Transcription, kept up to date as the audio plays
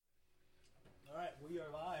We are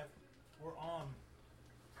live. We're on.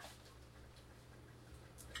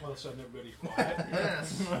 All of a sudden, everybody's quiet.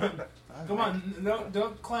 Yes. Come on,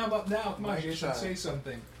 don't climb up now. Come on, Jason, say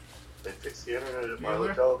something. They fixed the internet at my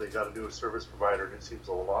hotel. They got a new service provider, and it seems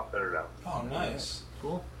a lot better now. Oh, nice.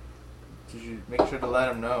 Cool. Did you make sure to let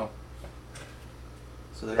them know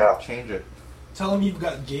so they don't change it? Tell them you've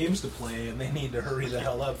got games to play, and they need to hurry the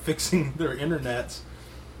hell up fixing their internets.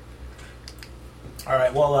 All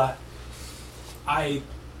right. Well,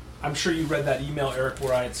 I'm sure you read that email, Eric,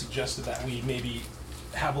 where I had suggested that we maybe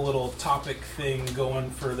have a little topic thing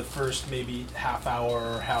going for the first maybe half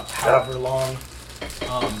hour or however long.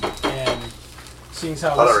 And seeing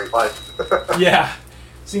how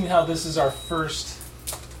this is our first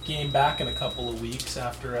game back in a couple of weeks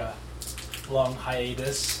after a long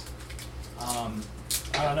hiatus. I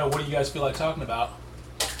don't know. What do you guys feel like talking about?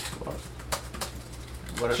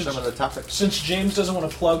 What are some of the topics? Since James doesn't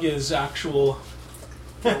want to plug his actual...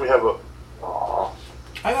 We have a...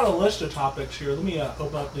 I got a list of topics here. Let me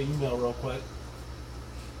open up the email real quick.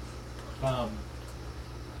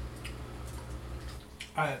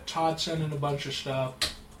 Todd sent in a bunch of stuff.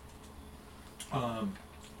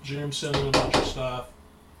 James sent in a bunch of stuff.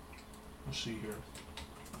 Let's see here.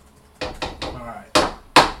 Alright.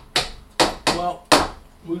 Well,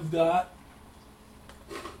 we've got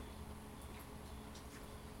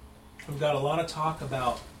a lot of talk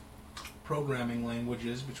about programming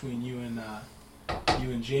languages between you and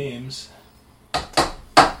James. Let's see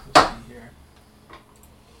here.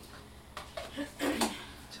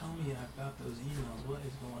 Tell me about those emails. What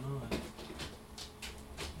is going on?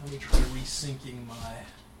 Let me try resyncing my...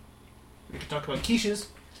 We can talk about quiches.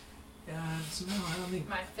 Yeah, no, I don't think...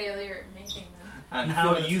 My failure at making them. And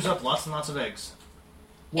how to use up lots and lots of eggs.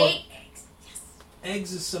 Well, 8 eggs. Yes.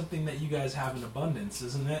 Eggs is something that you guys have in abundance,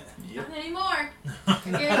 isn't it? Yep. Not anymore. I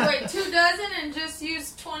gave away 2 dozen and just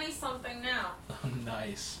used 20-something now. Oh,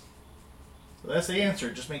 nice. So that's the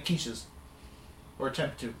answer. Just make quiches. Or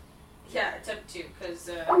attempt to. Yeah, attempt to, because...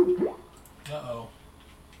 Uh-oh.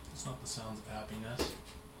 It's not the sounds of happiness.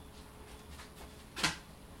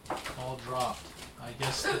 All dropped. I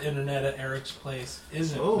guess the internet at Eric's place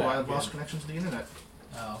isn't. Oh, that I've good. lost connection to the internet.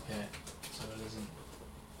 Oh, okay. So it isn't.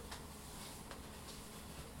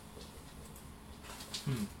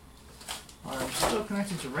 I'm still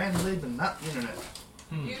connected to randomly, but not the internet.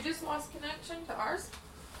 You just lost connection to ours?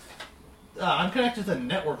 I'm connected to the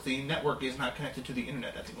network. The network is not connected to the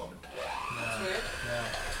internet at the moment. That's weird. Yeah.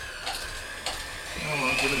 Oh,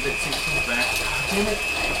 well, give it a bit, see if it comes back. Damn it.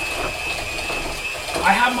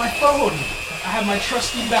 I have my phone. I have my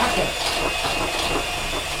trusty backup.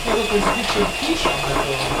 Hey, look, there's a picture of Peach on my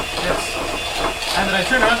phone. Yes. And then I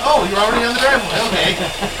turn around, oh, you're already on the driveway. Okay.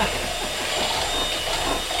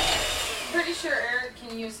 Pretty sure Eric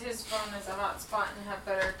can use his phone as a hotspot and have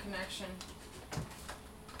better connection.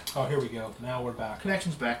 Oh, here we go. Now we're back.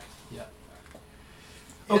 Connection's back. Yeah.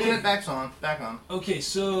 Okay. Okay. Back on. Okay,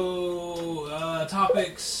 so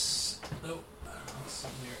topics. Oh, let's see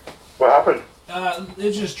here. What happened?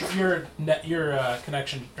 It's just your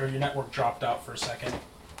connection or your network dropped out for a second,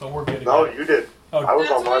 but we're good. No, again. you did. Oh, I was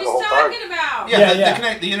That's on what mine the whole he's time. talking about! Yeah,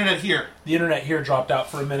 the internet here. The internet here dropped out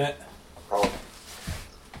for a minute Oh.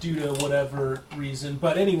 due to whatever reason.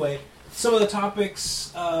 But anyway, some of the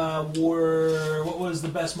topics were: what was the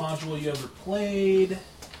best module you ever played?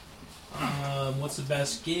 What's the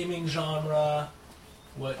best gaming genre?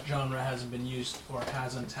 What genre hasn't been used or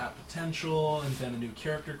has untapped potential? Invent a new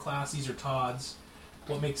character class. These are Todd's.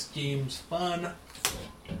 What makes games fun?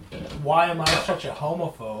 Why am I such a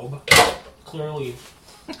homophobe? Clearly,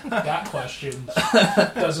 that question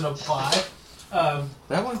doesn't apply.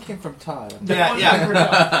 That one came from Todd.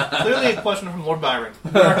 Yeah. Clearly a question from Lord Byron.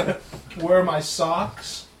 Where are my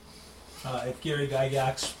socks? If Gary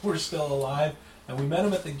Gygax were still alive, and we met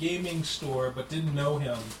him at the gaming store but didn't know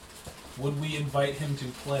him, would we invite him to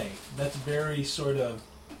play? That's very sort of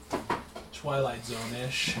Twilight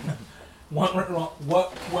Zone-ish. What went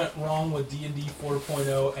wrong with D&D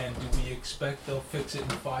 4.0, and do we expect they'll fix it in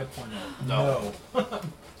 5.0? No.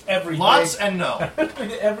 Everything. Lots and no.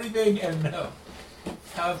 Everything and no.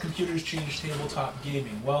 How have computers changed tabletop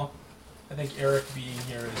gaming? Well, I think Eric being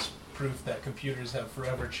here is proof that computers have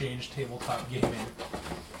forever changed tabletop gaming.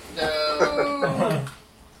 No.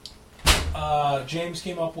 James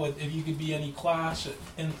came up with, if you could be any class at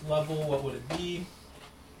nth level, what would it be?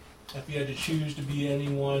 If you had to choose to be any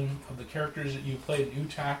one of the characters that you played in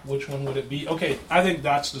OOTAK, which one would it be? Okay, I think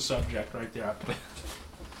that's the subject right there.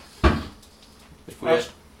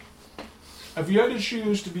 If you had to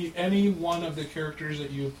choose to be any one of the characters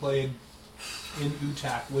that you played in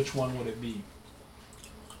OOTAK, which one would it be?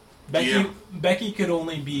 Becky could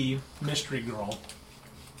only be Mystery Girl.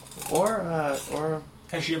 Or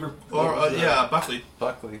Has she ever? Buckley.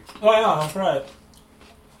 Buckley. Oh yeah, that's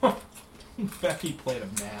right. Becky played a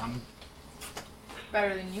man.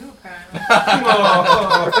 Better than you, apparently.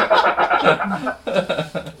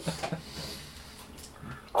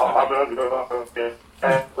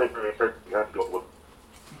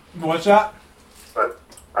 What's that? But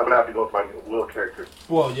I'm gonna have to go with my Will character.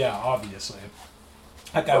 Well, yeah, obviously.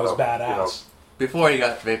 That guy was badass. You know. Before he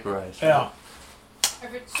got vaporized. Yeah.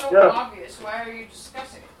 If it's so Yeah. obvious, why are you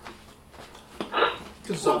discussing it?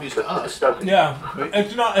 Because it's obvious to us. Yeah,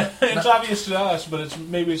 it's not. It's obvious to us, but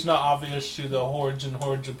maybe it's not obvious to the hordes and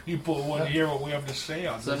hordes of people who want to hear what we have to say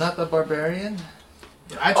on So this. not the barbarian?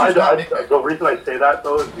 I choose not Nick. The reason I say that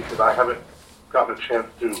though is because I haven't gotten a chance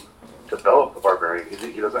to develop the barbarian.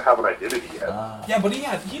 He doesn't have an identity yet. Yeah, but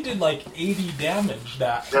he did like 80 damage.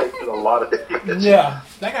 That Yeah, he did a lot of damage. yeah,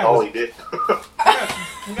 that guy Oh, was he did.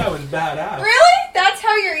 that guy was badass. Really? That's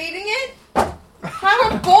how you're eating it?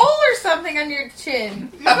 Have a bowl or something on your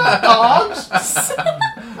chin. You're not dogs!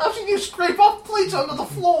 How should you scrape off plates onto the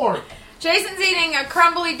floor? Jason's eating a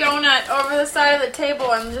crumbly donut over the side of the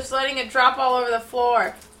table and just letting it drop all over the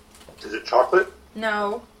floor. Is it chocolate?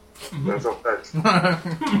 No. That's offense.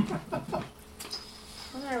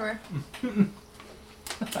 Whatever.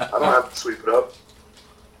 I don't have to sweep it up.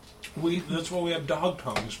 That's what we have dog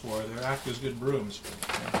tongues for. They act as good brooms.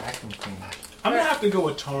 Vacuum cleaner. I'm gonna have to go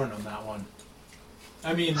with Tarn on that one.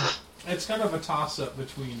 I mean, it's kind of a toss-up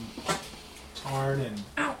between Tarn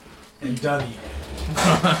and Dunny.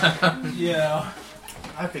 Yeah.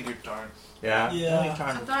 I figured darn. Yeah. Yeah.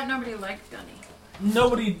 I thought nobody liked Gunny.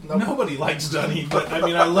 Nobody likes Dunny, but I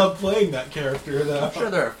mean, I love playing that character, though. I'm sure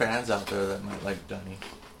there are fans out there that might like Dunny.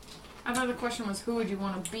 I thought the question was, who would you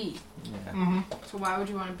want to be? Yeah. Mm-hmm. So why would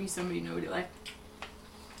you want to be somebody nobody liked?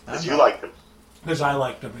 Because you liked him. Because I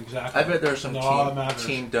liked him, exactly. I bet there's some No, it matters.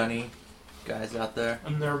 team Dunny guys out there.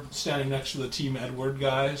 And they're standing next to the Team Edward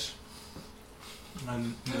guys.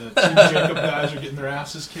 And the Team Jacob guys are getting their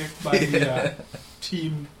asses kicked by the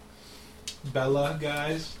Team Bella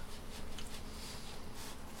guys.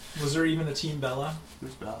 Was there even a Team Bella?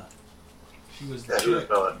 Who's Bella? She was the Yeah, he was chick.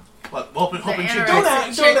 Bella. What, hoping The she'd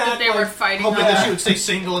anorexic chick that they were fighting hoping on. that she would stay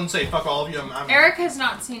single and say, fuck all of you. I'm Eric has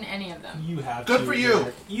not seen any of them. You have Good to, for you.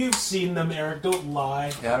 Eric. You've seen them, Eric. Don't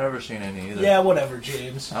lie. Yeah, I've never seen any either. Yeah, whatever,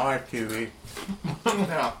 James. I like TV.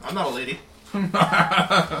 No, I'm not a lady.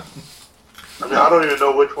 I mean, I don't even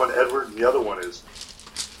know which one Edward and the other one is.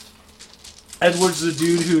 Edward's the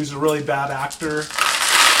dude who's a really bad actor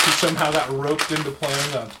who somehow got roped into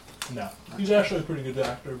playing a... No. He's actually a pretty good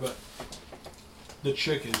actor, but the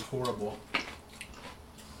chick is horrible.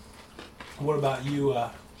 What about you,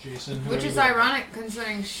 Jason? Who Which are is you? ironic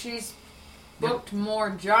considering she's booked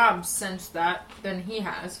more jobs since that than he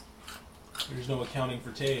has. There's no accounting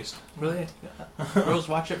for taste. Really? Girls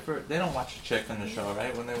watch it for. They don't watch a chick on the show,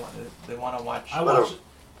 right? When they want to watch. I watch it.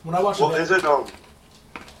 When I watch Well, it... isn't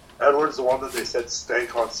Edward's the one that they said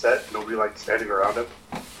stank on set? Nobody liked standing around him.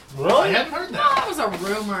 I Really? hadn't heard No, that. that was a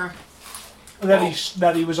rumor.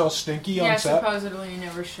 That he was all stinky Yeah, on set? supposedly he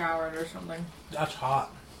never showered or something. That's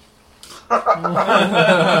hot.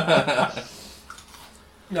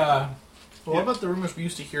 What about the rumors we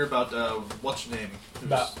used to hear about, what's her name?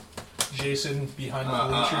 About Jason behind the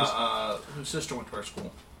bleachers. Whose sister went to our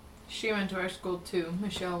school. She went to our school too,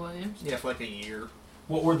 Michelle Williams. Yeah, for like a year.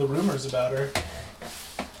 What were the rumors about her?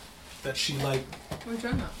 That she liked What are you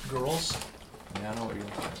talking about? girls? Yeah, I know what you're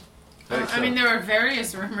saying. I mean, there were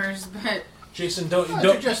various rumors, but Jason, don't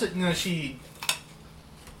It's just that, she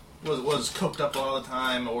was coked up all the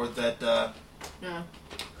time, or that, no.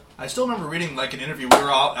 I still remember reading, like, an interview, we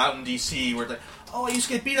were all out in D.C., where it's like, oh, I used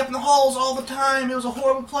to get beat up in the halls all the time, it was a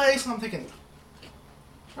horrible place, and I'm thinking,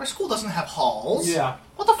 our school doesn't have halls. Yeah.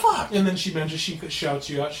 What the fuck? And then she mentions she shouts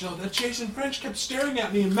you out. She's like, that Jason French kept staring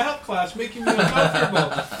at me in math class, making me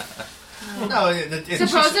uncomfortable. No,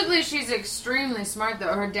 Supposedly she's extremely smart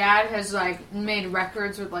though. Her dad has like made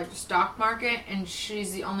records with like the stock market, and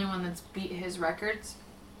she's the only one that's beat his records.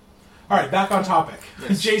 All right, back on topic.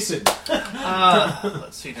 Yes. Jason,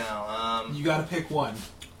 let's see now. you got to pick one.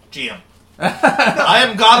 GM. I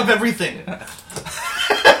am god of everything.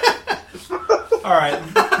 All right,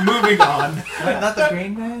 moving on. Not the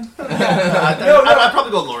Green Man? I'd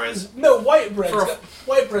probably go Lores. No, white bread's For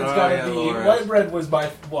a- got to yeah, be. Laura. White bread was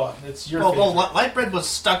by well, it's your Well, favorite. Lightbread was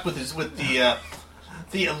stuck with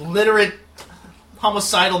the illiterate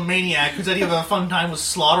homicidal maniac who said he would have a fun time with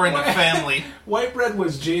slaughtering a family White bread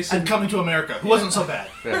was Jason. and coming to America, who wasn't so bad.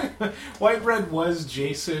 Yeah. White bread was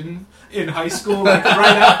Jason in high school, like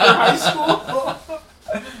right after high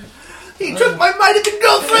school. He took my mighty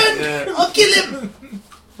girlfriend! Yeah. I'll kill him!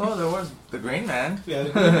 Oh, there was the Green Man. Yeah, the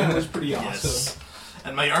Green Man was pretty awesome. Yes.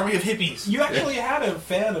 And my army of hippies. You actually had a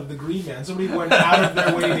fan of the Green Man. Somebody went out of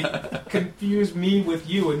their way to confuse me with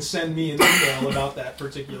you and send me an email about that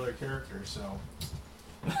particular character. So,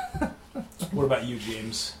 what about you,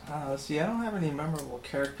 James? See, I don't have any memorable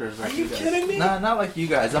characters. Are Like you guys. kidding me? Nah, not like you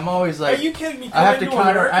guys. I'm always like. Are you kidding me? I have to Coming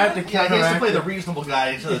counter. America? I have to Yeah, he has counteract. to play the reasonable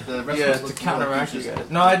guy so that the rest Yeah, of us to look counteract you guys.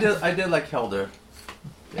 No, I did like Helder.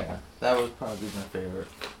 Yeah, that was probably my favorite.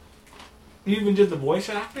 You even did the voice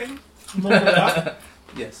acting? Remember that?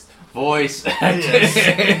 Yes, voice.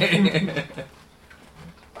 Yes.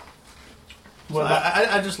 Well,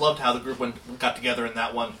 I just loved how the group got together in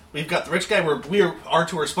that one. We've got the rich guy our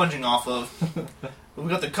two are sponging off of. We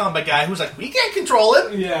got the combat guy who's like, we can't control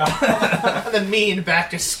him. yeah. And then me in the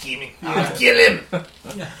back just scheming. Yeah. I'll kill him.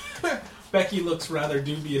 Becky looks rather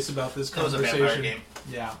dubious about this That was a conversation. vampire game.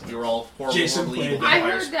 Yeah. We were all horrible, Jason horrible evil played- I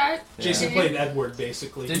vampires. heard that. Jason played Edward,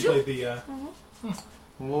 basically. Did he you? played the.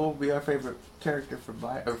 What will be our favorite character for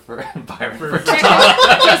Byron? For- Because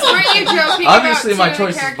weren't you joking Obviously, about my two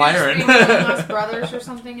of the choice is characters Byron. being long-lost brothers or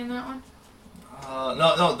something in that one?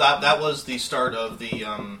 No, that was the start of the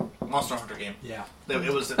Monster Hunter game. Yeah.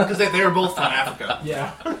 It was because they were both from Africa.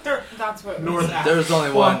 Yeah. That's what it was. North Africa. There was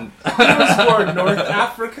only one. He was more North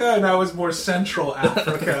Africa, and I was more Central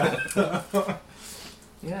Africa.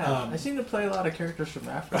 Yeah, I seem to play a lot of characters from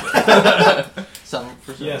Africa. some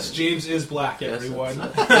Yes, reason. James is black, Yes, everyone.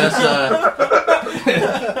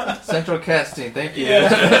 Yes, Central Casting. Thank you.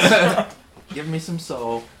 Yes. Give me some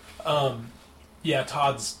soul. Yeah,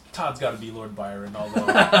 Todd's got to be Lord Byron, although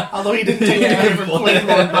Although he didn't take any for playing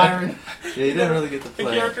Lord Byron. Yeah, you didn't really get to the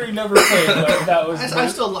play. character he never played, but that was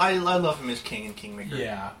I love him as King and Kingmaker.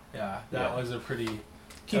 yeah, that Yeah. was a pretty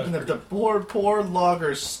Keeping the poor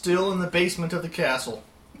loggers still in the basement of the castle.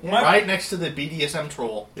 Yeah. Right next to the BDSM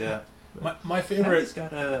troll. Yeah. my He's favorite.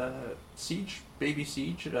 got a baby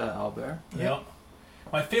siege, Albert. Yeah,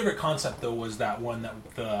 my favorite concept though was that one that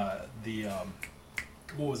the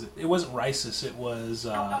what was it? It wasn't Rysis. It was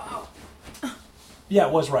yeah,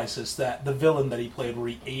 it was Rysis. That the villain that he played, where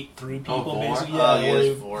he ate through people, Vor? basically. Oh, Yeah,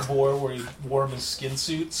 yes, Vor, where he wore him in skin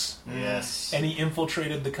suits. Yes. And he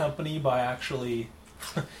infiltrated the company by actually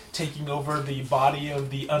taking over the body of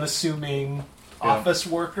the unassuming office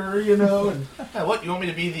worker, you know. And Yeah, what, you want me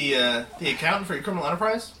to be the accountant for your criminal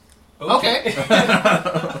enterprise? okay.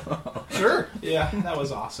 Sure. Yeah, that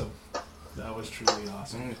was awesome. That was truly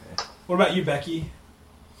awesome. Okay. What about you, Becky?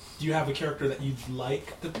 Do you have a character that you'd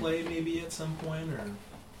like to play maybe at some point, or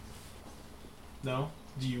no?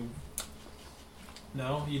 Do you?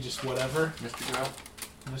 No, you just whatever. Mystery Girl.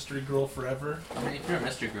 Mystery girl forever. I mean, if you're a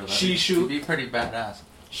mystery girl, She'd be pretty badass.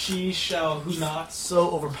 She shall who not.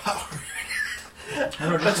 So overpowered.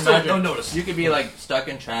 Just still imagine, no notice. You could be like stuck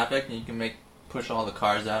in traffic, and you can push all the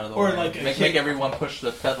cars out of the Or way. like a make kid- everyone push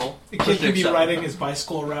the pedal. The push kid the could be accelerator. riding his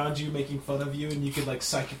bicycle around you, making fun of you, and you could like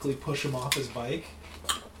psychically push him off his bike.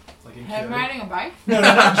 Like in Him Kid. riding a bike? No,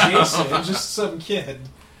 not Jason. Just some kid.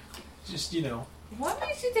 Just What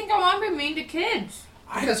makes you think I want to be mean to kids?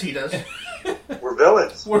 Because he does. We're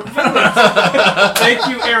villains. We're villains. Thank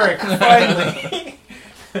you, Eric. Finally.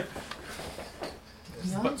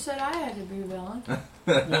 No one said I had to be a villain.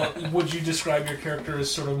 Well, would you describe your character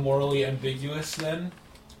as sort of morally ambiguous then?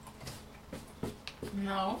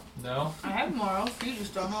 No, No? I have morals. You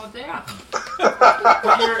just don't know what they are.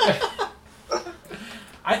 But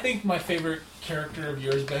I think my favorite character of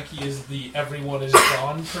yours, Becky, is the everyone is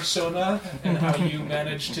gone persona, and how you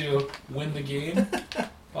manage to win the game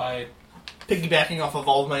by... Piggybacking off of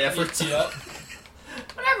all of my efforts. Yep.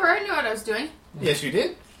 Whatever, I knew what I was doing. Yes, you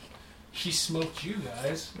did. She smoked you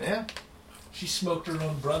guys. Yeah. She smoked her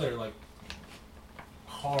own brother, like,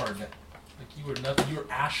 hard. Like, you were nothing. You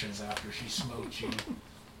were ashes after she smoked you.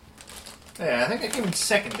 Yeah, I think I came in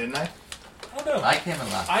second, didn't I? I don't know. I came in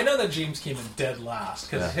last. I know that James came in dead last,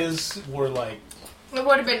 because his were like... It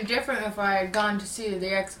would have been different if I had gone to see the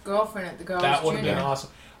ex-girlfriend at the Girls' That would have Junior. been awesome.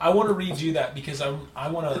 I want to redo that, because I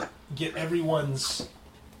want to get everyone's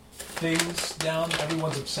things down,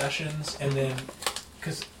 everyone's obsessions, and then...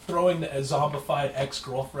 Because throwing a zombified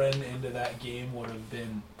ex-girlfriend into that game would have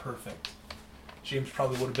been perfect. James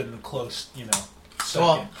probably would have been the close, second.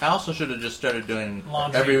 Well, I also should have just started doing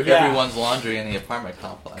Laundry, yeah. everyone's laundry in the apartment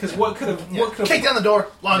complex. Because what could have... What could Kick have... down the door.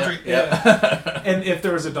 Laundry. Yeah. And if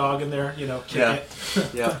there was a dog in there, kick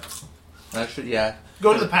it. Yeah. That should,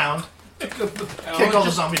 Go to the pound. Kick all the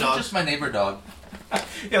zombie dogs. Just my neighbor dog.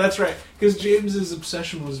 Yeah, that's right. Because James's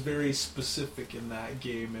obsession was very specific in that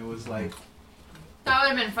game. It was like... That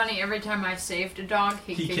would have been funny. Every time I saved a dog,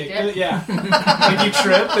 he kicked it. Yeah. Like you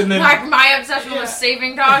tripped and then... Like my obsession was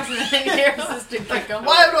saving dogs, and then here's this to kick them.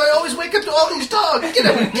 Why do I always wake up to all these dogs? Get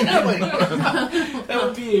away, get away. That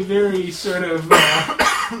would be a very sort of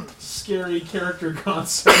scary character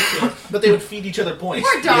concept. But they would feed each other points.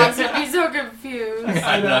 Poor dogs would be so confused.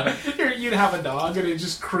 I know. You'd have a dog and it'd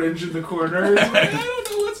just cringe in the corner. It's like, I don't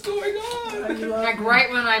know what's going on. Like right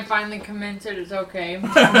when I finally commented, it's okay.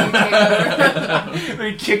 And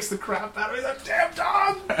he kicks the crap out of me. That damn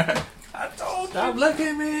dog! I told you. Stop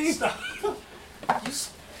licking me! Stop.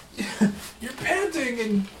 You're panting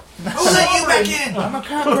and... Who let you back in? I'm a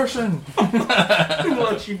cat person. Who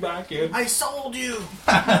let you back in? I sold you.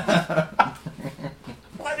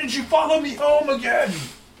 Why did you follow me home again?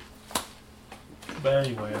 But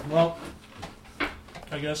anyway, well,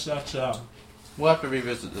 I guess that's... We'll have to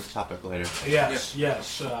revisit this topic later. Yes.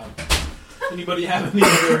 Anybody have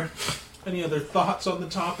any other thoughts on the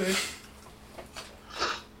topic?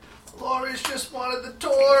 Loris just wanted the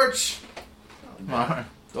torch.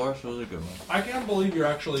 Doris was a good one. I can't believe you're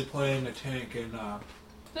actually playing a tank and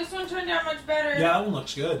This one turned out much better. yeah, that one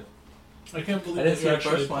looks good. I can't believe I didn't that you're see the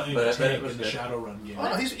actually first one, playing but a I bet it tank was in the good. Shadowrun game. Oh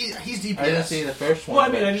no, he's DPS. I didn't see the first one. Well, I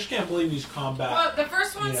mean, but- I just can't believe he's combat. Well, the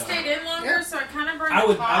first one Yeah. stayed in longer, Yeah. so it kind of burned I the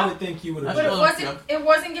would top. think you would have. But it Yeah.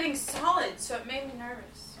 wasn't getting solid, so it made me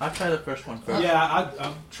nervous. I'll try the first one first. Yeah,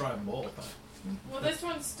 I'll try them both. Well, this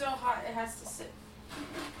one's still hot. It has to sit.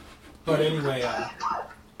 But anyway,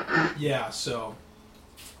 yeah. So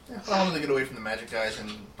Yeah, I wanted to get away from the magic guys, and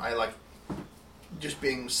I like just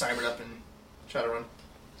being cybered up in Shadowrun.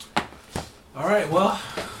 all right. Well,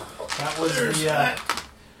 that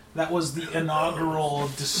was the inaugural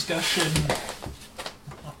discussion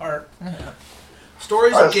part.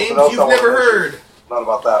 Stories Alright, of games something else you've I never wanna heard. Not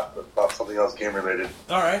about that, but about something else game related.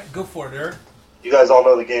 All right, go for it, Eric. You guys all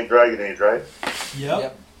know the game Dragon Age, right?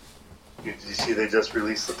 Yep. Did you see they just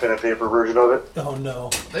released the pen and paper version of it? Oh no.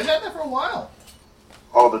 They've had that for a while.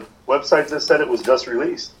 All the websites that said it was just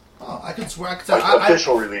released. Oh, I could swear. Like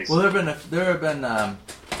official release. Well, there have been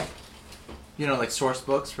like source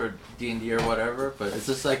books for D&D or whatever. But is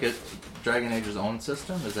this like a Dragon Age's own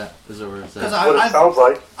system? Is that? Because what it sounds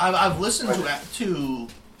like. I've listened to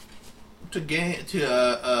games.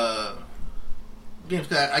 I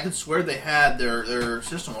could swear they had their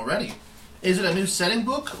system already. Is it a new setting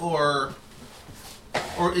book or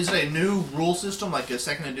is it a new rule system like a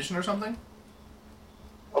second edition or something?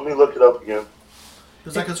 Let me look it up again.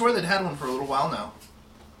 Because I could swear they'd had one for a little while now.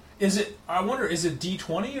 Is it? I wonder. Is it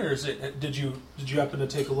D20 or is it? Did you happen to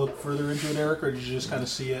take a look further into it, Eric, or did you just kind of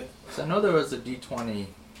see it? So I know there was a D20,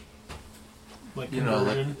 Like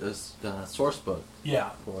like this source book yeah.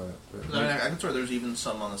 for it. I mean, I could swear there's even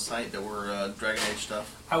some on the site that were Dragon Age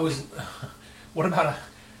stuff. I was. What about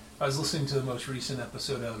I was listening to the most recent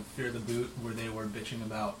episode of Fear the Boot where they were bitching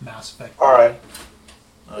about Mass Effect. All right.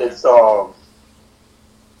 It's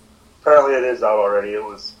apparently it is out already. It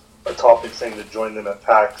was a topic saying to join them at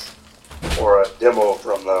PAX or a demo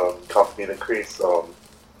from the company that creates the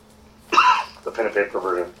pen and paper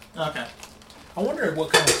version. Okay. I wonder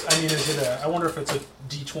what kind of. I mean, is it a? I wonder if it's a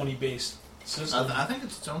D20 based system. I think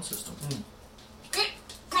it's its own system.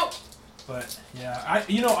 But yeah,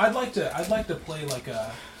 I'd like to play like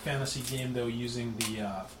a fantasy game though using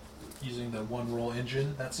the one roll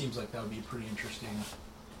engine. That seems like that would be pretty interesting.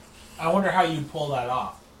 I wonder how you'd pull that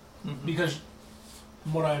off, because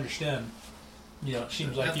from what I understand, it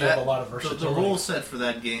seems like you have a lot of versatility. The rule set for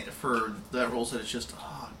that game, rule set, is just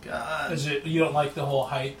god. Is it? You don't like the whole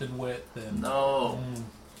height and width and No.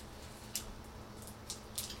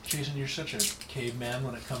 Jason, you're such a caveman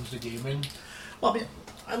when it comes to gaming. Well, I mean,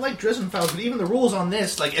 I like Dresden Files, but even the rules on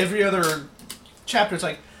this, like every other chapter, it's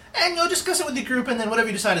like, and go discuss it with the group, and then whatever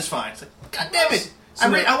you decide is fine. It's like, god damn it! So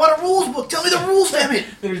I want a rules book. Tell me the rules, damn it!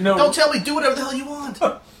 There's no. Don't tell me. Do whatever the hell you want.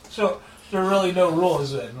 So there are really no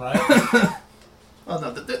rules then, right? Well,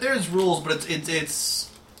 no, there's rules, but it's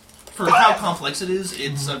for how complex it is.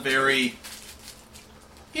 It's a very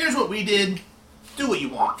here's what we did. Do what you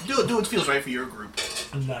want. Do what feels right for your group.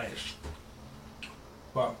 Nice.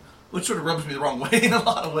 Well, Which sort of rubs me the wrong way in a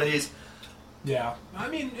lot of ways. yeah. I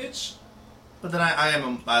mean, it's. But then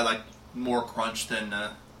I like more crunch than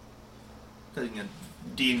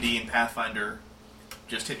D&D and Pathfinder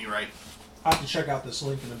just hit me right. I'll have to check out this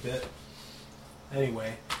link in a bit.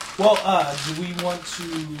 Anyway. Well, do we want to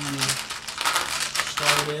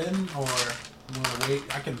start in, or you want to wait?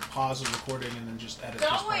 I can pause the recording and then just edit this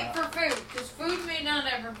Don't wait part for out. food, because food may not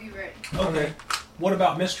ever be ready. Okay. What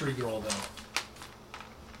about Mystery Girl, though?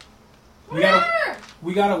 Whatever!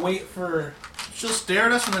 We gotta wait for... She'll stare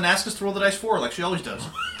at us and then ask us to roll the dice for her like she always does.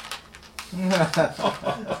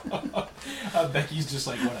 Becky's just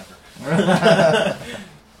like, whatever.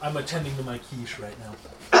 I'm attending to my quiche right now.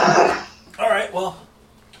 All right, well,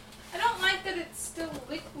 I don't like that it's still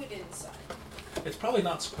liquid inside. it's probably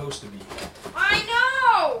not supposed to be. I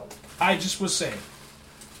know! I just was saying.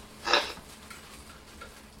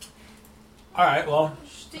 All right, well,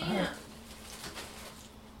 Understand.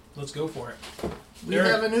 let's go for it. We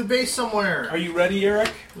Eric, have a new base somewhere. are you ready,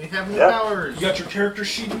 Eric? We have new Yep. powers. You got your character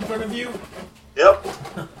sheet in front of you? Yep.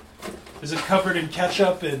 Is it covered in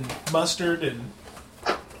ketchup and mustard and...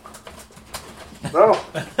 No.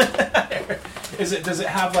 Does it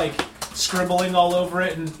have like scribbling all over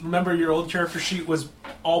it? And remember, your old character sheet was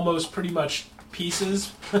almost pretty much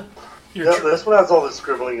pieces. Yeah, this one has all the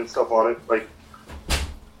scribbling and stuff on it. Like,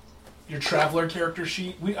 your traveler character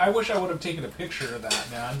sheet. I wish I would have taken a picture of that,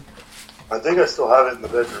 man. I think I still have it in the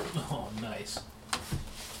bedroom. Oh, nice.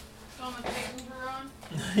 On the things we're on.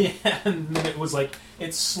 Yeah, and then it was like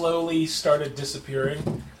it slowly started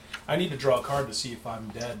disappearing. I need to draw a card to see if I'm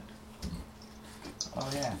dead. Oh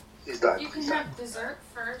yeah. He's died. You can have dessert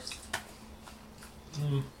first.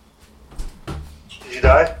 Mm. Did you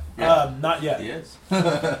die? Not yet. He is.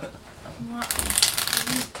 But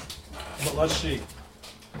let's see.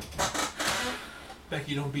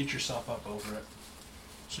 Becky, don't beat yourself up over it.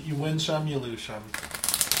 So you win some, you lose some.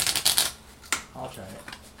 I'll try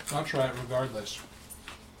it. I'll try it regardless.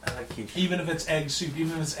 I like quiche. Even if it's egg soup,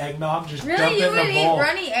 even if it's eggnog, just dump Really? it You in would a eat bowl.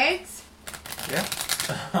 runny eggs? Yeah.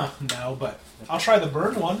 No, but I'll try the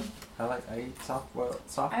burnt one. I eat soft boiled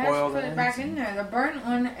I have to put it eggs. back in there. The burnt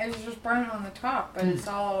one is just burnt on the top, but it's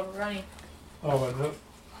all runny. Oh, is it?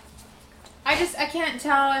 I can't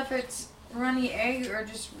tell if it's runny egg or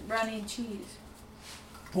just runny cheese.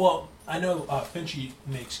 Well, I know Finchy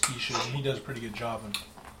makes quiches, and he does a pretty good job.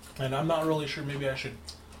 And I'm not really sure. Maybe I should.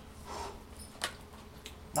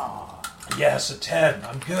 Aw, Yes, a 10.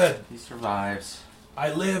 I'm good. he survives.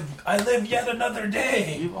 I live yet another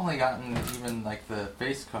day. You've only gotten even like the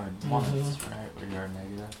face card once, right? Where you're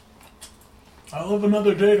negative. I live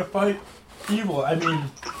another day to fight evil. I mean,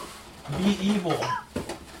 be evil.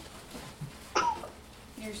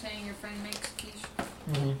 You're saying your friend makes quiche?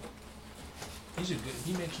 Mm-hmm.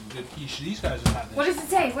 He makes some good quiche. These guys have had this. What does it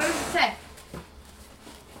say? What does it say?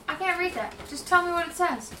 I can't read that. Just tell me what it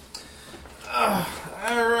says.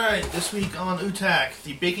 Alright, this week on OOTAK,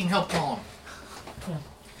 the baking help column.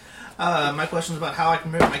 My question is about how I can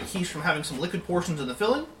prevent my quiche from having some liquid portions in the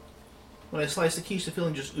filling. When I slice the quiche, the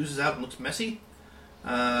filling just oozes out and looks messy.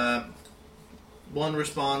 One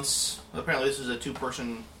response, apparently this is a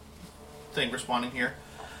two-person thing responding here.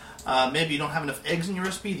 Maybe you don't have enough eggs in your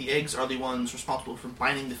recipe. The eggs are the ones responsible for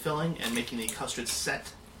binding the filling and making the custard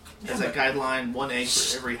set. As a guideline, 1 egg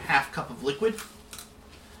for every half cup of liquid.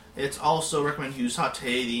 It's also recommended to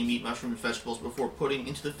saute the meat, mushrooms, and vegetables before putting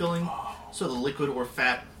into the filling, so the liquid or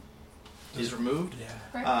fat is removed.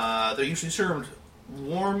 Yeah. They're usually served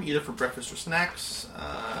warm, either for breakfast or snacks.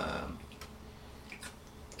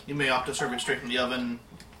 You may opt to serve it straight from the oven,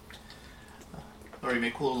 or you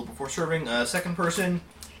may cool a little before serving. Second person,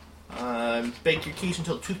 bake your quiche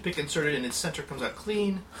until the toothpick inserted in its center comes out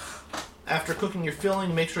clean. After cooking your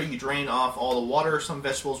filling, make sure you drain off all the water. Some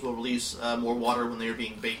vegetables will release more water when they are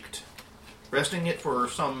being baked. Resting it for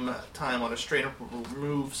some time on a strainer will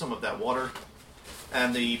remove some of that water.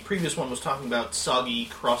 And the previous one was talking about soggy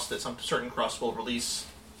crust, that some certain crust will release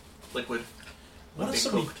liquid What when if being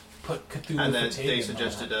somebody cooked. put Cthulhu And then potato they in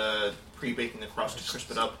suggested all pre-baking the crust to crisp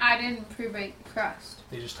it up. I didn't pre-bake the crust.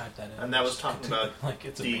 that? They just typed that in. And that was talking about like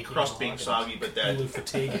it's a the baking crust being log. soggy, but that Cthulhu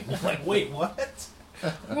potato. Like, wait, what?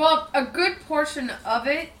 Well, a good portion of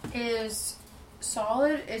it is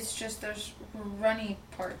solid. It's just there's runny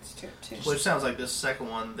parts to it too. Well, it sounds like this second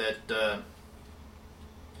one that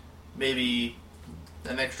maybe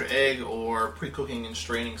an extra egg or pre-cooking and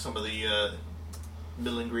straining some of the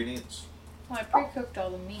middle ingredients. Well, I pre-cooked all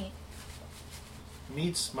the meat.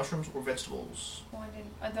 Meats, mushrooms, or vegetables. Well, I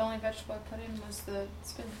didn't. The only vegetable I put in was the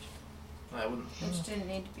spinach, I wouldn't. which didn't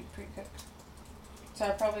need to be pre-cooked. So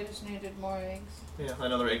I probably just needed more eggs. Yeah,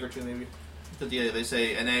 another egg or two maybe. But yeah, they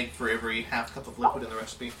say an egg for every half cup of liquid in the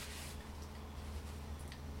recipe.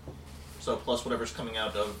 So plus whatever's coming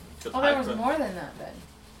out of the Oh, pie there was crust. more than that then.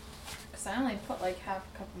 Because I only put like half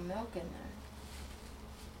a cup of milk in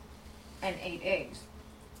there. And 8 eggs.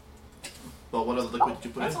 Well, what other liquid did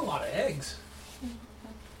you put That's in? a lot of eggs.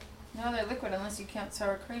 No, they're liquid unless you count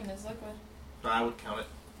sour cream as liquid. I would count it.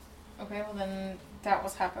 Okay, well then that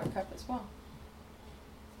was half a cup as well.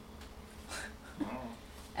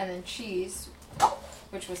 And then cheese,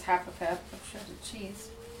 which was half a cup of shredded cheese.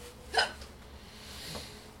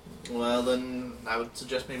 Well, then I would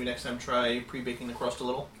suggest maybe next time try pre-baking the crust a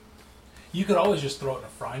little. You could always just throw it in a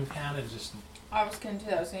frying pan and just I was going to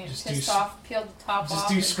do that. I was going to Just pissed do off, peel the top off. just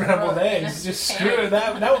do and scrambled throw it in eggs. a Just pan. screw it.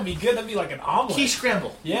 That would be good. That'd be like an omelet. Key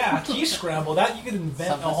scramble. Yeah, key scramble. That you could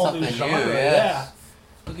invent Something- a whole new something genre. new, Yeah. yeah.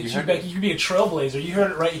 Look at You you, heard Becky. You could be a trailblazer. You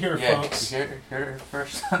heard it right here, Yeah, folks. you heard it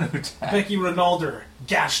first on OOTAK. Becky Ronalder,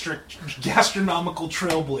 gastronomical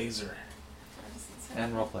trailblazer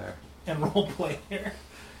And role player. and role player,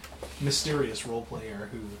 mysterious role player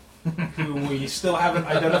who we still haven't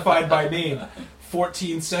identified by name.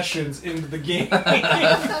 14 sessions into the game.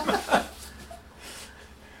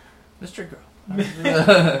 Mr. Girl.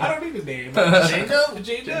 I don't need a name. J-Doe?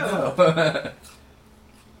 J-Doe.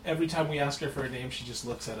 Every time we ask her for a name, she just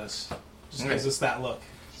looks at us. Just gives us that look.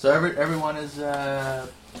 So everyone is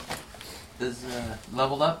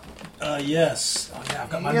leveled up? Yes. Oh, yeah, I've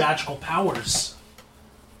got my Yep. magical powers.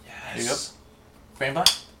 There you Yes.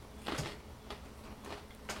 Framebot?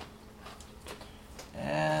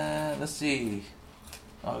 And let's see.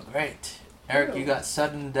 Oh, great. Eric, you got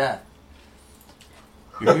sudden death.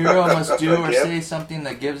 Your hero must do or Yep. say something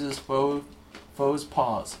that gives his foes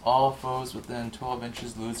pause. All foes within 12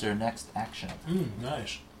 inches lose their next action.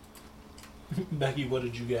 Nice. Becky, what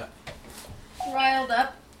did you get? Riled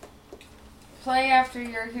up. Play after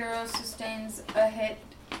your hero sustains a hit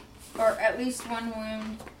or at least one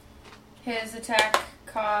wound. His attacks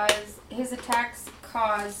cause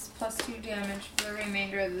 +2 damage for the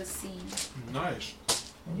remainder of the scene. Nice.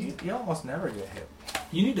 You almost never get hit.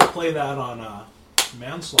 You need to play that on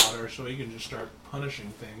manslaughter so you can just start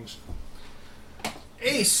punishing things.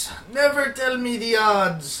 Ace, never tell me the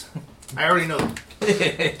odds. I already know them.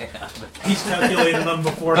 He's calculated them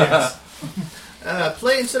beforehand.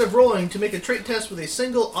 Play instead of rolling to make a trait test with a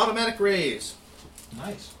single automatic raise.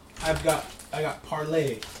 Nice. I got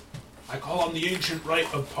parlay. I call on the ancient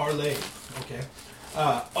right of parlay. Okay.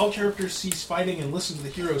 All characters cease fighting and listen to the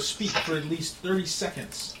hero speak for at least 30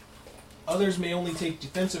 seconds. Others may only take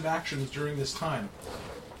defensive actions during this time.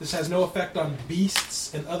 This has no effect on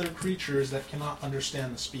beasts and other creatures that cannot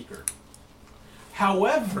understand the speaker.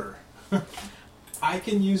 However, I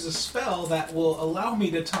can use a spell that will allow me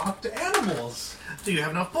to talk to animals. Do you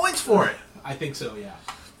have enough points for it? I think so, yeah.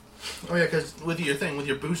 Oh yeah, because with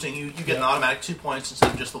your boosting, you get an automatic 2 points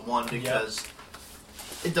instead of just the 1 because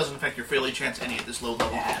it doesn't affect your failure chance any at this low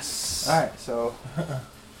level. Yes. Alright, so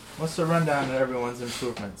what's the rundown of everyone's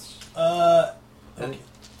improvements? Okay.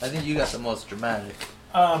 I think you got the most dramatic.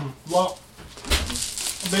 Well,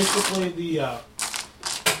 basically the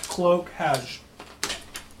cloak has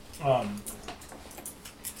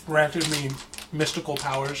granted me mystical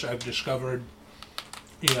powers I've discovered,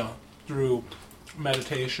 through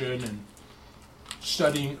meditation and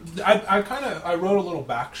studying. I wrote a little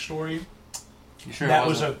backstory. You sure That it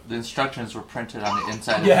was wasn't, the instructions were printed on the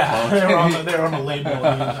inside Yeah, of the cloak? they were on the label.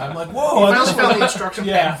 And I'm like, whoa! I finally found the instruction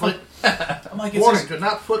Yeah. pamphlet. I'm like, it's Warning, just do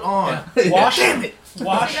not put on. wash Damn it!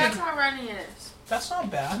 Wash That's it. how running it is. That's not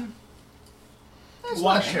bad. That's not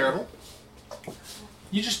Wash it. terrible.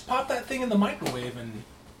 You just pop that thing in the microwave and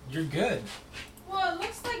you're good. Well, it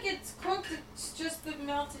looks like it's cooked. It's just the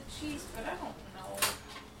melted cheese, but I don't know.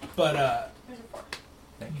 But There's a fork.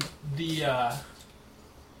 Thank you. the Yeah,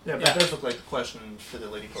 but Yeah. it does look like the question that the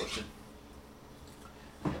lady posted.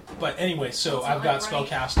 but anyway, so It's I've not got right.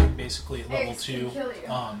 spellcasting basically at level Eggs can 2. kill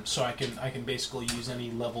you. So I can basically use any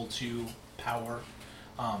level 2 power.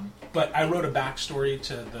 But I wrote a backstory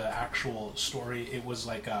to the actual story. It was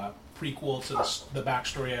like a prequel to the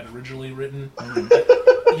backstory I'd originally written.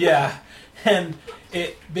 Yeah, and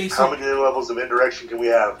it basically. How many levels of indirection can we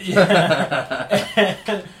have?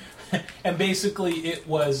 Yeah. And basically, it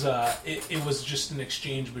was just an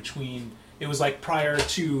exchange between. It was like prior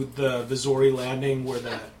to the Vizori landing, where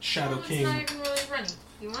the Shadow Well, King, It's not even really running.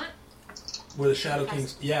 You want? where the Shadow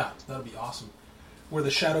King's, yeah, that'd be awesome. Where the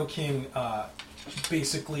Shadow King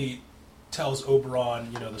basically tells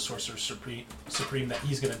Oberon, the Sorcerer Supreme, that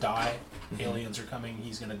he's gonna die. Aliens are coming.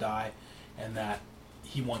 He's gonna die, and that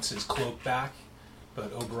he wants his cloak back.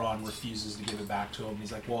 But Oberon refuses to give it back to him.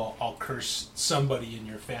 He's like, well, I'll curse somebody in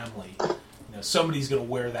your family. Somebody's going to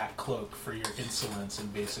wear that cloak for your insolence.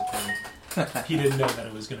 And basically, he didn't know that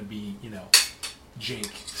it was going to be, Jake.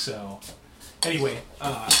 So, anyway.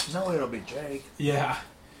 No, it'll be Jake. Yeah.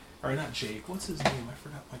 Or not Jake. What's his name? I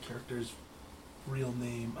forgot my character's real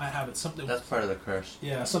name. I have it. Something. That's part of the curse.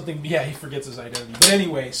 Yeah, something. Yeah, he forgets his identity. But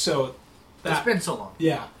anyway, so. It's been so long.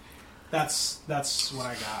 Yeah. That's what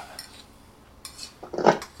I got.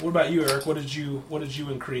 What about you, Eric? What did you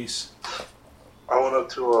increase? I went up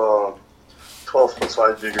to 12 plus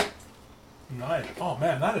 5 vigor. Nice. Oh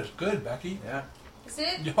man, that is good, Becky. Yeah. Is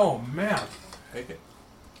it? Oh, man. Take it.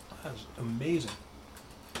 That's amazing.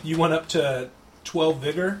 You went up to 12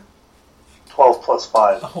 vigor? 12 plus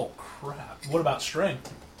 5. Oh, crap. What about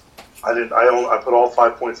strength? I put all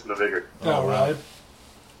 5 points into vigor. Oh, right.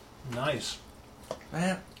 Nice.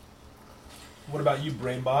 Man. What about you,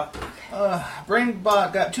 Brainbot?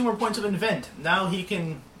 Brainbot got 2 more points of invent. Now he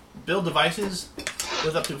can build devices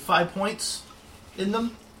with up to 5 points in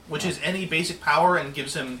them, which is any basic power, and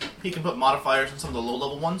gives him. He can put modifiers in some of the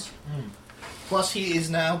low-level ones. Plus, he is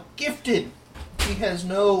now gifted. He has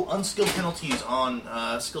no unskilled penalties on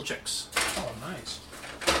skill checks. Oh, nice.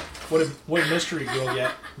 What did Mystery Girl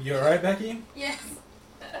get? You alright, Becky? Yes.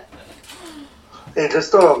 Hey,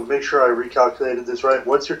 just to make sure I recalculated this right.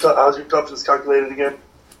 How's your toughness calculated again?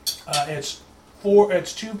 It's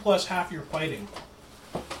 2 plus half your fighting.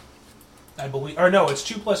 I believe. Or no, it's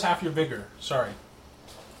 2 plus half your vigor. Sorry.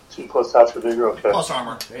 2 plus half your vigor, okay. Plus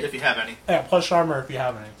armor, if you have any. Yeah, plus armor if you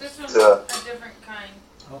have any. This one's Yeah. a different kind.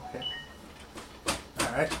 Okay.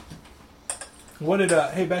 Alright. What did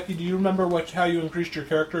hey Becky, do you remember how you increased your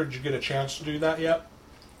character? Did you get a chance to do that yet?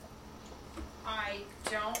 I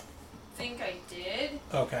don't think I did.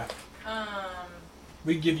 Okay.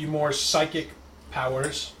 We give you more psychic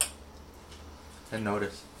powers. And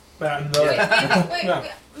notice. And, Wait,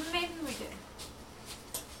 yeah. maybe we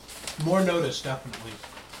did. More notice, definitely.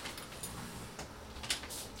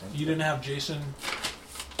 You didn't have Jason.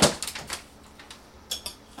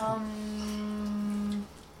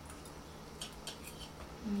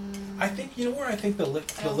 I think you know where I think the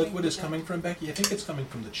liquid is coming from, Becky. I think it's coming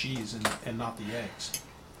from the cheese and not the eggs.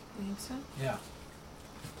 You think so? Yeah.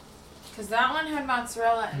 Because that one had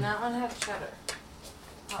mozzarella and that one had cheddar.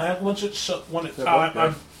 I'm They're both good,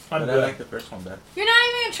 I'm but I good. like the first one better. You're not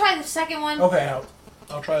even going to try the second one? Okay,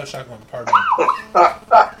 I'll try the second one. Pardon me.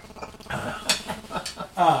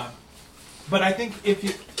 But I think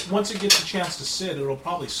once it gets a chance to sit, it'll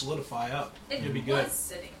probably solidify up. It'll be good. Was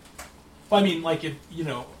sitting. Well, I mean, like if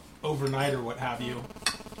overnight or what have you.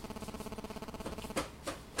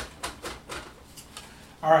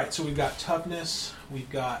 All right, so we've got toughness. We've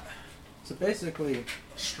got So basically,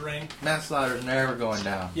 strength. manslaughter's never going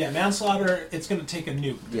down. Yeah, manslaughter. It's going to take a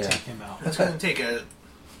nuke to Yeah. take him out. It's going to take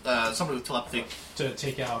somebody with telepathy To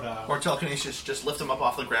take out. or telekinesis, just lift him up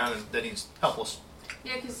off the ground, and then he's helpless.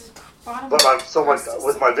 Yeah, because his bottom. But I'm so much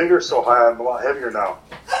with my vigor so high, I'm a lot heavier now.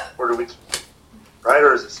 Or do we? Right,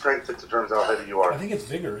 or is it strength that determines how heavy you are? I think it's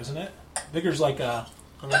vigor, isn't it? Vigor's like I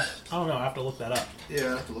don't know. I have to look that up. Yeah, I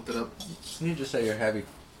have to look that up. You just say you're heavy.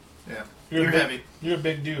 Yeah, You're you're big- heavy. You're a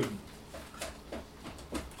big dude.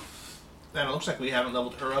 And it looks like we haven't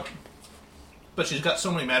leveled her up. But she's got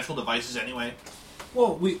so many magical devices anyway.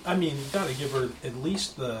 Well, gotta give her at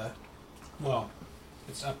least well,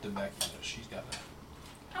 it's up to Becky. But she's got to.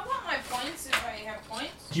 I want my points if I have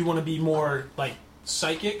points. Do you want to be more like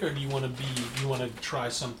psychic, or do you want to try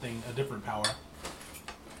a different power?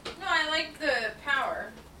 No, I like the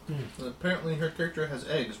power. But apparently her character has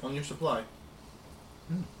eggs, 1 year supply.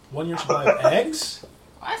 1 year supply of eggs?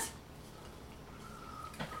 What?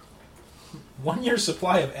 1 year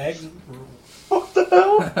supply of eggs? What the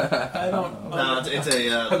hell? I don't know. No, it's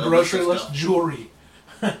a grocery list stuff. jewelry.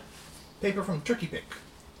 Paper from Turkey Pick.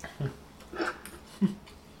 What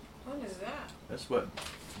is that? That's what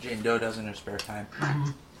Jane Doe does in her spare time.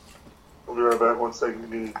 I'll be right back. 1 second. Give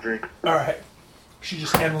me a drink. All right. She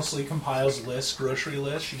just endlessly compiles lists, grocery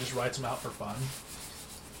lists. She just writes them out for fun.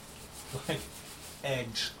 Like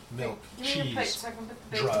eggs, milk, Give me a plate cheese. so I can put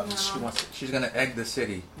the bacon drugs. on. She's gonna egg the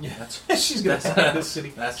city. Yeah, That's she's gonna start this city.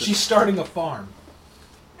 that's the- She's starting a farm.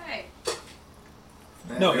 Hey,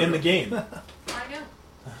 No, in the game. I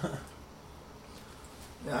know.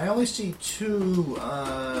 Yeah, I only see 2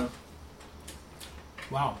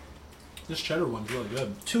 Wow, this cheddar one's really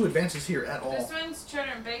good. 2 advances here at all. This one's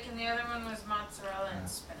cheddar and bacon. The other one was mozzarella and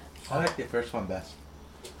spinach. I like the first one best.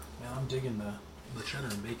 Yeah, I'm digging the cheddar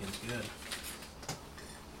and bacon's good.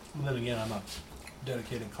 And then again, I'm a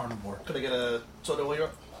dedicated carnivore. Could I get a soda while you're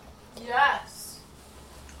up? Yes.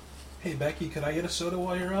 Hey Becky, could I get a soda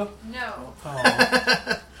while you're up? No. Oh,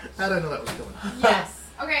 How did I know that was coming? Yes.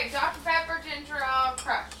 Okay, Dr. Pepper, ginger ale,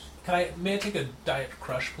 crush. may I take a Diet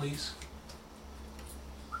Crush, please?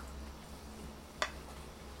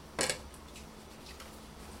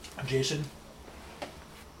 Jason?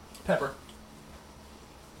 Pepper.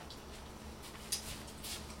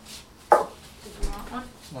 Did you want one?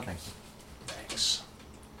 No thank you. Thanks.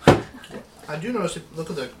 I do notice. Look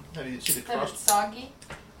at the. Have you see the That crust? it's soggy.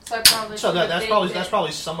 So I probably So should have that's baked probably it. that's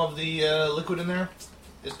probably some of the liquid in there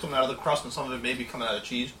is coming out of the crust, and some of it may be coming out of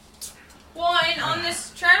cheese. Well, and on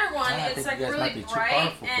this Treasure one, I it's think like you guys might really be too bright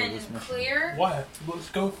powerful for and this mission. clear, Why? Let's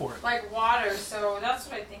go for it. like water. So that's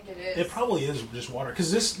what I think it is. It probably is just water.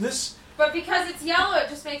 Because this. But because it's yellow, it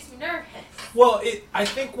just makes me nervous. Well, I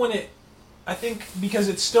think because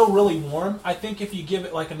it's still really warm. I think if you give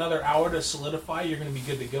it like another hour to solidify, you're going to be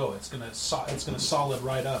good to go. It's going to solid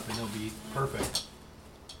right up, and it'll be perfect.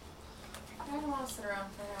 I don't want to sit around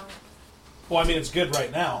for an hour. Well, I mean, it's good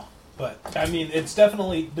right now, but I mean, it's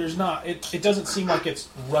definitely it doesn't seem like it's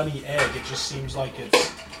runny egg. It just seems like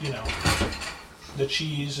it's the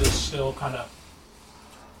cheese is still kind of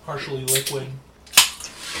partially liquid.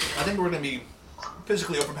 I think we're going to be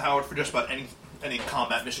physically overpowered for just about any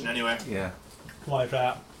combat mission anyway. Yeah. Like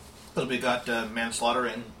that. Because we got manslaughter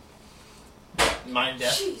and mind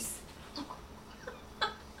death. Jeez.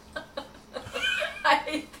 I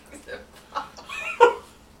hate things that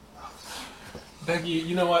Becky,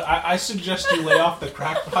 you know what? I suggest you lay off the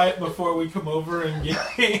crack pipe before we come over and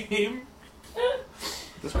game.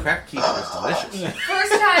 This crack quiche is delicious.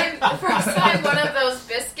 First time one of those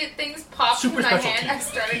biscuit things popped Super in my special hand, I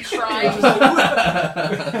quiche. started crying.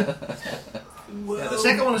 Whoa. Yeah, the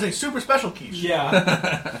second one is a super special quiche.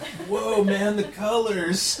 Yeah. Whoa, man, the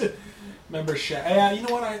colors. Remember Yeah, you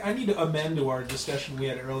know what? I need to amend to our discussion we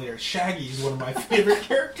had earlier. Shaggy's one of my favorite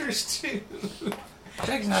characters, too.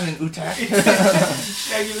 Shaggy's not an Utak.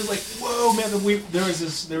 Shaggy was like, whoa, man. There was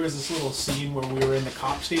this little scene where we were in the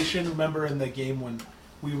cop station. Remember in the game when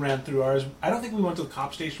we ran through ours? I don't think we went to the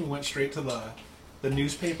cop station. We went straight to the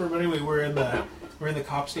newspaper. But anyway, we're in the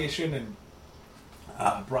cop station, and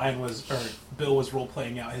Bill was role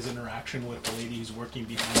playing out his interaction with the lady who's working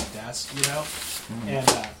behind the desk, and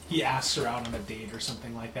he asks her out on a date or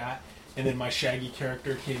something like that. And then my Shaggy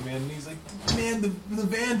character came in, and he's like, "Man, the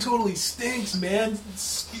van totally stinks, man."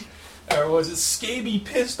 Or was it scaby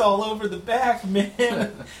pissed all over the back,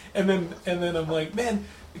 man? and then I'm like, man,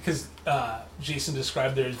 because Jason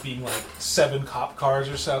described there as being like 7 cop cars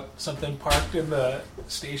or something parked in the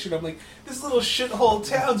station. I'm like, this little shithole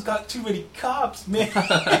town's got too many cops, man.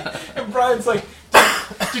 And Brian's like,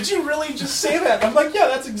 did you really just say that? I'm like, yeah,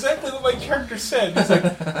 that's exactly what my character said. He's like,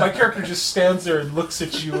 my character just stands there and looks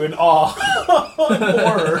at you in awe and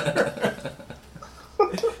horror.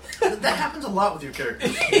 That happens a lot with your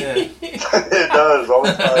characters. Yeah. It does all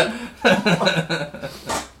the time.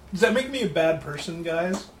 Does that make me a bad person,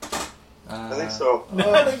 guys? I think so.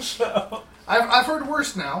 I think so. I've heard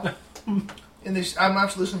worse now. I'm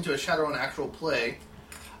actually listening to a Shadowrun actual play.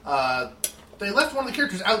 They left one of the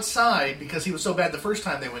characters outside because he was so bad the first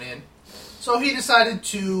time they went in. So he decided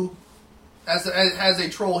to, as a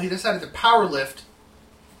troll, he decided to power lift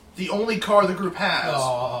the only car the group has,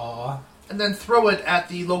 Aww. and then throw it at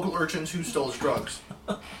the local urchins who stole his drugs.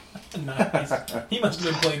 Nice. He must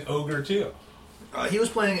have been playing ogre too. He was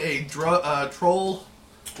playing a troll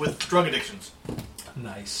with drug addictions.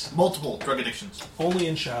 Nice. Multiple drug addictions. Only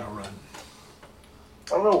in Shadowrun.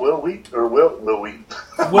 I don't know, Will Wheaton. Will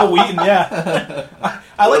Wheaton, yeah.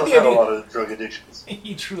 I like the had a idea. lot of drug addictions.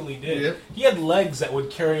 He truly did. Yep. He had legs that would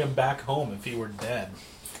carry him back home if he were dead.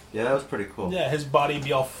 Yeah, that was pretty cool. Yeah, his body would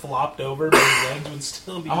be all flopped over, but his legs would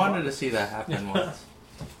still be. I wanted to see that happen once.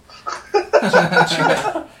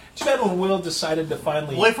 Too bad when Will decided to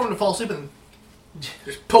finally. Wait for him to fall asleep and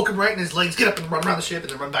just poke him right in his legs, get up and run around the ship,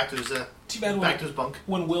 and then run back to his Too bad back to his bunk.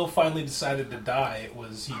 when Will finally decided to die, it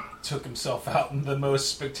was he took himself out in the most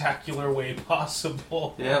spectacular way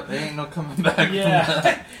possible. Yep, there ain't no coming back from Yeah,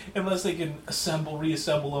 that. unless they can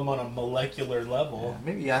reassemble him on a molecular level. Yeah,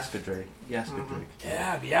 maybe Yaskadrake. Yaskadrake.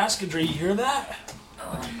 Yeah, the Ascadre, you hear that?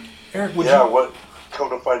 Eric, would Yeah, you? what? Come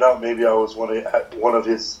to find out, maybe I was one of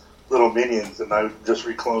his little minions, and I just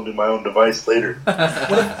recloned in my own device later.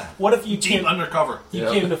 What if you Deep came? undercover. You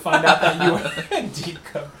Yep. came to find out that you were deep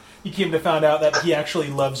cover. You came to find out that he actually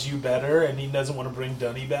loves you better, and he doesn't want to bring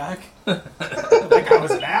Dunny back. That guy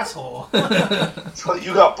was an asshole. So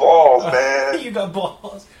you got balls, man. You got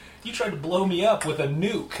balls. You tried to blow me up with a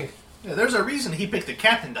nuke. Yeah, there's a reason he picked the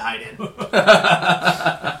captain to hide in.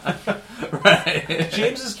 Right.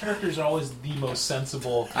 James's characters are always the most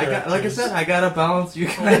sensible characters. Like I said, I gotta balance you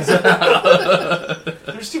guys out.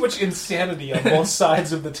 There's too much insanity on both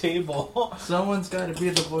sides of the table. Someone's gotta be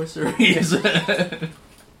the voice of reason.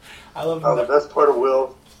 I love The that. best part of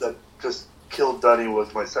Will that just killed Dunny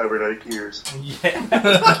was my cybernetic ears.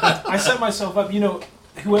 Yeah. I set myself up.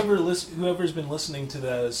 Whoever's been listening to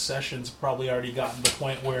the sessions probably already gotten to the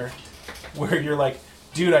point where you're like,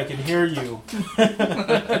 dude, I can hear you.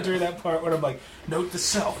 During that part when I'm like, note to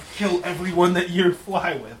self, kill everyone that you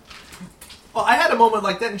fly with. Well, I had a moment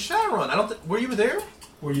like that in Shadowrun. Were you there?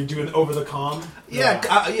 Were you doing over the comm?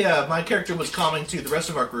 Yeah, yeah. My character was calming to the rest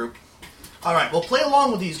of our group, All right, well, play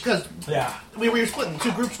along with these because Yeah. we were split in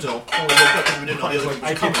 2 groups still. When we woke up because we didn't know the other group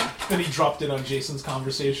was coming. Then he dropped in on Jason's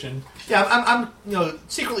conversation. Yeah, I'm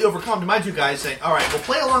secretly overcome to my 2 guys saying, all right, we'll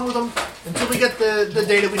play along with them until we get the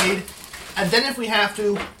data we need, and then if we have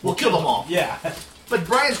to, we'll kill them all. Yeah. But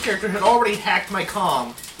Brian's character had already hacked my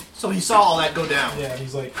comm, so he saw all that go down. Yeah, and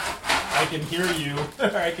he's like, I can hear you.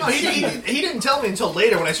 I can No, see you. he didn't tell me until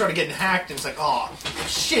later when I started getting hacked, and it's like, oh,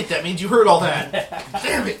 shit, that means you heard all that.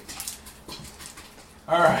 Damn it.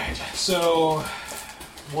 Alright, so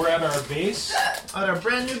we're at our base. On our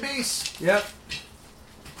brand new base. Yep.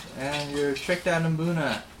 And you're tricked out in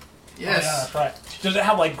Boona. Yes. Oh, yeah, that's right. Does it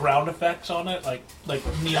have like ground effects on it? Like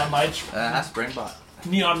neon lights? Ask Brainbot.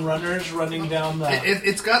 Neon runners running down the...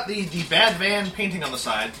 It's got the bad van painting on the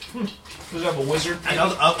side. Does it have a wizard? And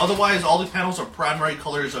otherwise, all the panels are primary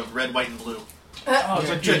colors of red, white, and blue. Oh, it's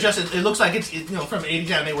like It looks like it's from 80s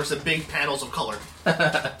anime where it's the big panels of color.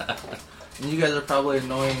 And you guys are probably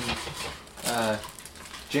annoying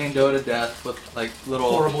Jane Doe to death with like little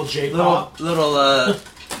horrible J-pop. little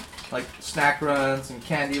like snack runs and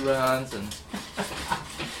candy runs and.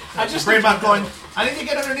 I just Brainbot going, I need to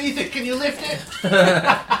get underneath it. Can you lift it?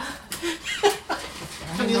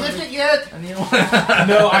 Can you lift it yet?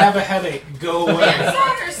 No, I have a headache. Go away.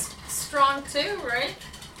 Kickstarter's strong too, right?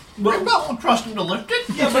 Brainbot won't trust him to lift it.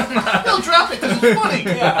 Yeah, but he'll drop it because it's funny.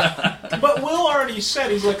 Yeah, but Will already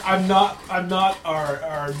said he's like, I'm not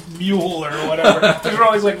our mule or whatever. Because we're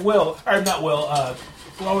always like, Will, or not Will.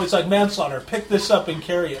 We're always like, Manslaughter, pick this up and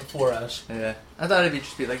carry it for us. Yeah, I thought it'd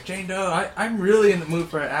just be like, Jane Doe, I'm really in the mood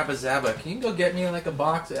for Abba Zaba. Can you go get me like a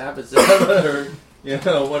box of Abba Zaba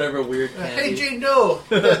or whatever weird candy? Hey Jane Doe,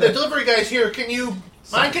 the delivery guy's here. Can you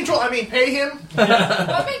mind control? Pay him.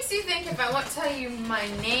 What makes you think if I won't tell you my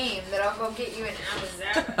name that I'll go get you an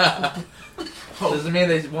Amazon? Doesn't mean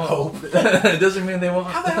they won't. It doesn't mean they won't.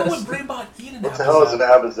 How the hell would Brainbot eat an What the hell is an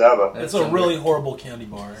Abba Zaba? It's a really horrible candy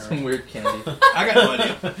bar, Eric. Some weird candy. I got no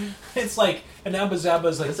idea. It's like an Abba Zaba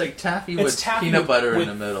is like It's like taffy it's with taffy peanut butter with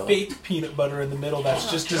in the middle. Fake peanut butter in the middle. That's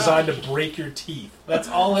just designed to break your teeth. That's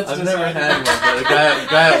all it's I've designed. never had one, but a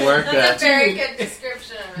guy at work. That's a very good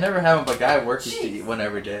description of it. Never had one, but a guy at work used to eat one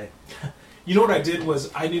every day. You know what I did was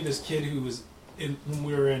I knew this kid who was when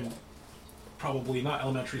we were in probably not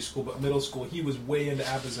elementary school but middle school. He was way into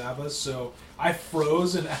Abba Zaba, so I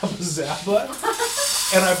froze an Abba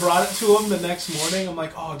Zaba and I brought it to him the next morning. I'm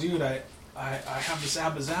like, oh dude, I have this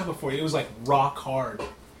Abba Zaba for you. It was like rock hard.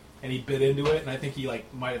 And he bit into it, and I think he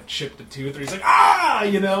like might have chipped a tooth, or he's like, ah,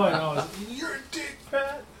 and I was like, you're a dick,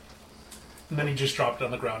 Pat. And then he just dropped it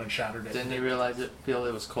on the ground and shattered it. Didn't you feel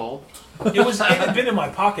it was cold? It had been in my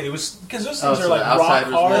pocket. It was because those things so are like the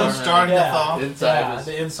outside rock was hard. warm, starting to thaw.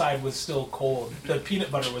 The inside was still cold. The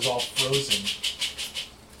peanut butter was all frozen.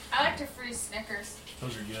 I like to freeze Snickers.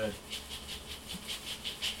 Those are good.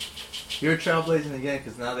 You're trailblazing again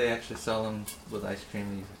because now they actually sell them with ice cream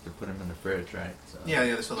and you have to put them in the fridge, right? So. Yeah,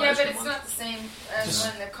 they still Yeah, but it's not the same as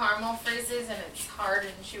when the caramel freezes and it's hard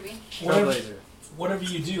and chewy. Trailblazer. Whatever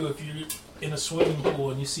you do, if you're in a swimming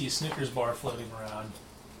pool and you see a Snickers bar floating around,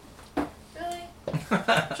 Really?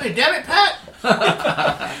 Say, damn it, Pat!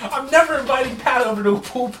 I'm never inviting Pat over to a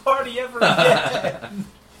pool party ever again.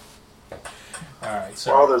 All right,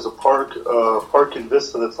 so Wow, there's a park in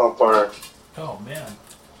Vista that's on fire. oh man,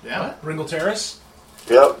 Yeah. Bringle Terrace.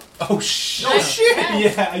 Yep. Oh shit! Oh shit!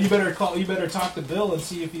 Yeah, you better talk to Bill and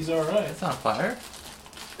see if he's all right. It's on fire?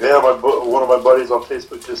 Yeah, one of my buddies on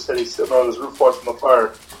Facebook just said he's sitting on his roof watching the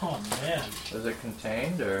fire. Oh man, Is it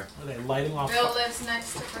contained or? are they lighting off? Bill lives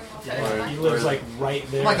next to Pringle Yeah, Terrace. he lives like right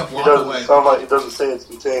there. Like a He block doesn't away. sound like he doesn't say it's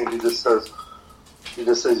contained. He just says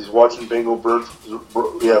he's watching Bringle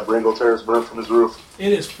Terrace burn from his roof.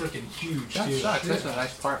 It is freaking huge, That too. sucks. That's a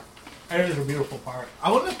nice park. It is a beautiful park.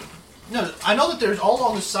 I wouldn't have... No, I know that there's all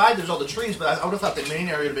along the side, there's all the trees, but I would have thought the main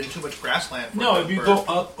area would have been too much grassland. No, if you go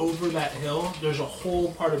up over that hill, there's a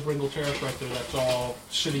whole part of Bringle Terrace right there that's all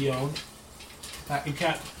city owned. You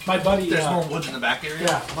can't. My buddy. There's more woods in the back area?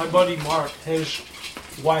 Yeah, my buddy Mark, his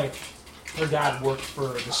wife, her dad worked for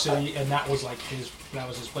the city, and that was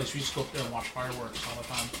his place. We used to go up there and watch fireworks all the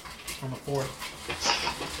time on the 4th.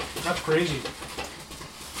 That's crazy.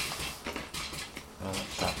 Oh, that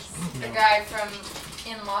sucks. The guy from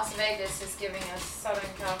in Las Vegas is giving us Southern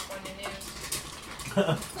California news.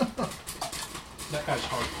 That guy's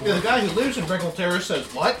hardcore. Yeah, the guy who lives in Bringle Terrace says,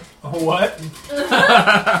 what? What? Look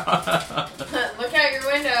out your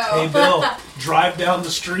window. Hey, Bill, drive down the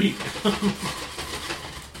street.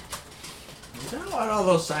 Is that what all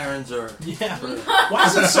those sirens are? Yeah. Why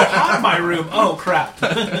is it so hot in my room? Oh, crap.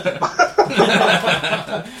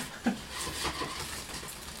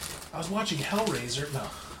 I was watching Hellraiser. No.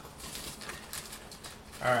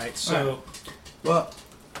 All right, so Well,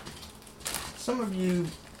 some of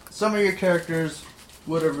your characters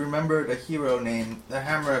would have remembered a hero named the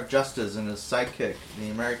Hammer of Justice and his sidekick, the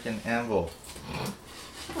American Anvil.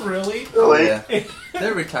 really? Really? Yeah.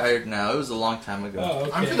 They're retired now. It was a long time ago. Oh,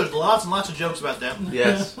 okay. I'm sure there's lots and lots of jokes about them.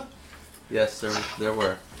 Yes. Yes, there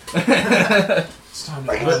were. It's time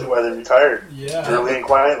to I can see why they're retired. Yeah. Early and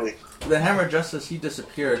quietly. The Hammer of Justice, he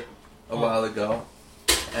disappeared a while ago,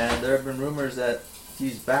 and there have been rumors that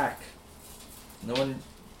he's back. No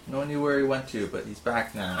one knew where he went to, but he's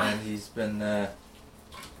back now, and he's been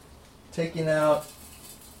taking out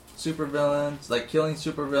supervillains, like killing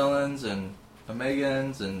supervillains and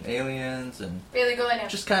Omegans and aliens, and Bailey, go in now.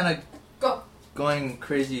 just kind of Go. going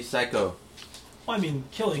crazy psycho. Well, I mean,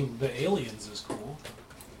 killing the aliens is cool.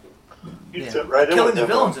 You Yeah. fit right in Killing with the them.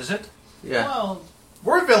 villains, is it? Yeah, Well,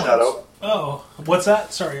 We're villains. Shadow. oh, what's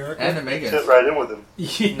that? Sorry, Eric. and You fit Omegans. right in with them.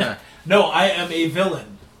 Yeah. No, I am a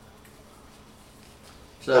villain.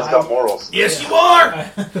 That's So got morals. Yes, you are.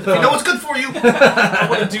 I You know what's good for you.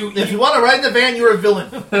 want to do. If you want to ride in the van, you're a villain.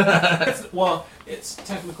 Well, it's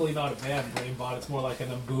technically not a van, Brainbot. It's more like an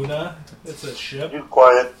Ambuna. It's a ship. You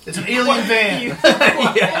quiet. It's an alien van.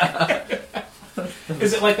 yeah.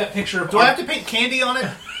 Is it like that picture of? Do I have to paint candy on it?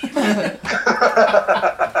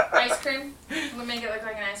 Ice cream. We'll make it look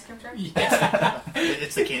like an ice cream truck. Yeah.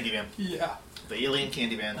 It's the candy van. Yeah. The alien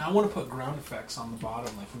candy van. I want to put ground effects on the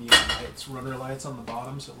bottom, like neon lights, runner lights on the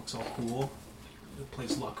bottom, so it looks all cool. It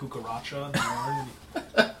plays La Cucaracha in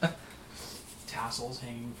the yard. Tassels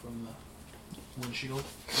hanging from the windshield.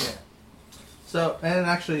 Yeah. So, and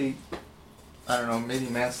actually, I don't know, maybe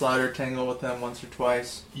Manslaughter tangle with them once or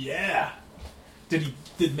twice. Yeah. Did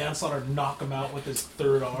Manslaughter knock him out with his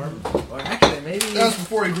third arm? Or actually, maybe That was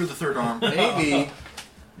before he grew the third arm. maybe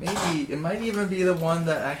it might even be the one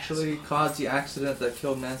that actually caused the accident that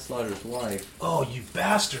killed Manslaughter's wife. Oh, you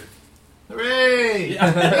bastard! Hooray! Yeah.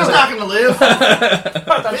 He's not going to live.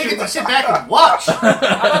 They get to sit back and watch.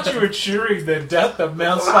 I thought you were cheering the death of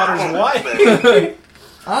Manslaughter's wife.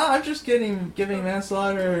 I'm just giving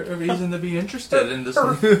Manslaughter a reason to be interested in this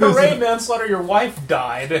news. Hooray, Manslaughter! Your wife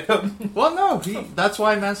died. Well, no, that's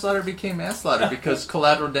why Manslaughter became Manslaughter, because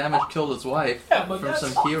collateral damage killed his wife Yeah, but from that's,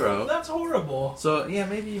 some hero. That's horrible. So yeah,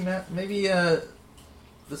 maybe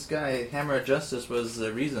this guy Hammer of Justice was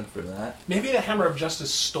the reason for that. Maybe the Hammer of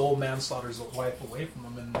Justice stole Manslaughter's wife away from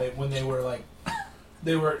him, and when they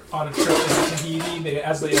were on a trip in Tahiti,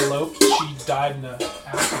 as they eloped, she died in an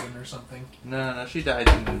accident or something. No, she died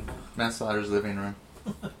in Manslaughter's living room.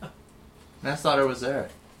 Manslaughter was there.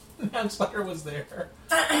 Manslaughter was there.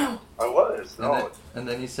 I was. No. And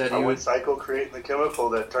then he said I he went would. psycho creating the chemical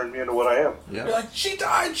that turned me into what I am. You're Yeah. like, she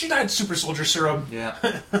died, super soldier serum. Yeah.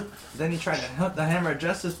 Then he tried to hunt the Hammer of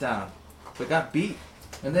Justice down, but got beat.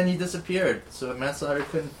 And then he disappeared, so Manslaughter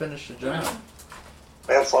couldn't finish the job.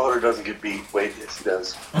 Manslaughter doesn't get beat. Wait, yes, he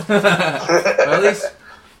does. at least.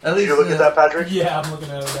 Did you look at that, Patrick? Yeah, I'm looking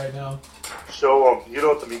at it right now. Show him. You know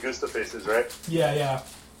what the Migusta face is, right? Yeah.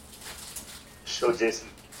 Show Jason.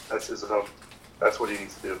 That's his. That's what he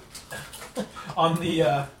needs to do. On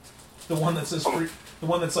the one that says free, the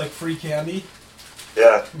one that's like free candy.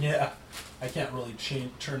 Yeah. Yeah. I can't really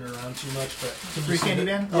turn it around too much, but can Free you see candy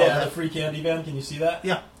the- van? Yeah, Oh, the that- free candy van. Can you see that?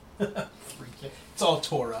 Yeah. Free it's all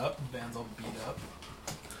tore up. The van's all beat up.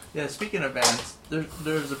 Yeah, speaking of bands,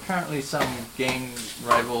 there's apparently some gang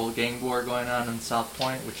war going on in South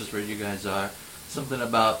Point, which is where you guys are. Something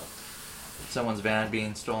about someone's van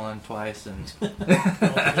being stolen twice and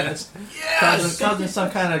causing some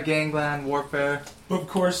kind of gangland warfare. Of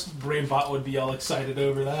course, Brainbot would be all excited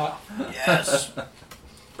over that. Yes.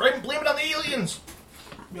 Blame it on the aliens.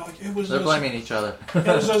 Be like, it was They're those, blaming each other. it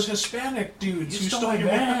was those Hispanic dudes who stole your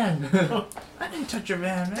van. I didn't touch your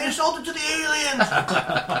van, They man. sold it to the aliens.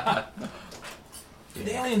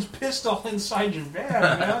 The aliens pissed all inside your van,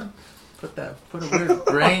 man. Put a weird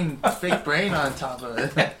fake brain on top of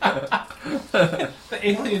it. The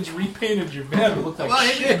aliens repainted your van to look like Well,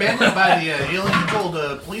 it'd be shit. abandoned by the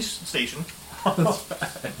alien-controlled police station.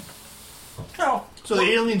 No, So the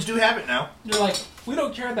aliens do have it now. you're like, we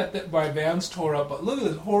don't care that my van's tore up, but look at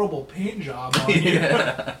this horrible paint job on here.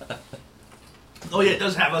 Yeah. Oh yeah, it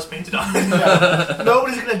does have us painted on.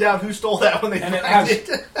 Nobody's gonna doubt who stole that when they And it find has- it.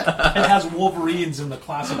 It has Wolverines in the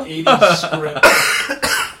classic 80s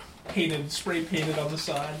script. Spray painted on the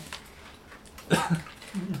side.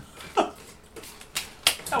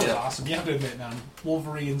 That was Yeah. awesome. You have to admit, now,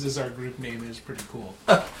 Wolverines is our group name. Is pretty cool.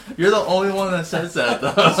 You're the only one that says that,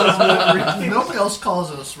 though. Nobody else calls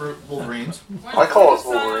us Wolverines. I call us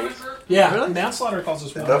Wolverines. Yeah, Really? Manslaughter calls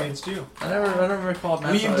us Yep. Wolverines too. I never recalled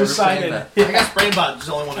We've Manslaughter ever saying decided. that. I guess Brainbot is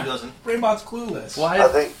the only one who doesn't. Rainbot's clueless. I Why?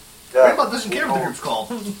 think. Yeah. Brainbot doesn't care what the group's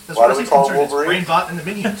called. As Why far do as we he's call it concerned, it's Wolverine? Brainbot and the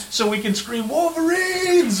Minions. So we can scream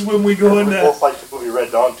Wolverines when we go We into. both like the movie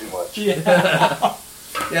Red Dawn too much. Yeah.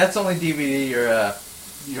 Yeah, that's the only DVD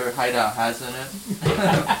your hideout has in it.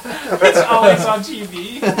 It's always on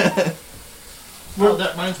TV. Well,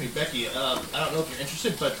 that reminds me, Becky. I don't know if you're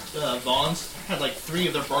interested, but Vaughn's had like 3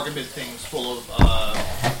 of their bargain bin things full of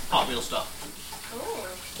Hot Wheels stuff.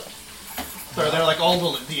 Ooh. They're like all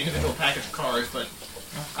the individual packaged cars, but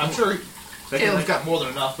I'm sure Caleb's got more than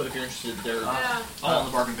enough. But if you're interested, they're Yeah. all in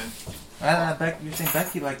the bargain bin. You're saying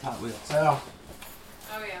Becky liked Hot Wheels. Oh,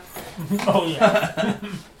 Oh yeah. oh yeah.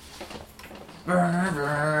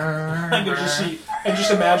 I can just see. I'm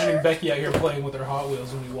just imagining Becky out here playing with her Hot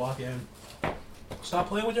Wheels when we walk in. Stop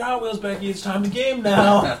playing with your Hot Wheels, Becky. It's time to game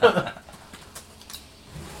now.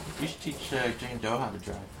 You should teach Jane Doe how to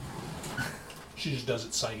drive. She just does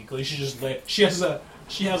it psychically. She has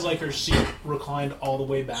like her seat reclined all the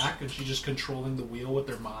way back, and she's just controlling the wheel with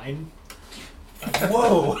her mind. Like,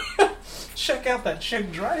 whoa! Check out that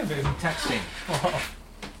chick driving. Texting. Oh.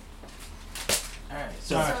 Alright,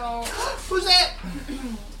 So- Who's that?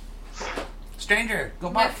 Stranger, go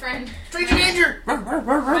My back. friend, Stranger danger! my friend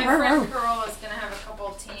girl is gonna have a couple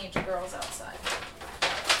of teenage girls outside.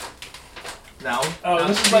 Now, Oh, now,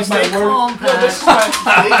 this is like stay my calm, worst. No, this is Pat.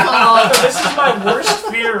 my. Stay calm. This is my worst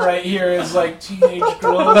fear right here. Is like teenage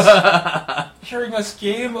girls hearing us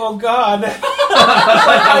game. Oh God, it's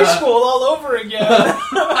like high school all over again.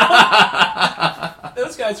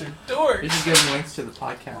 Those guys are You dorks. should give them links to the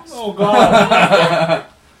podcast. Oh God.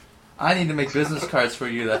 I need to make business cards for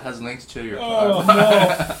you that has links to your Oh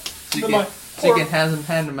podcast. no. So you can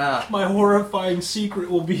hand them out. My horrifying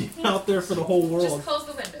secret will be out there for the whole Just world. close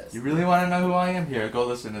the windows. You really want to know who I am? Here, go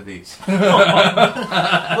listen to these.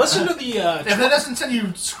 Listen to the. If that doesn't send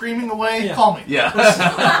you screaming away, Yeah. call me. Yeah.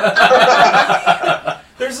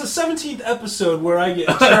 There's a 17th episode where I get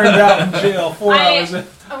turned out in jail 4 hours.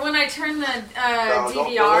 When I turned the No, don't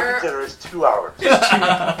DVR, consider it's 2 hours.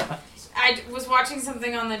 I was watching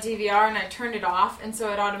something on the DVR and I turned it off, and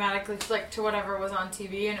so it automatically flicked to whatever was on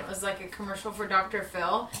TV, and it was like a commercial for Dr.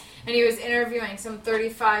 Phil, and he was interviewing some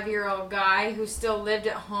 35-year-old guy who still lived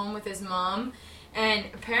at home with his mom, and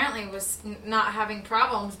apparently was not having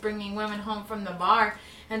problems bringing women home from the bar,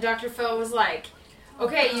 and Dr. Phil was like,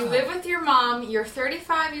 okay, you live with your mom, you're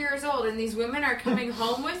 35 years old, and these women are coming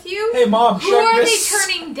home with you? Hey mom, Who check are this. they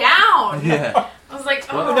turning down? Yeah. I was like,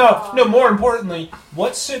 oh. No, more importantly,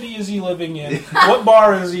 what city is he living in? What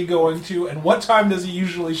bar is he going to? And what time does he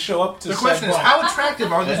usually show up to The said question is, bar? how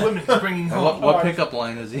attractive are these women he's bringing And home? what pickup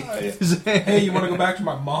line is he? Hey, you want to go back to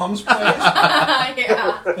my mom's place?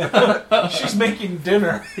 Yeah. She's making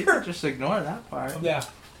dinner. Just ignore that part. Yeah.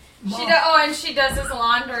 And she does his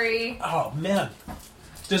laundry. Oh man.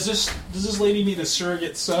 Does this lady need a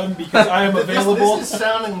surrogate son because I am available? This is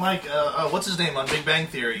sounding like, what's his name on Big Bang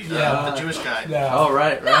Theory? Yeah. The Jewish guy. Yeah. Oh,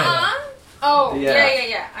 right. Nuh-uh. Oh, Yeah.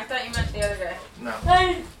 yeah. I thought you meant the other guy. No.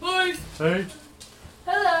 Hey, boys. Hey.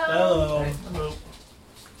 Hello. Hello.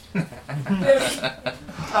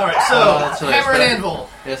 Alright, so, that's right. Hammer and Anvil.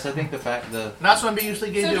 Yes, I think the Not so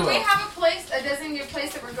ambiguously gay So do duo. we have a designated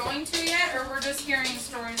place that we're going to yet, or we're just hearing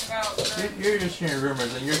stories about her? you're just hearing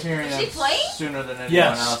rumors, and you're hearing Is she them playing? sooner than anyone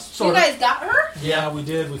Yes. else. You guys got her? Yeah, we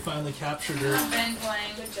did. We finally captured her. I've been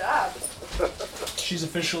playing. Good job. She's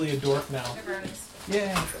officially a dork now. Good Ernest.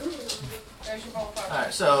 Yeah. There's your bowl of popcorn.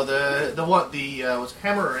 Alright, so was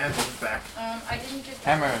Hammer or Anvil is back? I didn't get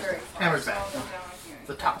Hammer. that very far. Hammer's so back. I'll go down with you.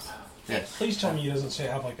 The top. Yes. Please tell me he doesn't say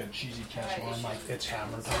have like a cheesy catchline like it's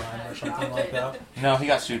hammer time or something like that. No, he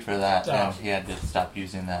got sued for that, Oh. and he had to stop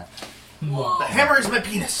using that. The hammer is my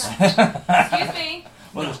penis. Excuse me.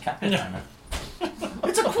 Well, it was Captain Hammer.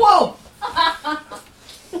 It's a quote!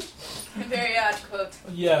 Very odd quote.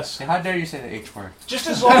 Yes. How dare you say the H word? Just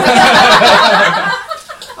as long as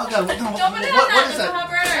Oh god, what is that?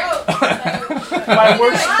 my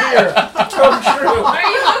worst fear come true. Why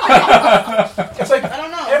are you moving? It's like I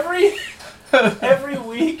don't know. every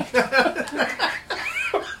week.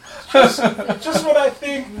 just when I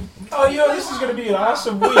think, oh, this is going to be an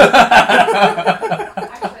awesome week. Actually, I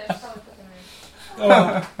should probably put them in.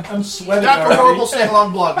 Oh, I'm sweating Dr. already. Horrible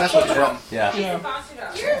sing-along blog, that's what it's from. Yeah. Yeah.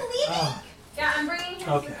 You're leaving? Oh. Yeah, I'm bringing him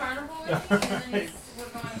Okay. to Carnival with me, and then we're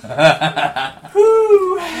going to...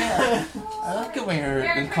 Whew. I like it when you're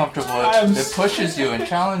uncomfortable. I'm It pushes you and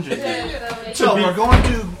challenges you. So we're going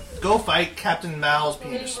to go fight Captain Mal's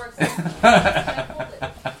penis.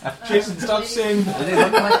 Jason, stop saying Does he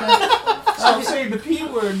look like that? stop saying the P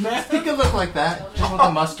word, He man. could look like that, just with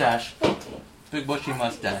a mustache. Big bushy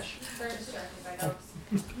mustache. And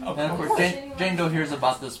of course, Jane Doe hears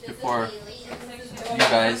about this before you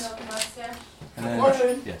guys. And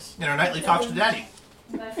then, yes. In our nightly talks to Daddy.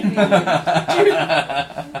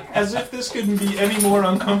 As if this couldn't be any more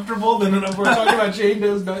uncomfortable than when we're talking about Jane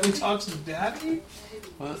Doe's nightly talks with Daddy.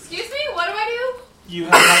 Excuse me, what do I You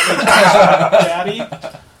have nightly talks with Daddy. do?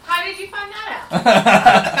 How did you find that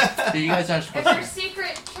out? You guys aren't It's supposed your to.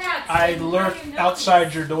 secret chat. I lurk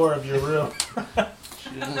outside your door of your room.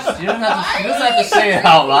 She doesn't have to say it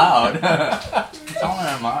out loud. It's all in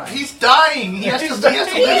her mind. He's dying. He has to He's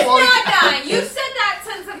live while not dying. You've said that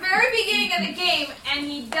since the very beginning of the game, and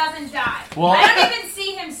he doesn't die. Well- I don't even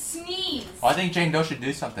see him sneeze. Well, I think Jane Doe should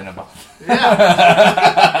do something about it.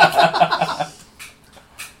 Yeah.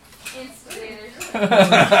 Instigator.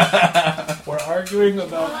 We're arguing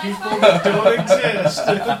about people that don't exist.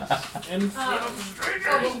 In front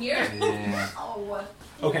of Yeah.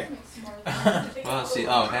 Okay. Well, let's see.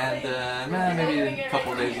 Oh, and maybe a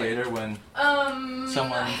couple days later when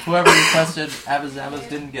someone, Um. whoever requested Abba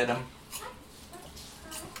didn't get him,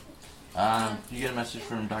 you get a message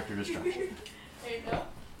from Dr. Destruction.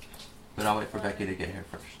 But I'll wait for Becky to get here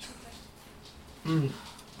first. Okay.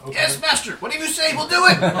 Yes, Master. Whatever you say, we'll do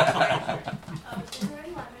it.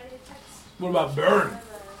 What about Burn?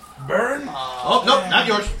 Burn? Oh, nope, not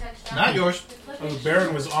yours. Not yours. Oh,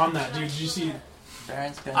 Baron was on that, dude. Did you see?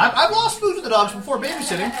 Baron's gonna... I've lost food to the dogs before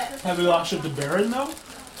babysitting. Have we lost it to Baron though?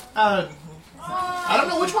 I don't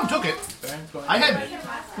know which one took it. Baron's going I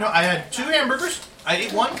had 2 hamburgers. I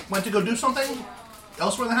ate one, went to go do something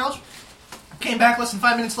elsewhere in the house. Came back less than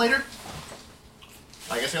 5 minutes later.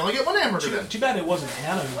 I guess I only get 1 hamburger then. Too bad it wasn't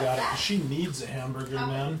Hannah who got it, because she needs a hamburger,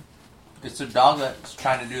 man. It's a dog that's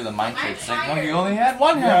trying to do the mind trick. It's like, no, you only had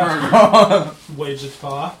 1 hamburger. Waves its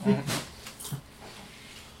paw.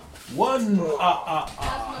 One.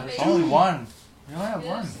 There's only 1. You only have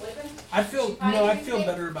 1. I feel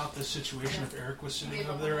better about this situation if Eric was sitting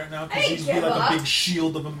over there right now, because he'd be like a big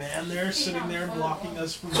shield of a man there, sitting there blocking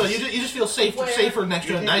us from. So you just feel safer next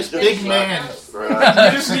to a nice big man.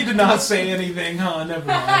 You just need to not say anything, huh? Never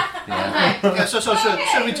mind. Yeah. Yeah, so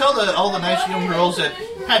should we tell all the nice young girls that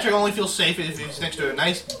Patrick only feels safe if he's next to a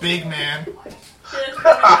nice big man?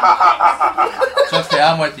 So, okay,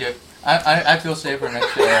 I'm with you. I feel safer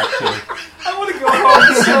next to Eric, too. I want to go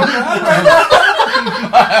home so bad.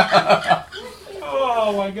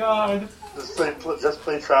 Oh my god. Just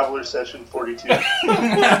play Traveler Session 42.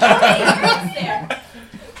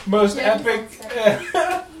 Most epic. Okay.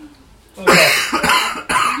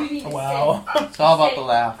 Wow. It's all about the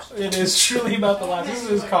laughs. It is truly about the last. This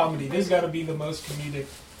is comedy. This has got to be the most comedic.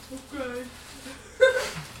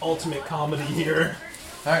 Ultimate comedy here.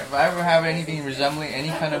 Alright, if I ever have anything resembling any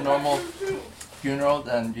kind of normal funeral,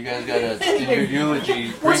 then you guys gotta do your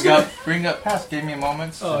eulogy. Bring up past, give me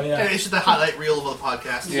moments. Oh yeah. It's just the highlight reel of the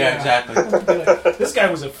podcast. Yeah, exactly. This guy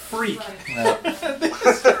was a freak. No.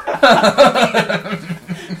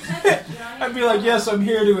 I'd be like, yes, I'm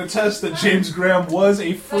here to attest that James Graham was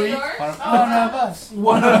a freak. One of us.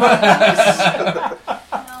 One of us.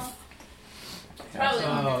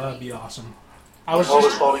 Oh, that'd be awesome. I was Hold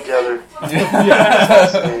just. us all together.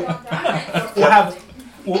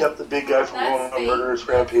 We'll Kept the big guy from going on murderous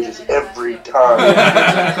rampages every time.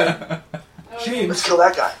 Let's James. kill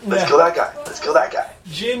that guy. Let's kill that guy. Let's kill that guy.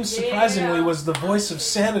 James surprisingly was the voice of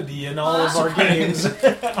sanity in all of our games. Oh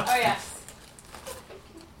yes.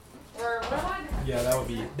 Yeah,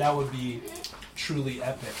 that would be truly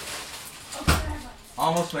epic.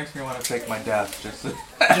 Almost makes me want to take my death just to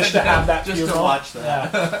have that just to funeral. watch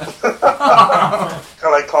that. Yeah. Kind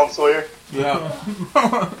of like Tom Sawyer. Yeah.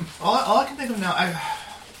 All I can think of now,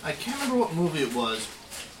 I can't remember what movie it was,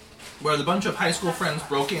 where the bunch of high school friends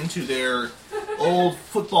broke into their old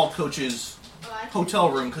football coach's hotel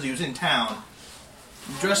room because he was in town.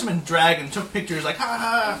 Dressed him in drag and took pictures like, ha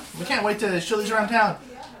ha, we can't wait to show these around town.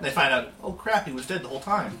 And they find out, oh crap, he was dead the whole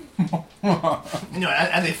time.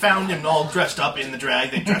 And they found him all dressed up in the drag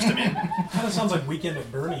they dressed him in. Kind of sounds like Weekend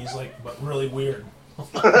at Bernie's, but really weird.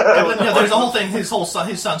 There's a whole thing. His son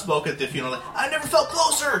spoke at the funeral. Like, I never felt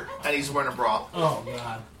closer, and he's wearing a bra. Oh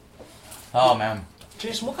god. Oh man.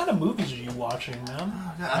 Jason, what kind of movies are you watching, man?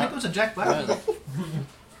 I think it was a Jack Black.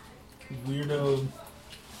 Weirdo.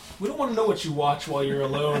 We don't want to know what you watch while you're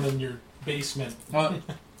alone in your basement. Well,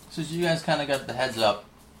 since you guys kind of got the heads up,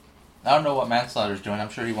 I don't know what Manslaughter's doing. I'm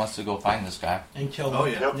sure he wants to go find this guy. And kill him. Oh,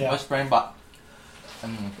 yeah. Yeah. What's Brainbot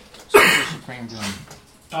and Super Supreme doing?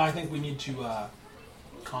 I think we need to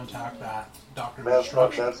contact that Doctor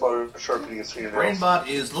Manslaughter, Destruction. sharpening his fingernails. Brainbot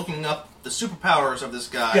is looking up the superpowers of this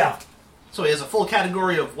guy. Yeah. So he has a full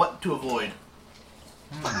category of what to avoid.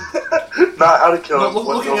 Not how to kill him,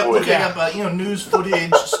 what to avoid. Looking up news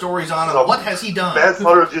footage, stories on him. So, What has he done?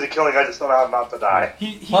 Manslaughter will do the killing, I just don't know how not to die.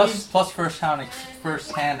 Plus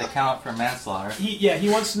first-hand account for Manslaughter. He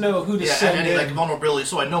wants to know who to send and in. like vulnerability,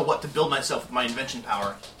 so I know what to build myself with my invention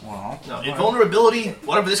power. Well, No, invulnerability,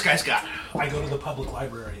 whatever this guy's got. I go to the public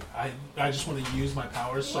library. I just want to use my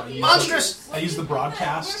powers, so Monstrous! I use the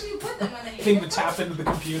broadcast thing to tap into the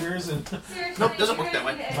computers and. Nope, doesn't work that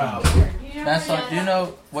way. Wow. Manslaughter, do you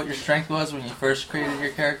know what your strength was when you first created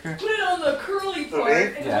your character? Put it on the curly part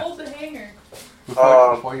and Yeah. hold the hanger.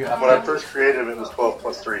 Before you When I upgraded? first created him, it was 12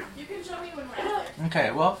 plus 3. You can show me when we're out there.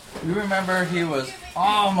 Okay, well, you remember he was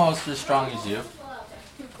almost as strong as you,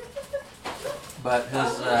 but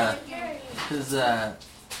his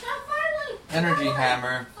energy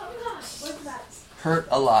hammer hurt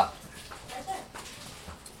a lot.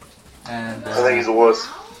 And I think he's a wuss.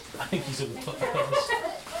 I think he's a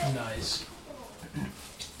nice.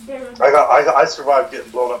 I survived getting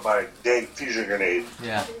blown up by a dang fusion grenade.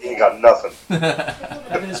 yeah. He ain't got nothing.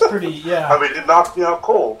 That is pretty. Yeah. I mean, it knocked me out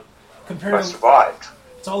cold. But I Comparative. survived.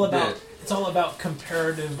 It's all about. did. It's all about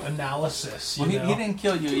comparative analysis. You Well, know. he didn't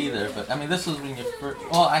kill you either, but I mean, this was when you first.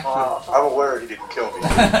 Well, actually, I'm aware he didn't kill me.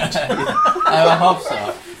 I hope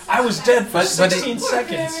so. I was dead for But 16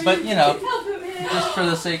 seconds. But you know, just for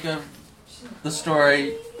the sake of the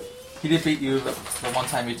story, he did beat you the one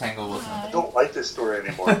time you tangled with him. I don't like this story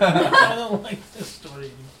anymore. I don't like this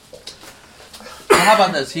story. Well, how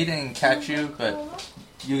about this? He didn't catch you, but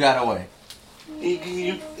you got away.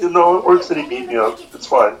 You know, it works that he beat me up. It's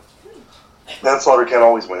fine. Manslaughter can't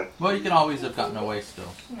always win. Well, you can always have gotten away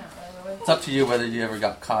still. It's up to you whether you ever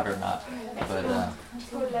got caught or not. But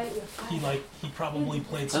He probably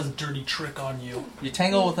played some dirty trick on you. you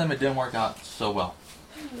tangled with him, it didn't work out so well.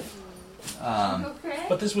 Okay.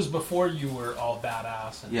 But this was before you were all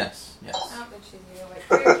badass. And Yes. I don't think she's gonna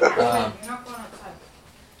wait. You're not going outside.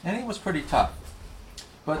 And he was pretty tough.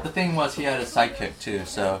 But the thing was, he had a sidekick too,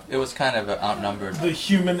 so it was kind of outnumbered. The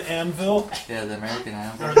human anvil, Yeah, the American or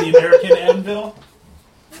Anvil. the American anvil.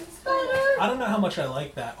 I don't know how much I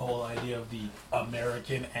like that whole idea of the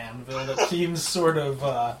American anvil. That seems sort of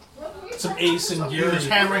some Ace and He was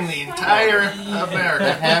Geary. hammering the entire The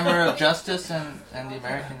America. Hammer of Justice and the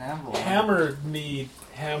American Anvil. Hammered me,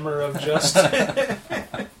 hammer of justice.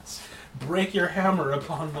 Break your hammer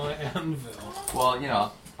upon my anvil. Well, you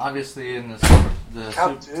know, obviously in the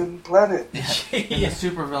Captain Planet. in the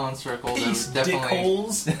supervillain circle, there's These definitely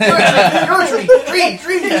dickholes.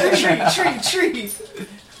 Tree.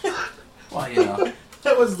 well, you know,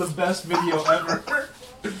 That was the best video ever.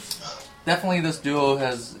 definitely this duo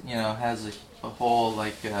has a whole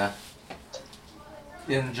like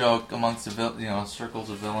in joke amongst the circles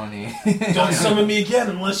of villainy. Don't summon me again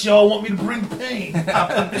unless y'all want me to bring pain.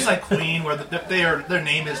 It's like Queen, where their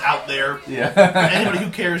name is out there. Yeah. Anybody who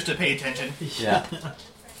cares to pay attention. Yeah.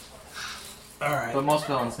 All right. But most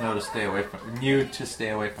villains knew to stay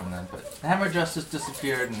away from them. But the Hammer of Justice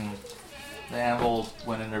disappeared and the Anvil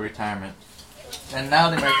went into retirement. And now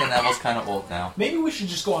the American Anvil's kind of old now. Maybe we should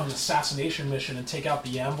just go on an assassination mission and take out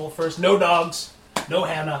the anvil first. No dogs. No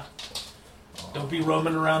Hannah. Don't be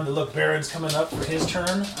roaming around. Look, Baron's coming up for his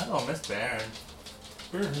turn. I don't miss Baron.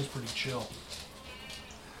 Baron is pretty chill.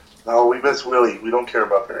 No, we miss Willie. We don't care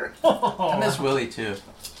about Baron. I miss Willie too.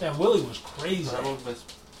 Yeah, Willie was crazy. I would miss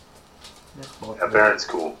both. Yeah, Baron's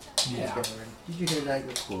cool. Yeah. Did you hear that?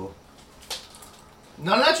 You're cool.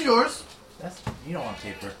 No, that's yours. You don't want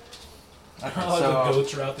paper. Okay, Oh, the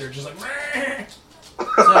goats are out there just like.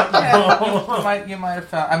 So yeah, you might have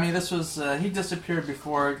found. I mean, this was he disappeared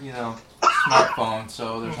before smartphone,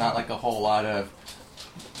 so there's not like a whole lot of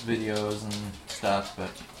videos and stuff. But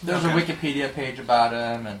there's a Wikipedia page about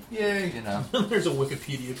him, and Yay. There's a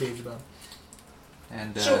Wikipedia page about it.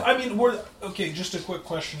 And So, I mean, just a quick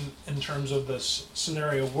question in terms of this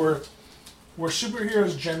scenario. Were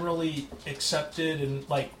superheroes generally accepted, and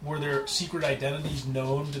were their secret identities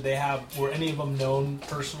known? Were any of them known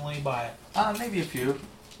personally by? maybe a few.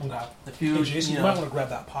 Okay. A few. Hey, Jason, you might want to grab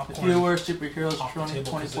that A popcorn. few were superheroes off the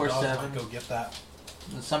table 'cause the dogs 24/7. might go get that.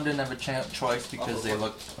 Some didn't have a choice because they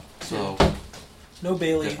looked so No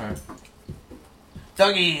Bailey. different.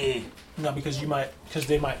 Dougie. No, because they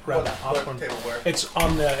might grab that popcorn. Tableware. It's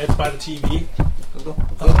by the TV. Go.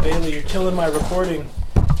 Oh, Bailey, you're killing my recording.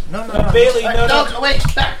 No. Bailey, no. Wait,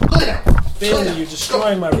 back. Look at that. Bailey, you're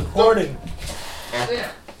destroying my recording.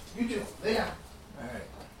 Yeah. You do. Yeah. Alright.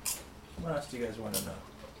 What else do you guys want to know?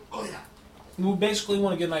 Oh, yeah. We basically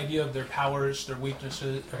want to get an idea of their powers, their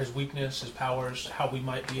weaknesses, or his weakness, his powers, how we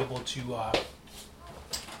might be able to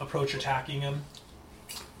approach attacking him.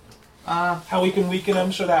 How we can weaken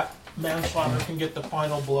him so that Manslaughter can get the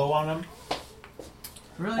final blow on him.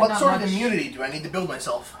 Really What not sort much. of immunity do I need to build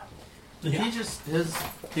myself? Yeah.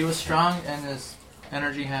 He was strong and his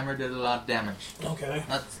energy hammer did a lot of damage. Okay.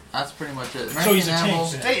 That's pretty much it. So he's a Anvil,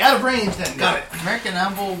 tank. Hey, out of range then. Got it. American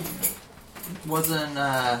Anvil wasn't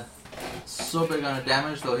so big on the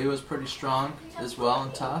damage, though he was pretty strong as well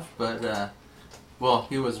and tough. But well,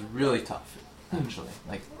 he was really tough actually,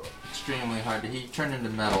 like extremely hard. He turned into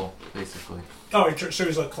metal basically. Oh, so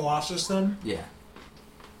he's like Colossus then? Yeah.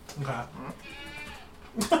 Okay.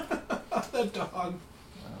 That dog.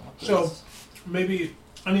 So maybe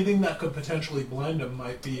anything that could potentially blind him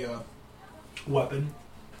might be a weapon.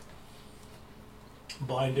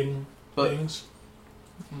 Blinding things.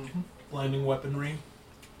 Mm-hmm. Blinding weaponry.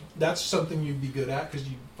 That's something you'd be good at because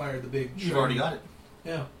you fired the big. You've already got it.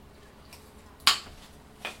 Yeah.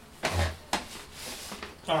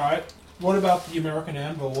 All right. What about the American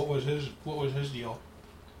Anvil? What was his deal?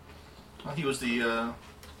 He was the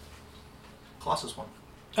Colossus one.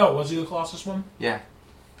 Oh, was he the Colossus one? Yeah.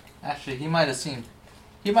 Actually, he might have seemed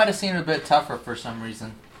a bit tougher for some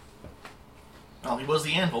reason. Well, he was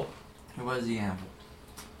the Anvil. He was the Anvil.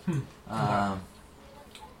 Okay.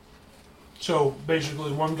 So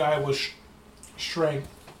basically, one guy was strength,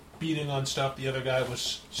 beating on stuff. The other guy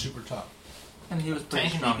was super tough. And he was pretty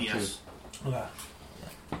Tank strong and too. DPS. Okay.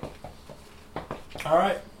 All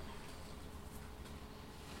right.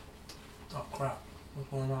 Oh crap! What's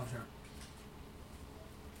going on here?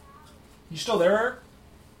 You still there, Eric?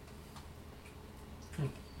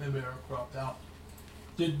 Maybe Eric dropped out.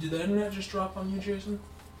 Did the internet just drop on you, Jason?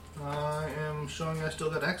 I am showing I still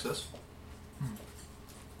got access.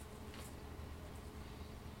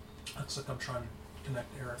 Looks like I'm trying to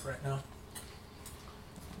connect to Eric right now.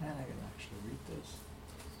 Man, I can actually read this.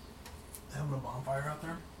 They having a bonfire out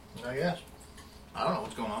there? I guess. I don't know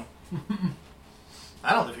what's going on.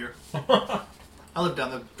 I don't live here. I live down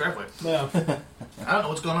the driveway. Yeah. I don't know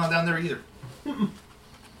what's going on down there either.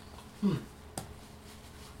 It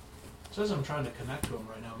says I'm trying to connect to him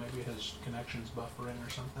right now. Maybe his connection's buffering or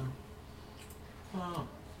something. Oh,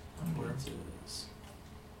 that's weird.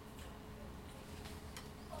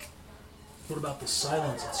 What about the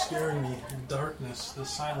silence? It's scaring me. The darkness, the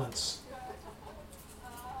silence.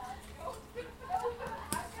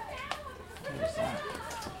 What is that?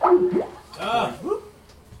 Ah!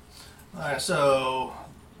 Alright, so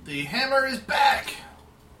the hammer is back.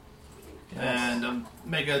 Yes. And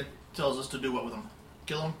Omega tells us to do what with him?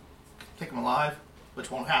 Kill him? Take him alive?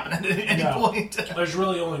 Which won't happen at any No. point. There's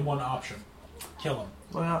really only one option. Kill him.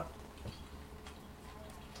 Well,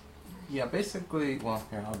 yeah, basically, well,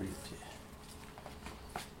 here, I'll read it to you.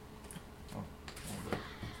 Oh,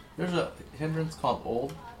 there's a hindrance called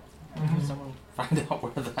old. Can someone find out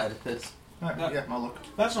where that is? Alright, yeah, I'll look.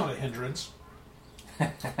 That's not a hindrance.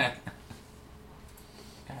 God,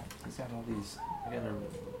 he's got all these. I gotta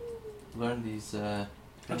learn these.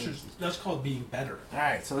 That's called being better.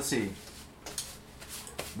 Alright, so let's see.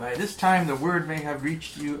 By this time, the word may have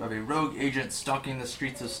reached you of a rogue agent stalking the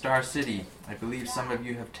streets of Star City. I believe some of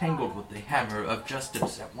you have tangled with the hammer of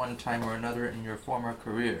justice at one time or another in your former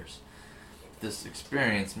careers. This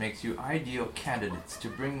experience makes you ideal candidates to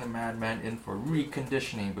bring the madman in for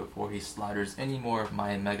reconditioning before he slaughters any more of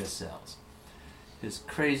my mega cells. His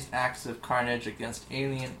crazed acts of carnage against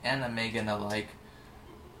alien and Omegan alike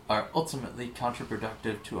are ultimately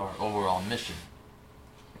counterproductive to our overall mission.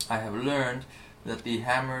 I have learned that the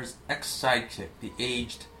hammer's ex-sidekick, the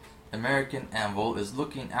aged American Anvil, is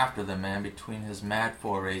looking after the man between his mad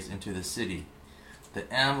forays into the city.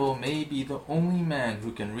 The Anvil may be the only man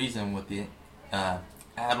who can reason with the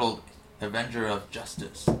addled Avenger of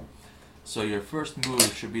Justice. So your first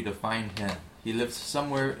move should be to find him. He lives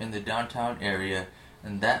somewhere in the downtown area,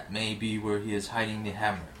 and that may be where he is hiding the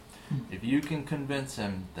hammer. If you can convince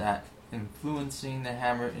him that influencing the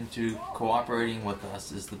hammer into cooperating with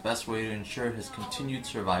us is the best way to ensure his continued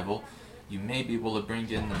survival, you may be able to bring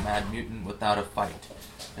in the mad mutant without a fight.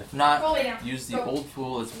 If not, use the old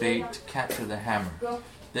fool as bait to capture the hammer.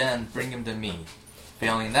 Then bring him to me.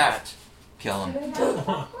 Failing that, kill him.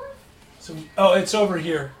 So, it's over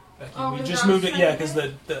here. Becky. We just moved it, because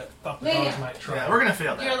the thought the dogs might try. Yeah, we're gonna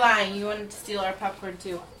fail that. You're lying. You wanted to steal our popcorn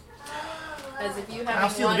too. As if you I'll having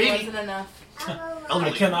steal the one baby. wasn't enough.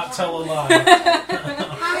 I cannot tell a lie.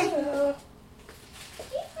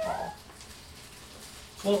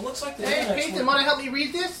 Well, Well, it looks like the Hey, internet's Peyton, want to help me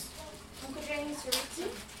read this? Uncle Jay needs to read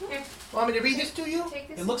too. Here, Want me to read this to you? take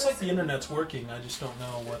this. It looks like the internet's working. I just don't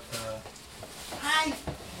know what. Hi.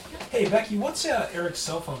 Hey Becky, what's Eric's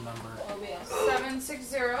cell phone number? 760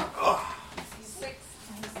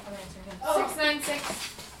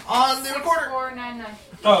 696 On the recorder. 499.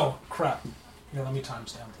 Oh crap! Here, let me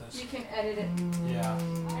timestamp this. You can edit it. Yeah.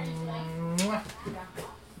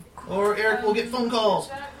 Or Eric will get phone calls.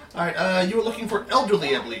 Alright, you were looking for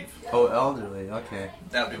elderly, I believe. Oh, elderly. Okay.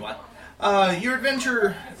 That would be why. Your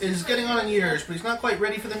adventure is getting on in years, but he's not quite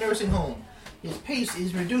ready for the nursing home. His pace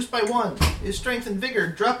is reduced by 1. His strength and vigor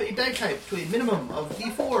drop a die type to a minimum of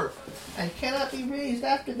D4 and cannot be raised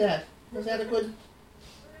after that. Was that a good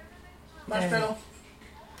marshmallow?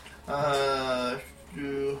 I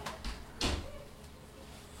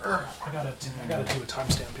gotta do a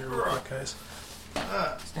timestamp here real quick, guys.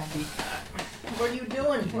 What are you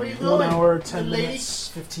doing? Where are you 1 going? hour, 10 lady? minutes,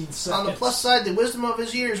 15 seconds. On the plus side, the wisdom of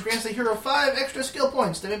his years grants the hero 5 extra skill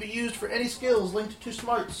points that may be used for any skills linked to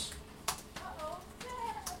smarts.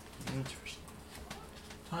 Interesting.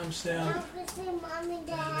 Timestamp.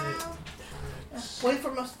 Wait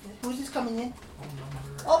for us. Who's this coming in? Phone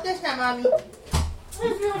number. Oh, that's not mommy.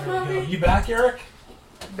 There we go. You back, Eric?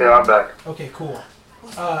 Yeah, I'm back. Okay, cool.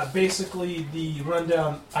 Basically, the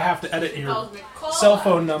rundown. I have to edit your cell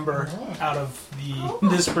phone number out of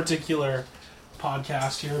this particular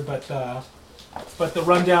podcast here, but the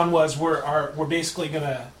rundown was we're basically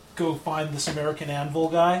gonna go find this American Anvil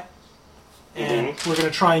guy, and we're gonna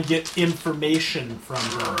try and get information from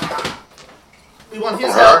him. We want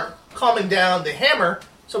his help calming down the hammer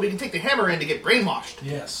so we can take the hammer in to get brainwashed.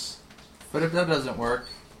 Yes. But if that doesn't work,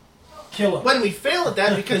 Kill him. When we fail at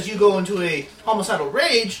that because you go into a homicidal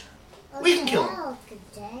rage, we can kill him.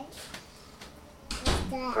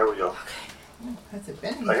 There we go. That's a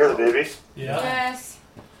bendy. I hear the baby. Yeah. Yes.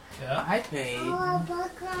 Yeah. I paid.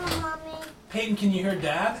 Peyton, can you hear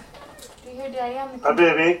Dad? Do you hear Daddy on the Hi,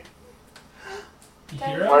 baby. You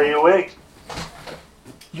hear Why are him? you awake?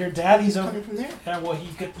 Your dad, he's over. Coming from there. Yeah, well,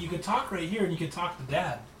 you could talk right here, and you could talk to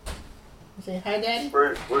Dad. Say hi, Daddy.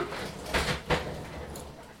 We're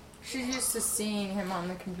She's used to seeing him on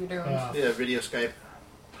the computer. Yeah, video Skype.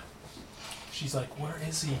 She's like, where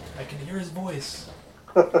is he? I can hear his voice.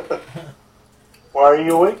 Why are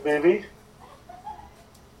you awake, baby?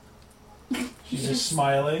 She's just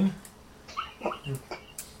smiling.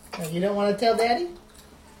 You don't want to tell Daddy?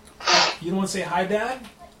 You don't want to say hi, Dad?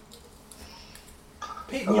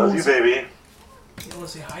 Peyton, I you love don't you, say, baby. you don't want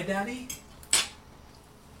to say hi, Daddy?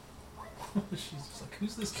 She's just like,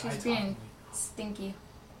 who's this guy She's talking to being me? stinky.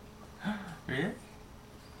 Really?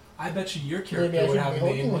 I bet you your Maybe I character would should have be a name,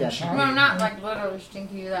 holding wouldn't that, she? huh? Well, not like literally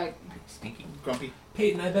stinky, like. Stinky. Grumpy.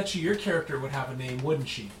 Peyton, I bet you your character would have a name, wouldn't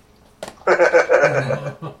she?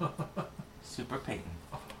 Super Peyton.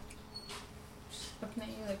 Looking at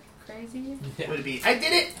you like crazy. Yeah, Would it be, I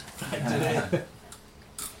did it? I did it.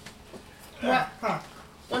 What? Huh.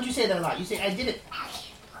 Don't you say that a lot. You say, I did it.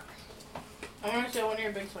 I want to say one of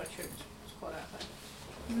your big sweatshirts. Just pull it out.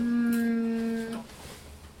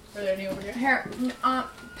 Are there any over here? Here,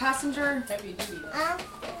 passenger. Heavy duty.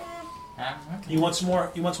 You want some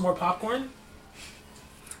more? You want some more popcorn?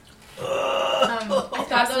 I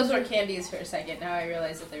thought those were candies for a second. Now I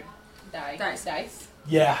realize that they're dice.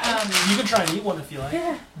 Yeah. You can try and eat one if you like.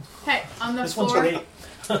 Hey, on the This one's floor great.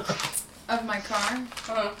 of my car,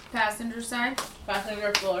 passenger side,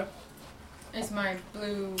 Passenger floor. is my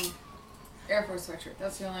blue Air Force sweatshirt.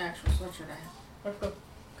 That's the only actual sweatshirt I have. Let's go.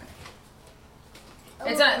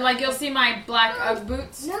 It's like you'll see my black Ugg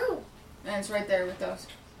boots, No, and it's right there with those.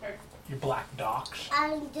 Your black docks. I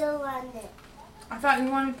don't want it. I thought you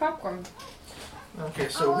wanted popcorn. Okay,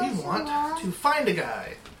 so we want to find a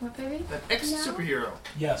guy, What, baby? an ex-superhero.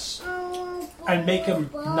 Yes. Oh, And make him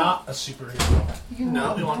not a superhero.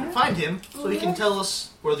 No, we want to find him so he can tell us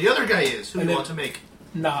where the other guy is, who And we then- want to make.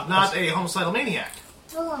 Not Not a homicidal maniac.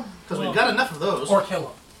 oh. Because we've got enough of those. or kill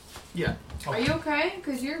him. Yeah. Are you okay?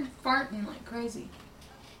 Because you're farting like crazy.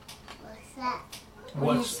 What's that? What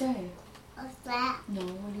do you What's say? What's that? No,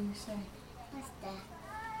 what do you say? What's that?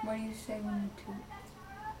 What do you say when you toot?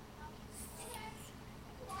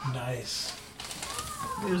 Nice.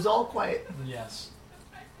 It was all quiet. Yes.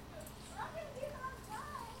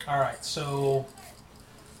 All right. So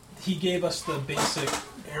he gave us the basic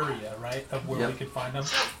area, right, of where we Yep. could find him.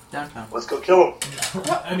 Downtown. Let's go kill him.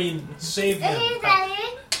 I mean, save Hey, him.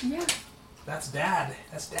 Daddy. Yeah. That's Dad.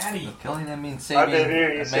 That's Daddy. Killing them means Hi, saving. baby.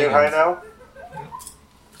 Are you the saying hi Megans. now?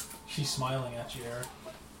 She's smiling at you, Eric.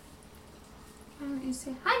 Why don't you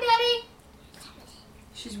say, hi, Daddy?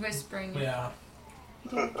 She's whispering. Yeah.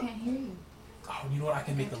 Daddy can't hear you. Oh, you know what? I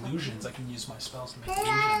can make illusions. I can use my spells to make illusions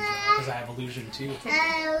because I have illusion too.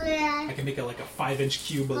 I can make it like a 5-inch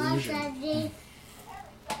cube illusion.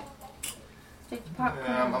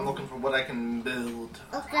 I'm looking for what I can build.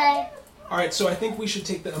 Okay. All right, so I think we should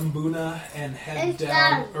take the Mbuna and head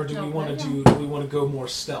down, or do we want to go more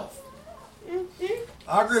stealth?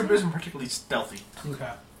 Our group isn't particularly stealthy. Okay.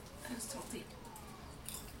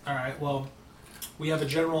 All right. Well, we have a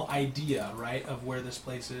general idea, right, of where this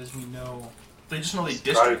place is. We know. They just know the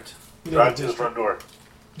district. Drive to the front door.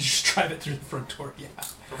 Just drive it through the front door. Yeah.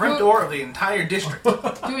 The front door of the entire district.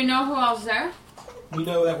 Do we know who else is there? We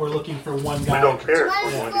know that we're looking for one guy. We don't care.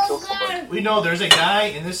 We're going to kill somebody. We know there's a guy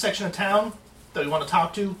in this section of town that we want to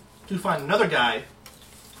talk to find another guy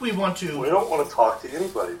who we want to... We don't want to talk to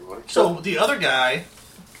anybody. We want to kill So the other guy,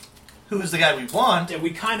 who is the guy we want... Yeah,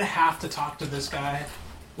 we kind of have to talk to this guy.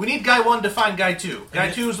 We need guy 1 to find guy 2.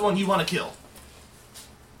 Guy 2 is the one you want to kill.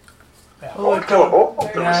 Yeah. I want to kill them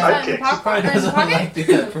both. They're sidekicks. He probably doesn't like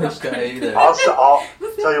the first guy either. I'll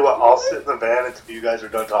tell you what, I'll sit in the van until you guys are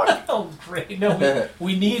done talking. Oh, great. No,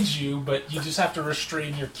 we need you, but you just have to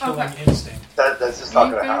restrain your killing instinct. That's just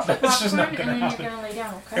not going to happen. It's just not gonna happen. You're gonna lay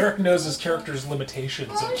down, okay? Eric knows his character's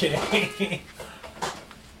limitations, okay?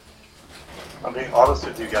 I'm being honest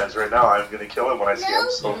with you guys right now. I'm going to kill him when I see him.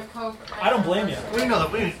 So, I don't blame you. We know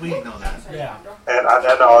that. We know that. Yeah. and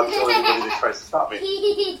I'll kill anybody that tries to stop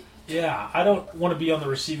me. Yeah, I don't want to be on the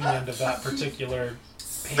receiving end of that particular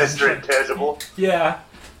pain Mr. train. Intangible. Yeah.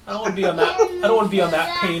 I don't want to be on that. I don't want to be on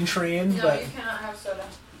that pain train, No, but you cannot have soda.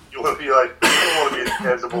 You want to be like, you don't want to be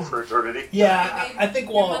intangible for eternity. yeah, I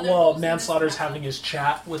think while Manslaughter's having his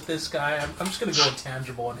chat with this guy, I'm just gonna go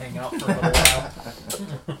intangible and hang out for a little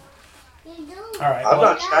while. All right. I'm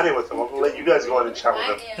well, not chatting with him. I'm going to let you guys go ahead and chat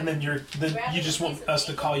with him. and then you just want us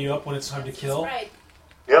to call you up when it's time to kill.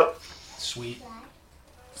 Yep. Sweet.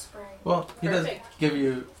 Well, he does give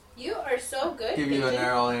you You are so good.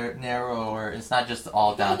 a narrower. It's not just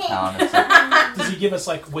all downtown. It's Does he give us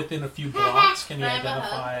like within a few blocks? Can you Can I have a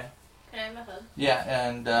identify? Can I have a hug? yeah,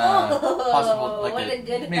 and possible what a like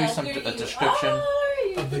good maybe some hugger a you description. are.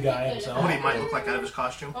 Of the guy himself. What he might look like out of his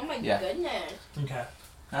costume. Oh my Yeah. goodness. Okay.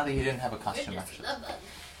 Not that he didn't have a costume You're just actually.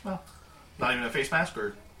 a bug. Not even a face mask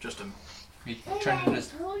or just him. He turned into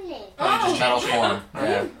his Oh, metal form.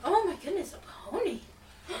 Yeah. oh my goodness, a pony.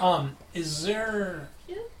 Is there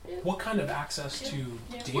what kind of access to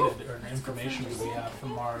data or information do we have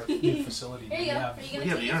from our new facility? Do Here we you go. have? Are you We gonna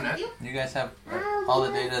have take the this internet. with you? You guys have all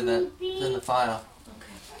the data that's in the file.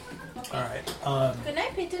 Okay. All right. Good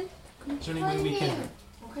night, Peyton. Is there any way we can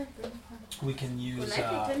Okay. Good use Good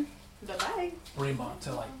night, Peyton. Bye-bye. Rainbow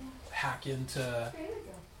to like hack into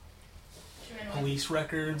police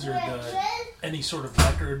records or any sort of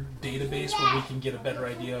record database where we can get a better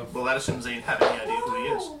idea of? Well, that assumes they have any idea who he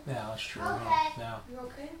is. Yeah, that's true. Yeah.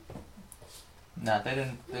 Okay. No, they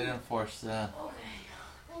didn't force.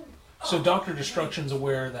 So Dr. Destruction's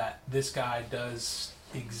aware that this guy does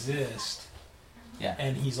exist. Yeah.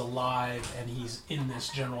 And he's alive and he's in this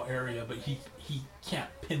general area, but he can't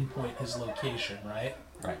pinpoint his location, right?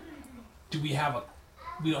 Right. Do we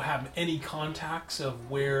don't have any contacts of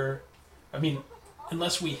where, I mean,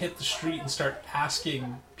 unless we hit the street and start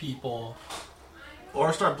asking people.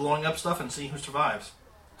 Or start blowing up stuff and see who survives.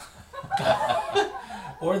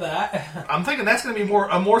 Or that. I'm thinking that's going to be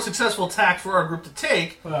a more successful tack for our group to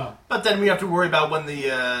take. Well, But then we have to worry about when the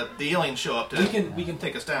aliens show up to we can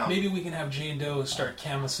take us down. Maybe we can have Jane Doe start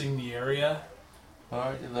canvassing the area.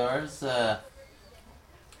 Or there's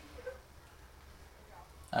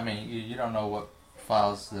I mean, you don't know what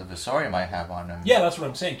files the Visori might have on them. Yeah, that's what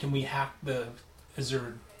I'm saying. Can we hack is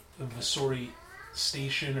there a Visori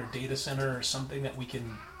station or data center or something that we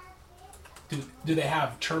can do they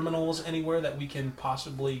have terminals anywhere that we can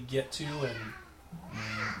possibly get to?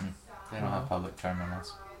 And They don't have public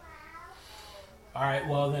terminals. all right,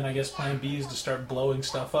 well then I guess plan B is to start blowing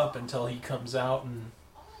stuff up until he comes out. And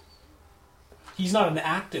he's not an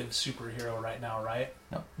active superhero right now, right?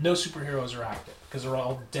 No. No superheroes are active because they're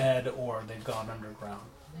all dead or they've gone underground.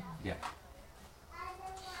 Yeah.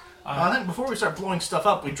 I think before we start blowing stuff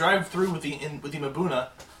up, we drive through with the Mabuna,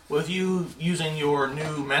 with you using your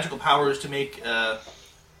new magical powers to make an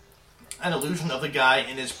illusion of the guy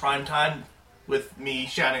in his prime time, with me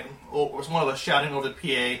shouting, or one of us shouting over the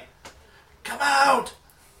PA, "Come out!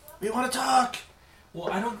 We want to talk!"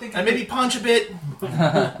 Well, I don't think And maybe punch a bit.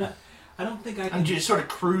 I don't think I can. And just sort of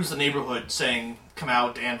cruise the neighborhood saying, "Come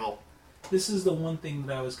out, Anvil." This is the one thing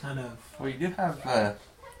that I was kind of. Well, you do have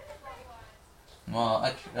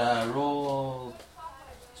roll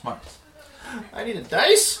smarts. I need a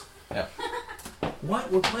dice? Yeah.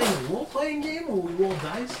 What? We're playing a role-playing game where we roll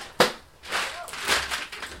dice?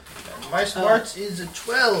 My smarts is a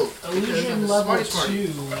 12. Illusion because level I'm a smarty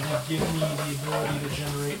 2 would give me the ability to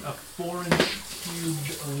generate a 4-inch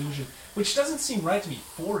cubed illusion, which doesn't seem right to me.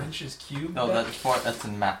 4 inches cubed? No, that's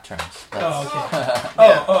in map terms. That's, Oh, okay.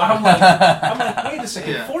 Yeah. I'm like, wait a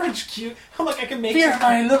second, Yeah. 4-inch cube? I'm like, I can make Fear some-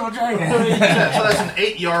 my little giant. Yeah, so that's an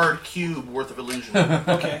 8-yard cube worth of illusion.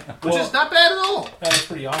 Okay. Which Well, is not bad at all. that's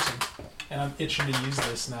pretty awesome. And I'm itching to use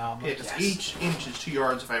this now. I'm Yeah, like, because yes. each inch is 2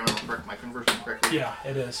 yards, if I remember my conversion correctly. Yeah,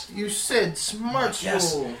 it is. You said smart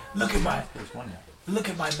Yes. roll. Look at my There's 1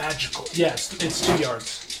 yard. magical. Yes, it's 2 yards.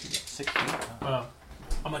 6 feet.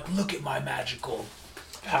 I'm like, look at my magical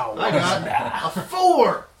power. I got a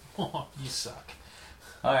 4. Oh, you suck.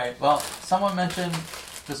 Alright, well, someone mentioned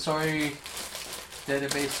the story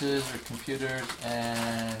databases or computers,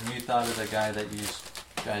 and you thought of the guy that you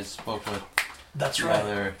guys spoke with. That's the right.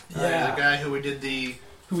 other Yeah. The guy who we did the...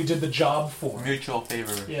 Who we did the job for. mutual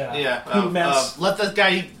favor. Yeah. Yeah. Who, let that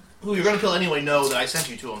guy who you're going to kill anyway know that I sent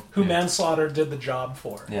you to him. who manslaughter did the job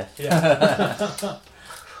for. Yeah. Yeah.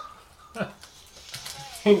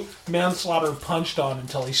 Who manslaughter punched on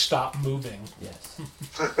until he stopped moving. Yes.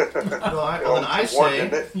 Well, then I Warm, say,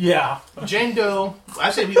 didn't it? Yeah. Jane Doe...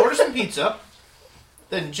 I say we order some pizza.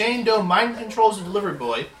 Then Jane Doe mind controls the delivery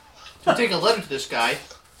boy to take a letter to this guy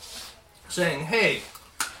saying, hey,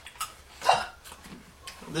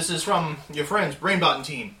 this is from your friends, Brainbot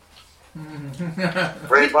team.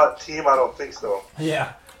 Brainbot team? I don't think so.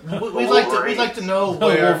 Yeah. We'd like to know Oh,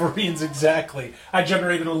 where... Wolverines, exactly. I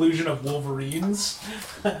generate an illusion of Wolverines.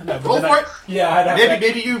 No, but Roll then for it. Yeah, I'd have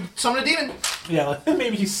Maybe you summon a demon. Yeah, like,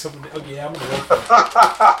 maybe he's someone. Okay, I'm gonna roll for it.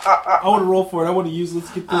 I want to roll for it. I want to use. Let's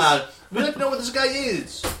get this. We'd like to know what this guy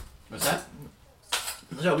is. What's that?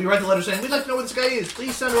 So we write the letter saying, we'd like to know what this guy is.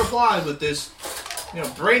 Please send a reply with this,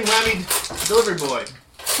 brain whammied delivery boy.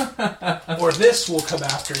 Or this will come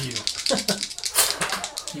after you.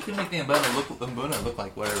 You can make the Mbuna look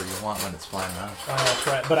like whatever you want when it's flying around. Oh, that's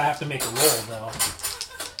right. But I have to make a roll though.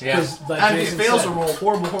 Yeah. 'Cause, like And if Jason he fails said, to roll,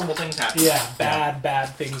 horrible things happen. Yeah, bad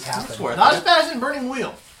things happen. It's worth Not it. as bad as in Burning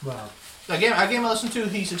Wheel. Well, The game I listened to,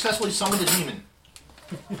 he successfully summoned a demon.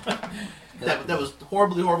 that was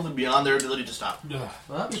horribly beyond their ability to stop. ugh.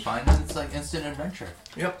 Well, that'd be fine. It's like instant adventure.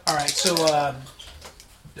 Yep. All right, so I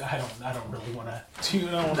don't really want to. I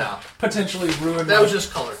don't want to No. potentially ruin. That my- was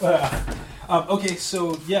just color. Okay,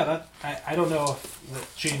 so yeah, I don't know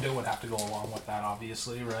if Jane Doe would have to go along with that,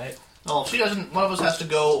 obviously, right? Well, if she doesn't, one of us has to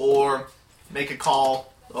go or make a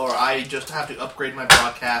call, or I just have to upgrade my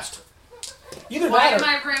broadcast. Either Why that, am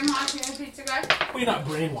I brainwashing the pizza guy? or you're not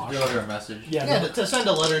brainwashed. Deliver a message. Yeah, Yeah, no. to send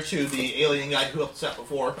a letter to the alien guy who helped us out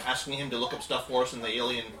before, asking him to look up stuff for us in the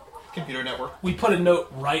alien computer network. We put a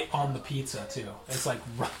note right on the pizza too. It's like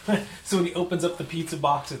so when he opens up the pizza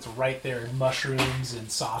box, it's right there, mushrooms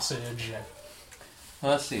and sausage. And,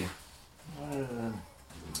 Well, let's see.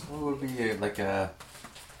 What would be like a...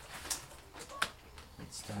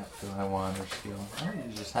 What stat do I want or skill? I don't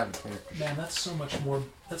you just have a character. man, that's so much more.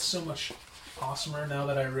 That's so much awesomer now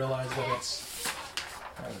that I realize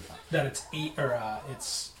that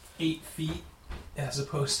it's 8 feet as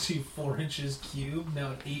opposed to 4 inches cubed.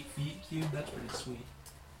 Now it's 8 feet cubed. That's pretty sweet.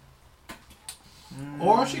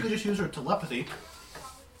 Or she could just use her telepathy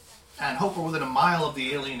and hope we're within a mile of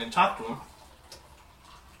the alien and talk to him.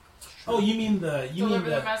 Oh, you mean the Deliver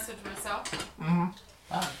the message myself. Mm-hmm.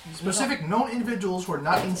 Ah, Specific known individuals who are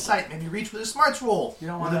not in sight may be reached with a smarts roll You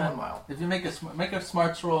don't within want 1 mile. If you make a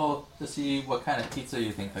smarts roll to see what kind of pizza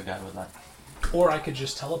you think the guy would like. Or I could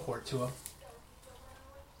just teleport to him.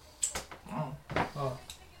 Oh. Oh,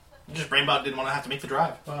 Just Brainbot didn't want to have to make the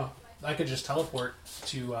drive. well, I could just teleport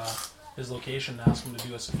to his location and ask him to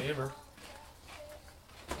do us a favor.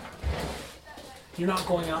 You're not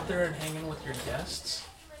going out there and hanging with your guests?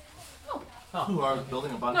 Oh. Who are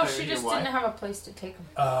building a bonfire No, she here? just Why? didn't have a place to take him.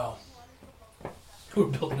 Oh. Who are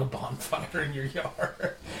building a bonfire in your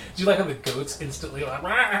yard? Do you like how the goats instantly like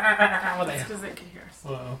when they... Because they could hear us.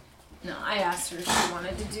 Whoa. No, I asked her if she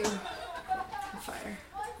wanted to do the fire.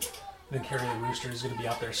 Then Carrie the Rooster is going to be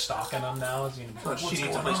out there stalking them now. Is going to be So like, she what's needs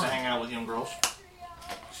a going place to on? hang out with young girls.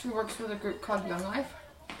 She works with a group called Young Life.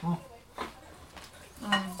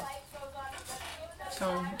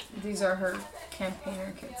 So these are her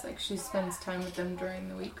campaigner kids. Like she spends time with them during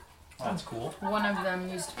the week. That's cool. One of them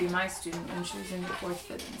used to be my student when she was in the 4th,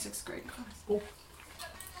 5th, and 6th grade class.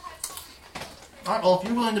 Alright, well, if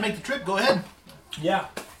you're willing to make the trip, go ahead. Yeah.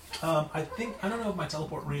 I don't know if my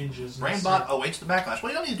teleport range is... Brainbot awaits the backlash.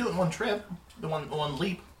 Well, you don't need to do it in one trip. The one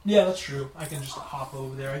leap. Yeah, that's true. I can just hop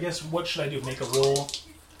over there. I guess, what should I do? Make a roll?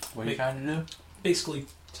 What are you trying to do? Basically,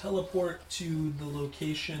 teleport to the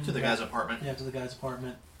location... To the guy's apartment. Yeah, to the guy's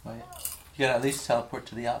apartment. Wait. You gotta at least teleport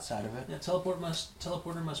to the outside of it. Yeah,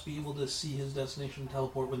 teleporter must be able to see his destination and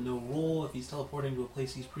teleport with no roll. If he's teleporting to a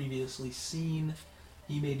place he's previously seen,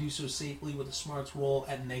 he may do so safely with a smarts roll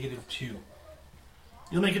at -2.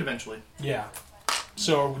 You'll make it eventually. Yeah.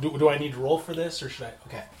 So do I need to roll for this, or should I?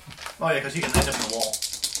 Okay. Oh yeah, because you can end up in the wall.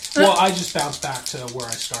 Well, I just bounce back to where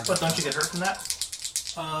I started. But don't you get hurt from that?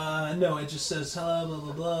 No, it just says blah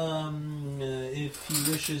blah blah. If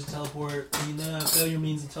he wishes to teleport, failure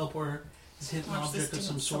means the teleporter has hit an object of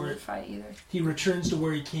some sort. He returns to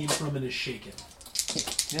where he came from and is shaken.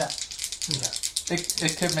 Yeah. Okay.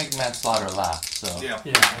 It could make manslaughter laugh, so... Yeah.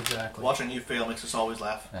 Yeah, exactly. Watching you fail makes us always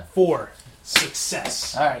laugh. Yeah. 4.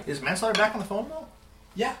 Success. Alright. Is manslaughter back on the phone now?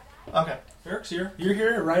 Yeah. Okay. Eric's here. You're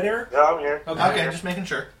here, right, Eric? Yeah, I'm here. Okay, just making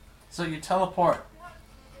sure. So you teleport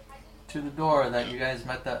to the door that you guys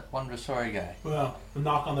met that one Rosori guy. Well,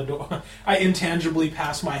 knock on the door. I intangibly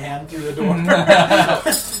pass my hand through the door.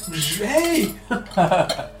 Hey!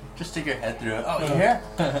 Just stick your head through it. Oh, you here?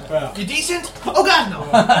 You decent? Oh god, no!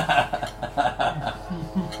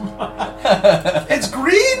 It's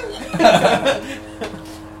green?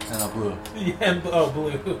 And a blue. Yeah,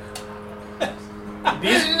 blue.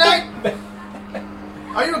 Decent tonight?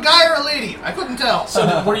 Are you a guy or a lady? I couldn't tell.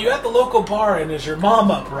 So, were you at the local bar and is your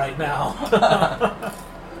mom up right now?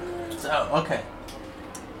 So, okay.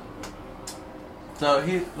 So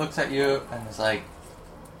he looks at you and is like...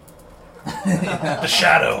 The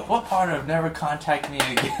shadow. What part of never contact me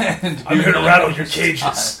again? I'm here to rattle your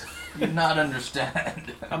cages. You not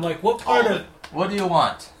understand. I'm like, what part of... What do you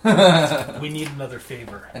want? We need another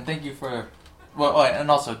favor. And thank you for... Well, oh,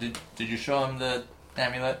 and also, did you show him the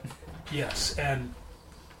amulet? Yes, and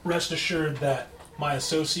rest assured that my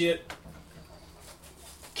associate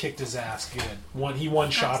kicked his ass good. He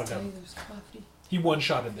one-shotted him. He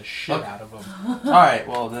one-shotted the shit out of him. Alright,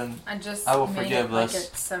 well then, I will forgive this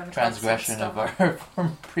transgression of our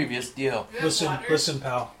previous deal. Listen,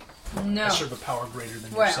 pal. No. I serve a power greater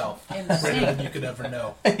than Well, yourself. in Greater than you could ever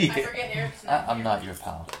know. I forget Eric's name. I'm not your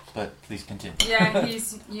pal, but please continue. Yeah,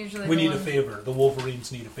 he's usually We the need one. a favor. The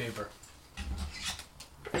Wolverines need a favor.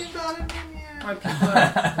 Or people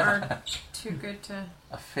are too good to...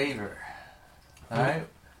 A favor. Alright?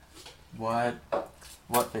 What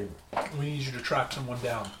favor? We need you to track someone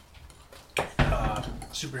down.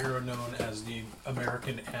 Superhero known as the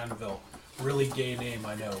American Anvil. Really gay name,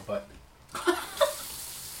 I know, but...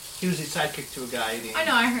 He was a sidekick to a guy. I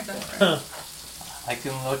know, I heard that. I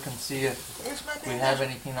can look and see if we have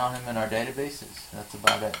anything on him in our databases. That's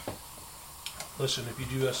about it. Listen, if you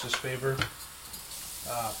do us this favor,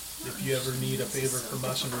 if you ever need a favor from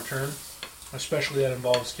us in return, especially that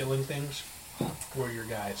involves killing things, we're your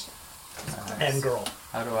guys. And girl.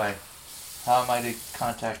 How am I to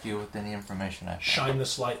contact you with any information I have? Shine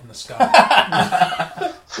this light in the sky.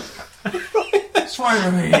 Swear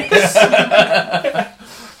to me.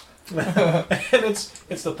 And it's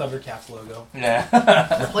the Thundercats logo. Yeah.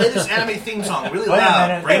 Play this anime theme song really Wait a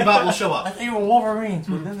loud. minute. Brainbot will show I up. thought you were Wolverines,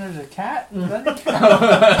 but then there's a cat?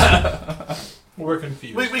 We're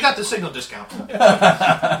confused. We got the signal discount.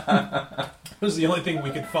 It was the only thing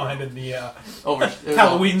we could find in the It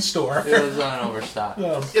Halloween store. was on Overstock.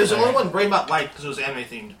 It was the only one Brainbot liked because it was anime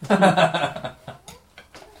themed.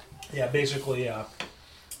 Yeah, basically,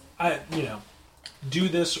 do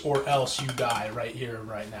this or else you die right here,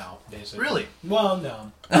 right now, basically. Really? Well,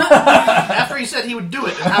 no. After he said he would do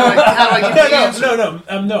it, then how do I give the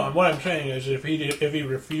answer? No. What I'm saying is, if he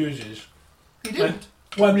refuses, He didn't.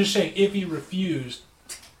 well, I'm just saying, if he refused,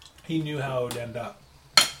 he knew how it would end up.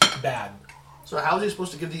 Bad. So how is he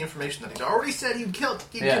supposed to give the information that he'd already said he'd give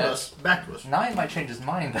us back to us? Now he might change his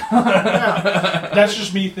mind. That's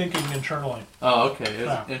just me thinking internally. Oh, okay. It was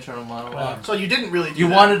Yeah. an internal monologue. Yeah. So you didn't really do You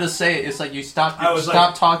that. wanted to say it. It's like you stopped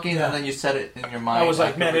talking yeah. and then you said it in your mind. I was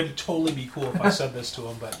like, man, it'd totally be cool if I said this to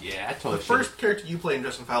him, but yeah, I The totally first character you play in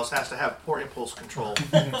Dresden Files has to have poor impulse control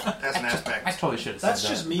as an aspect. I totally should have said that's that.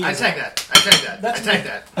 just me. I take that. I take that. That's I take me.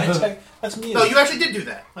 that. That's me. No, you actually did do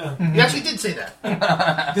that. You actually did say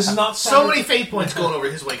that. This is not So Saturday. many fate points going over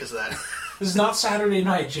his way because of that. This is not Saturday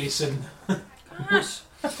night, Jason. Yeah,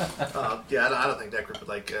 I don't think that group would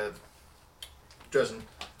like Dresden.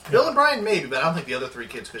 Bill and Brian maybe, but I don't think the other three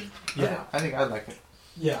kids could. Yeah, I think I'd like it.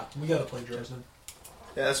 yeah, we gotta play Dresden.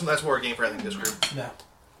 Yeah, that's more a game for I think this group. No.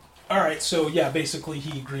 All right, so yeah, basically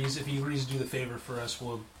he agrees. If he agrees to do the favor for us,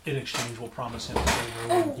 in exchange we'll promise him a favor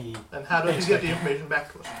when he. And how does he get the information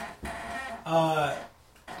back to us?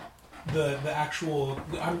 The actual.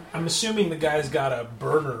 I'm assuming the guy's got a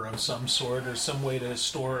burner of some sort or some way to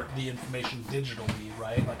store the information digitally,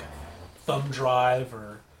 right? Like a thumb drive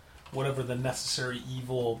or whatever the necessary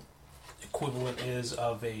evil equivalent is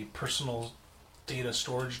of a personal data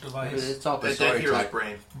storage device. It's all That Basori hero's tech.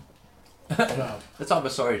 brain. Wow. It's all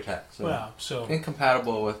Basori tech. So Wow. So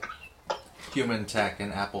incompatible with human tech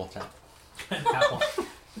and Apple tech. Apple.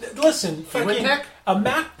 Listen, Human fucking tech? a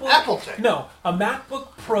MacBook. Apple tech. No, a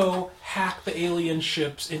MacBook Pro hacked the alien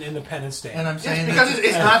ships in Independence Day. And I'm Yes, saying because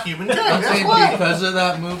it's not human tech. I'm That's saying why. because of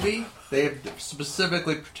that movie, they've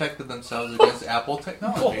specifically protected themselves against Apple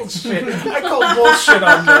technology. Bullshit. I call bullshit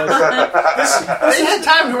on this. They had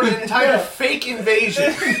time to run an entire fake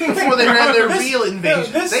invasion before they ran their real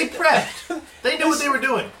invasion. They prepped. They knew what they were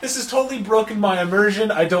doing. This has totally broken my immersion.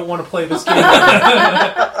 I don't want to play this game.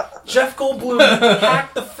 Jeff Goldblum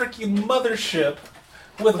hacked the freaking mothership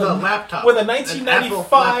with a laptop. With a An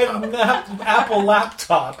 1995 Apple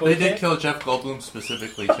laptop. Okay? They did kill Jeff Goldblum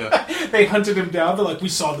specifically too. They hunted him down. They're like, we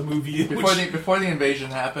saw the movie. Before the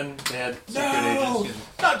invasion happened, they had secret No, agents.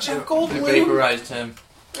 not Jeff They Goldblum. vaporized him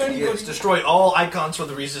It's destroyed all icons for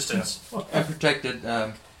the resistance. and protected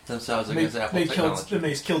themselves against Apple technology. Then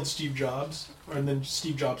they killed Steve Jobs, and then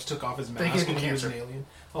Steve Jobs took off his They mask gave him and he was an cancer. alien.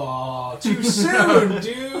 Oh, too soon,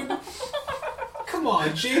 dude. Come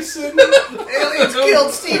on, Jason. Aliens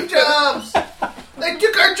killed Steve Jobs! They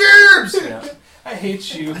took our germs! Yeah. I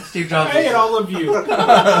hate you. Steve Jobs. I hate all of you.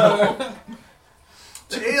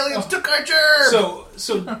 The aliens took our germs!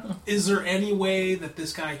 So, is there any way that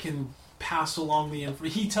this guy can pass along the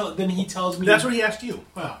info? Then he tells me. That's what he asked you.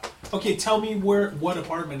 Wow. Okay, tell me what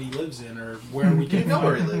apartment he lives in, or where we You can know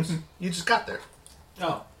where he find him. lives. You just got there.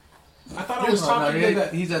 Oh, I thought I was talking to the.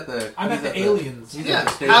 He's at the. I'm he's at the aliens. He's Yeah. at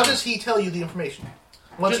the station. How does he tell you the information?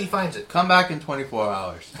 Once he finds it. Come back in 24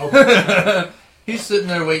 hours. Okay. He's sitting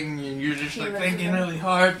there waiting, and you're just like thinking really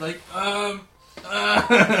hard, like,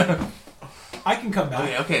 I can come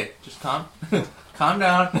back. Okay, just calm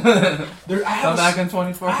down. There, I have Come back in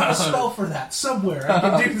 24 I have a hours. spell for that somewhere. I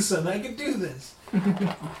can do this. I can do this.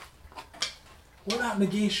 What about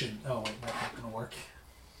negation? Oh wait, that's not gonna work.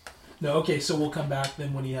 No. Okay, so we'll come back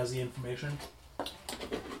then when he has the information.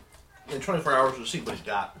 In 24 hours, we'll see what he's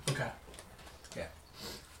got. Okay. Yeah.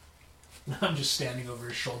 I'm just standing over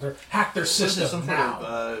his shoulder. Hack their This is system some sort now.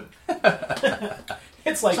 of,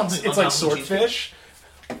 It's like something it's like unhealthy swordfish.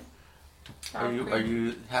 Are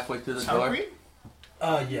you halfway through the sour door?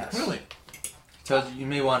 cream? Yes. Really? Tells you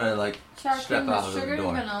may want to like Sour step cream out with of sugar the and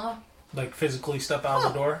door. vanilla. Like physically step out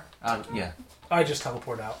of the door. Yeah. I just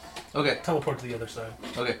teleport out. Okay. Teleport to the other side.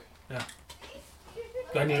 Okay.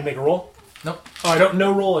 Do I need to make a roll? Nope. Oh, I don't.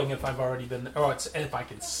 No rolling if I've already been. Oh, it's if I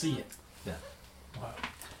can see it. Yeah. Wow.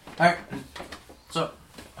 All right. So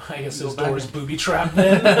I guess You this go back door is in. booby trapped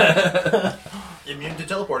then. Immune to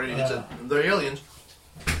teleporting. They're aliens.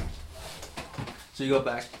 you go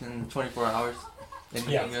back in 24 hours. And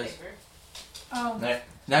Yeah. you guys, Oh. Alright,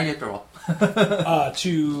 now you have to roll.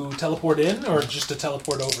 To teleport in or just to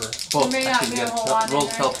teleport over? Both. may not Actually, be you a gotta whole lot in roll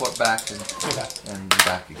there. teleport back and Okay.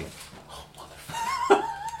 back again.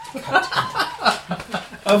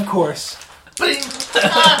 Of course. Bing!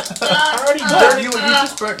 I already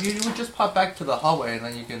You would just pop back to the hallway and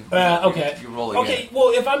then you can. Okay. You roll again. Okay, well,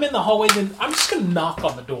 if I'm in the hallway, then I'm just going to knock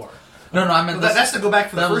on the door. No, I meant this. That's to go back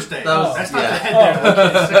for the that was- first day. that was- That's not yeah. the head down.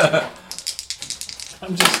 Okay.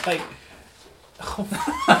 I'm just like...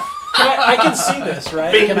 I can see this,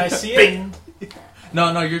 right? Bing, Can I see it? bing.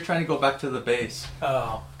 No, you're trying to go back to the base.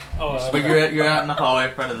 Oh. But Okay. you're out in the hallway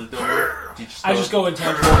in front of the door. You I just go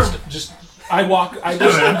intangible. I walk down to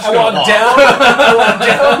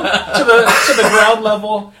the ground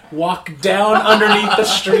level, walk down underneath the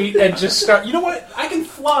street, and just start. You know what? I can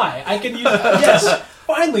fly. I can use. Yes,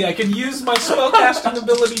 finally, I can use my spellcasting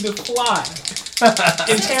ability to fly. Since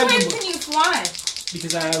when Intangible, can you fly?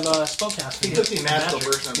 because I have spellcasting. He took the magical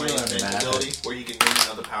Magic. version of my Magic. invincibility, where you can use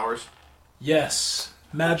other powers. Yes,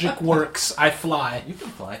 magic works. I fly. You can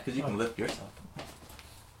fly because you can lift yourself.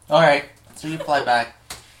 All right, so you fly back.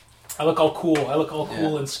 I look all cool. I look all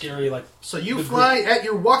cool Yeah. and scary. Like So you The fly at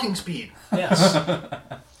your walking speed. yes,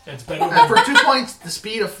 it's better. And Than, for 2 points, the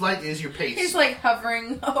speed of flight is your pace. He's like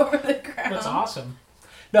hovering over the ground. that's awesome.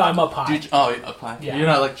 No, I'm up high. You're up high. Yeah. You're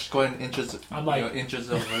not like just going inches. I'm like- inches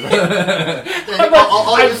over. It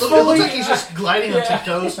I'm looks like he's just gliding on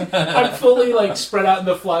tiptoes. I'm fully like spread out in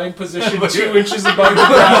the flying position, 2 inches above the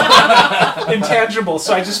ground, intangible.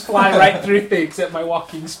 So I just fly right through things at my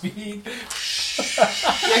walking speed.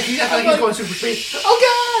 Yeah, he's acting like he's going super speed.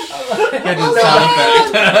 Oh Yeah, do sound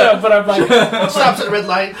effect. But I'm like, god! Stops at a red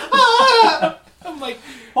light. Ah! I'm like,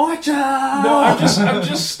 Watch out! no, I'm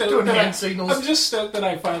just stoked Doing that hand signals. I'm just stoked that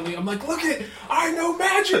I finally. I'm like, look it, I know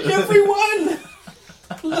magic, everyone.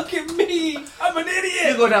 Look at me! I'm an You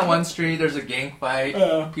idiot! go down one street, there's a gang fight,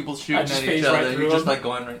 people shooting just at phase each other, right and through you're just them. like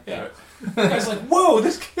going right through Yeah. it. The guy's like, whoa,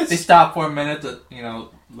 this They kid's... stop for a minute to,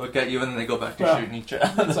 look at you, and then they go back to Yeah. shooting each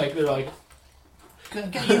other. It's like, they're like, Gonna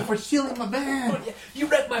get you for stealing my van. you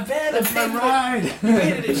wrecked my van, That's my ride. You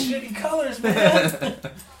painted it in shitty colors, man.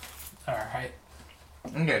 Alright.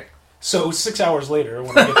 Okay. So 6 hours later,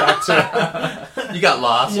 when I get back to... You got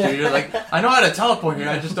lost. Yeah. You're like, I know how to teleport here,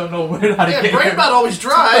 I just don't know how to Yeah, get Brainbot here. always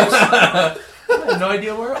drives. I have no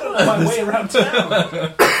idea where it was. my way around town.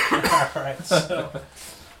 Alright, so...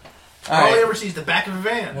 All he Alright. ever sees is the back of a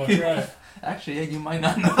van. That's right. Actually, yeah, you might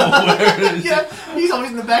not know where it is. Yeah, he's always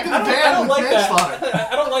in the back of the I van don't with like manslaughter.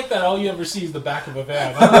 that. I don't like that. All you ever see is the back of a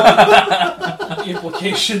van. I don't like the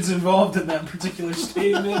implications involved in that particular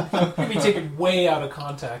statement. It can be taken way out of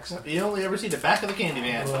context. You only ever see the back of the candy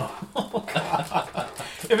van. Oh, God.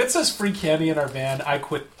 If it says free candy in our van, I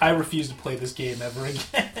quit. I refuse to play this game ever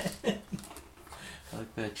again.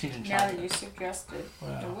 Like the Cheech and Now Chong. that you suggested,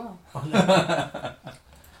 I will.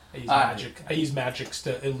 I use magics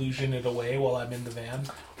to illusion it away while I'm in the van.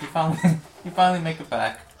 You finally make it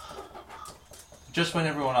back. Just when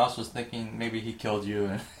everyone else was thinking maybe he killed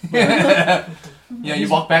you. You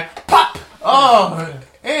walk back, pop! Oh,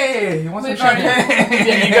 hey, you want some We've already- champagne?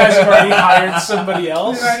 Yeah, you guys have already hired somebody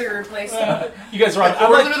else. We've already replaced him. You guys are.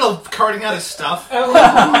 We're in the middle of carting out his stuff. I'm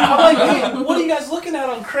like, hey, what are you guys looking at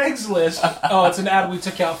on Craigslist? Oh, it's an ad we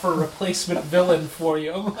took out for a replacement villain for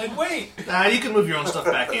you. I'm like, wait, You can move your own stuff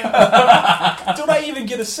back in. don't I even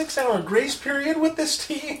get a 6-hour grace period with this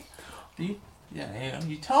team? You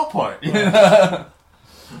teleport.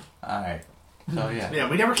 Alright. So, yeah. Yeah,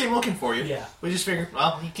 we never came looking for you. Yeah. We just figured,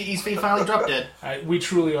 well, he finally dropped dead. We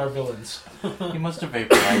truly are villains. You must have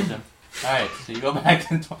vaporized him. Alright, so you go back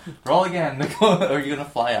and roll again, or are you going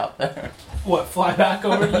to fly out there? What, fly back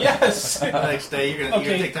over? Yes! The next day, you're gonna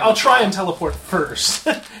Okay, take time. I'll try and teleport first,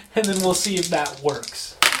 and then we'll see if that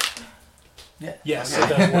works. Yeah. Yes, Okay.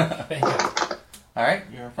 it does work. Thank you. Alright,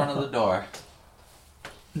 you're in front of the door.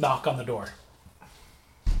 Knock on the door.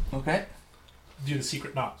 Okay. Do the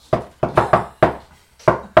secret knock.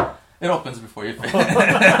 It opens before you finish.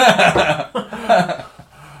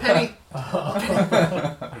 Penny.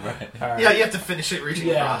 Right. All right. Yeah, you have to finish it reaching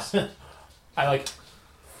across. I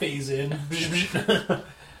phase in.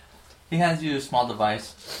 He hands you a small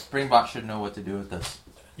device. Brainbot should know what to do with this.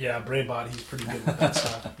 Yeah, Brainbot, he's pretty good with that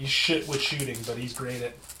stuff. He's shit with shooting, but he's great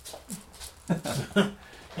at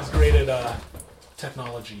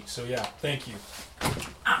technology. So yeah, thank you.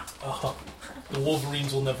 Oh, the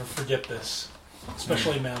Wolverines will never forget this,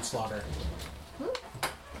 especially manslaughter.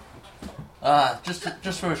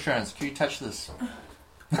 Just for assurance, can you touch this?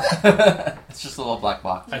 It's just a little black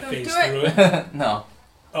box. I Don't phase do it. through it. No.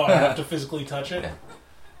 Oh, I have to physically touch it. Yeah.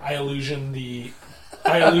 I illusion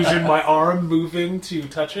my arm moving to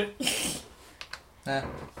touch it.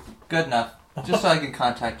 Good enough. Just so I can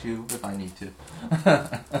contact you if I need to.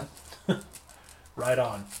 Right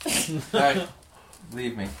on. Alright.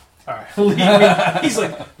 Leave me. All right, leave me. He's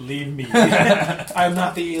like, leave me. I'm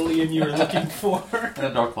not the alien you're looking for. And the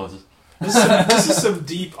door closes. This is some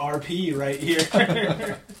deep RP right here.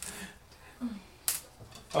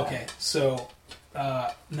 Okay, so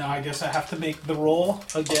now I guess I have to make the roll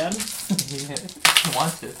again. If you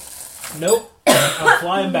want to. Nope, I'm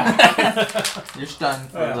flying back. You're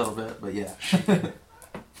stunned for Oh, yeah. a little bit, but yeah.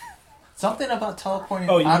 Something about teleporting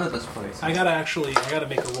Oh, you- out of this place. I gotta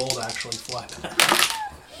make a roll to actually fly back.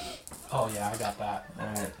 Oh yeah, I got that.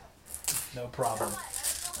 Alright. No problem.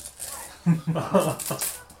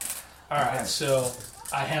 Alright, so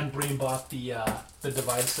I hand Brainbot the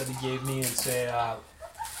device that he gave me and say,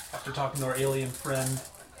 after talking to our alien friend,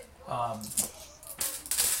 I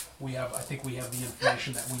think we have the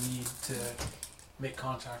information that we need to make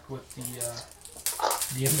contact with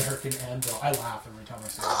the American Anvil. I laugh every time I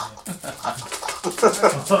say that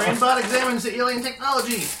name. Brainbot examines the alien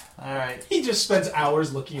technology. Alright. He just spends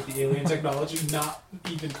hours looking at the alien technology, not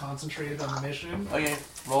even concentrated on the mission. Okay,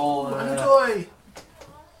 roll. Toy.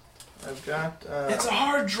 I've got It's a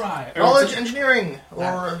hard drive. Or knowledge it's engineering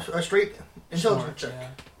or a straight intelligence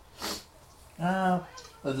check.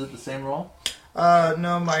 Is it the same roll?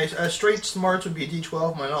 No, my straight smarts would be a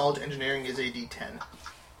D12. My knowledge engineering is a D10.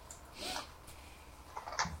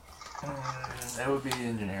 That would be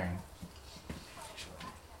engineering.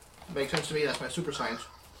 Makes sense to me. That's my super science.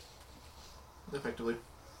 Effectively.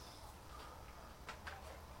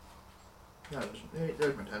 Yeah,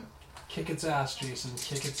 there's my 10. Kick its ass, Jason.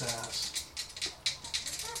 Kick its ass.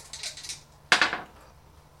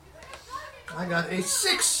 I got a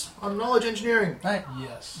 6 on knowledge engineering. Right.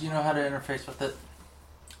 Yes. You know how to interface with it?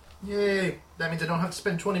 Yay. That means I don't have to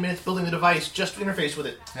spend 20 minutes building the device just to interface with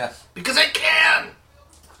it. Yes. Because I can!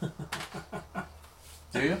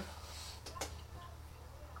 Do you?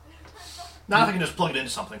 Now if I can just plug it into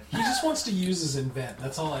something. He just wants to use his invent.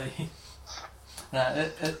 That's all I... No,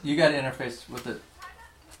 you got to interface with it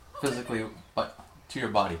physically, but to your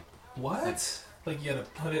body. What? Like you gotta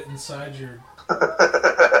put it inside your...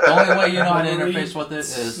 The only way you know how to interface with it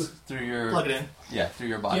is through your... Plug it in. Yeah, through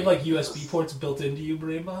your Do body. you have like USB ports built into you,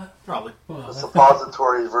 Brainbot? Probably. Well, The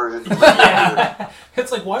suppository version. yeah.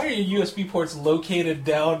 It's like, why are your USB ports located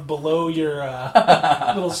down below your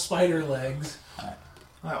little spider legs?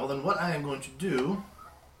 Alright, well then what I am going to do...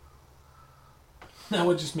 That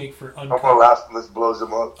would just make for I'm gonna laugh when this blows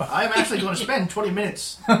him up. I am actually going to spend 20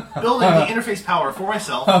 minutes building the interface power for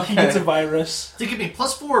myself. He gets a virus. To give me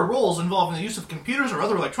 +4 rolls involving the use of computers or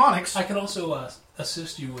other electronics. I can also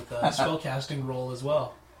assist you with a spellcasting roll as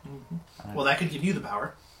well. Mm-hmm. Well, that could give you the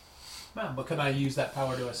power. Well, but can I use that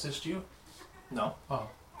power to assist you? No. Oh.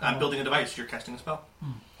 I'm building a device. You're casting a spell.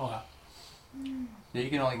 Okay. Yeah, you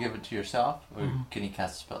can only give it to yourself, or can he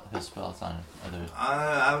cast his spells on others?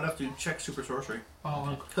 I would have to check super sorcery.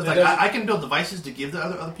 Oh, Because I can build devices to give to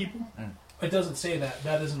other people. It doesn't say that.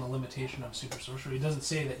 That isn't a limitation of super sorcery. It doesn't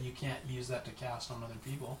say that you can't use that to cast on other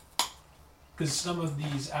people. Because some of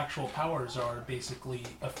these actual powers are basically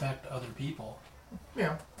affect other people.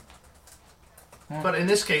 Yeah. But in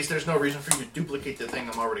this case, there's no reason for you to duplicate the thing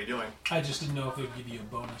I'm already doing. I just didn't know if it would give you a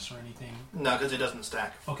bonus or anything. No, because it doesn't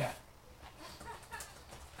stack. Okay.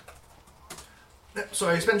 So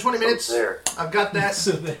I spend 20 minutes. There. I've got that.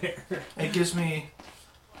 So there. It gives me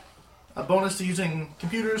a bonus to using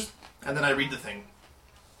computers, and then I read the thing.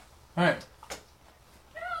 Alright.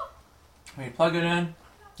 When you plug it in,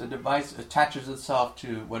 the device attaches itself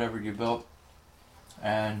to whatever you built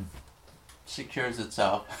and secures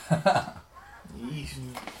itself.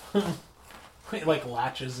 It like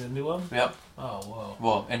latches into him? Yep. Oh, whoa.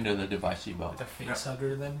 Well, into the device you built. Like a face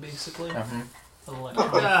hugger then, basically? Mm-hmm.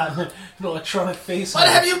 God. An electronic face What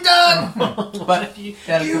have you done? But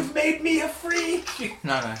You've made me a freak!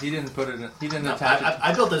 No, he didn't put it in. He didn't No, attach it.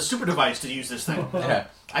 I built a super device to use this thing. Yeah.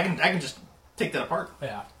 I can just take that apart.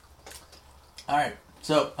 Yeah. Alright,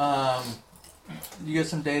 so, you get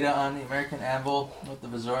some data on the American Anvil, what the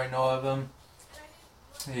Vizori know of him.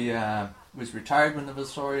 He was retired when the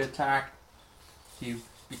Vizori attacked. He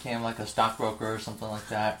became like a stockbroker or something like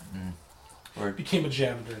that. Or Became a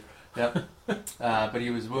janitor. Yep. But he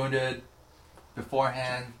was wounded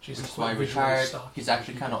beforehand, Jesus, which is why he what visual retired. stock He's do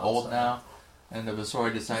actually people kind of old outside? now. And the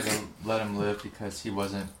Vizori decided to let him live because he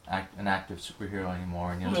wasn't an active superhero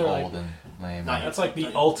anymore, and he was They're like- old and lame. Not That's like the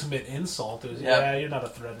ultimate insult. Is, Yep. Yeah, you're not a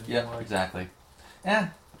threat Yeah, anymore. exactly.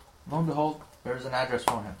 And lo and behold, there's an address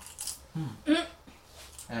for him.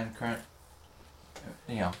 And current,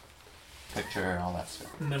 picture and all that stuff.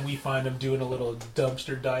 And then we find him doing a little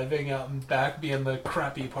dumpster diving out in back, being the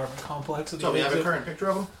crappy apartment complex. That he So we have lives a in. current picture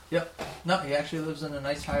of him? Yep. No, he actually lives in a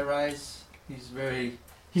nice high-rise. He's very...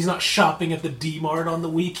 He's not shopping at the D-Mart on the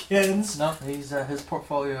weekends. No, he's his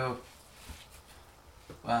portfolio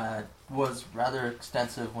was rather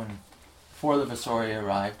extensive before the Vizori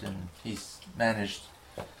arrived, and he's managed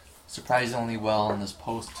surprisingly well in this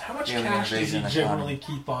How much post-alien cash does he invasion generally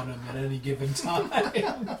economy. keep on him at any given time?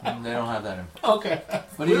 And they don't have that info. Okay.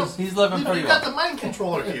 But he's living You've pretty got well. the mind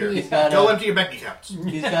controller here. He's got Go a- empty your bank accounts.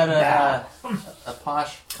 He's got a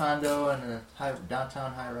posh condo and a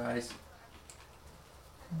downtown high-rise.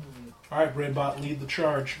 All right, Brainbot, lead the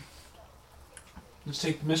charge. Let's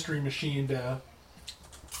take the mystery machine to...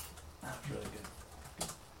 That's really good.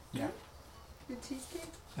 Yeah. The cheesecake?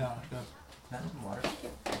 No, no. That's water.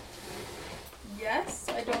 Yes.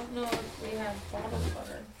 I don't know if we have bottled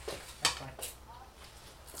butter.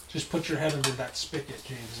 Just put your head under that spigot,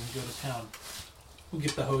 James, and go to town. We'll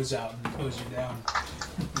get the hose out and hose you down.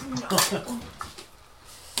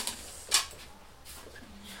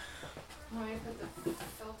 Want me to put the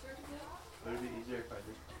filter together? Would it be easier if I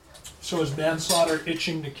just... So is manslaughter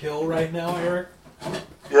itching to kill right now, Eric?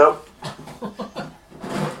 Yep.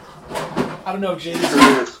 I don't know if James...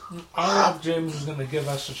 Sure is. I don't know if James is going to give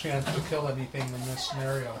us a chance to kill anything in this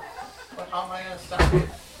scenario. But how am I going to stop it?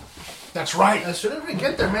 That's right. As soon as we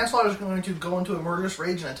get there, Manslaughter is going to go into a murderous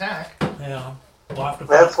rage and attack. Yeah. We'll have to...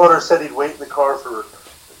 Manslaughter said he'd wait in the car for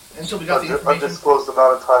Until we got the an information. undisclosed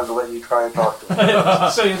amount of time to let you try and talk to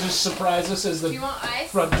him. So you'll just surprise us as Do the you want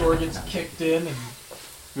ice? front door gets kicked in and...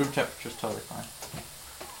 Room temperature's totally fine.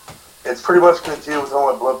 It's pretty much going to deal with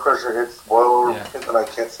how my blood pressure hits boil over Yeah. and I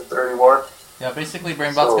can't sit there anymore. Yeah, basically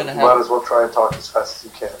BrainBot's So gonna you might have. as well try and talk as fast as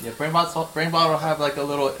you can. Yeah, BrainBot will have like a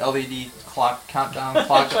little LED clock, countdown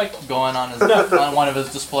clock like- going on on one of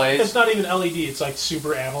his displays. It's not even LED. It's like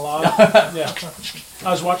super analog. Yeah.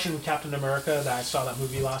 I was watching Captain America. I saw that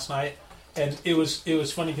movie last night, and it was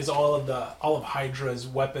funny because all of Hydra's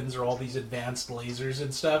weapons are all these advanced lasers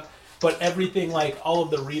and stuff, but everything like all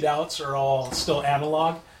of the readouts are all still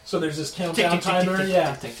analog. So there's this countdown timer.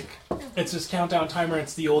 Yeah, it's this countdown timer.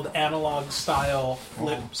 It's the old analog style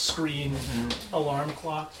flip screen alarm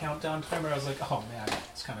clock countdown timer. I was like, oh man,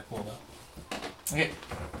 it's kind of cool though. Okay.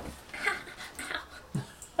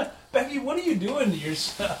 Becky, what are you doing to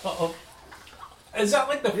yourself? Is that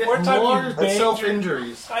like the fourth time More you've banged your...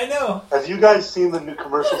 self-injuries. I know. Have you guys seen the new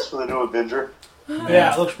commercials for the new Avenger?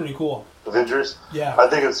 Yeah, it looks pretty cool. Avengers? Yeah. I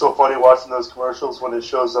think it's so funny watching those commercials when it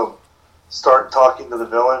shows them Stark talking to the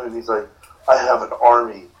villain, and he's like, I have an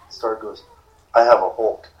army. Stark goes, I have a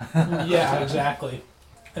Hulk. Yeah, exactly.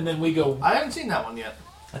 And then we go... I haven't seen that one yet.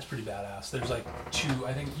 That's pretty badass. There's like 2,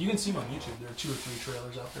 I think, you can see them on YouTube. There are 2 or 3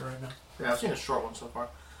 trailers out there right now. Yeah, I've seen a short one so far.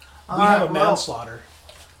 We have a well, manslaughter.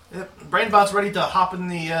 Yep, BrainBot's ready to hop in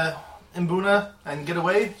the Mbuna and get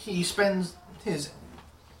away. He spends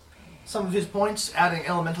some of his points adding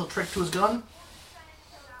elemental trick to his gun,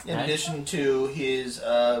 in addition to his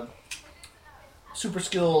super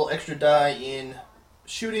skill extra die in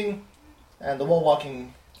shooting and the wall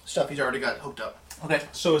walking stuff he's already got hooked up. Okay.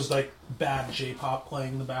 So is like bad J-pop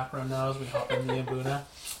playing in the background now as we hop in the Mbuna?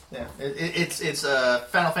 Yeah, it's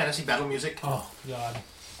Final Fantasy battle music. Oh, God.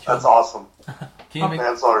 That's awesome. Can you make?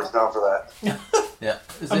 Manslaughter's down for that. Yeah.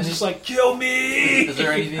 I'm just like, kill me! Is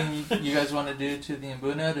there anything you guys want to do to the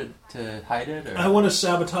Mbuna to hide it? Or? I want to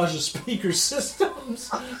sabotage the speaker systems.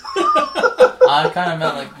 I kind of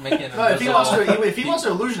meant like make it invisible. If he wants to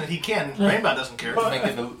illusion it, he can. BrainBot doesn't care. Make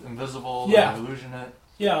it invisible. Yeah. Illusion it.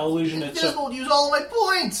 Yeah, I'll illusion it. Invisible, use all of my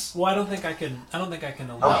points. Well, I don't think I can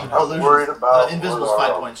illusion I'm it. worried about Invisible is what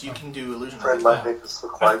 5 our points. You can do illusion. friend might make us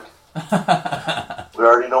look like. We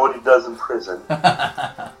already know what he does in prison.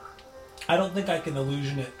 I don't think I can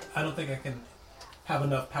illusion it. I don't think I can have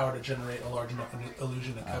enough power to generate a large enough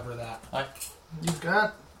illusion to cover that. You've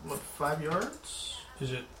got, what, 5 yards?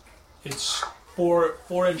 Is it? It's 4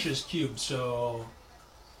 inches cubed, so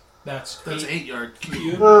that's 8 yard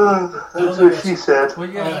cube. That's what she said. Well,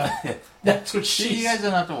 yeah. That's what You she guys said.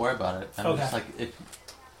 don't have to worry about it. I'm Okay. just like if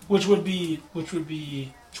Which would be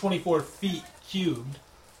 24 feet cubed.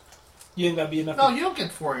 You think that'd be enough? No, you don't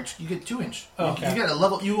get 4 inch. You get 2 inch. Oh, okay. You get a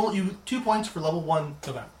level. You 2 points for level 1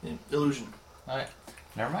 Okay. illusion. all right,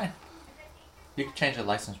 never mind. You can change the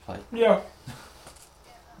license plate. Yeah.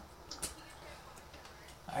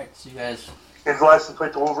 All right, so you guys. Change the license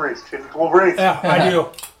plate to Wolverines. Change it to Wolverines. Yeah, I do.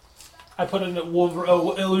 I put in a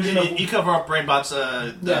illusion of... You cover up BrainBot's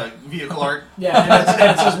vehicle art. Yeah,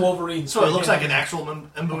 and it says Wolverine. So it looks like an actual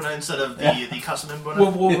Mbuna instead of the custom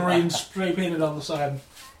Mbuna. Wolverine spray painted on the side.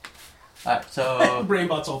 All right, so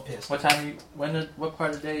Brainbot's all pissed. what time? What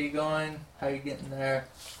part of the day are you going? How are you getting there?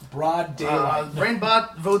 Broad daylight.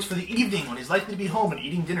 BrainBot votes for the evening when he's likely to be home and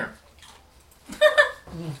eating dinner.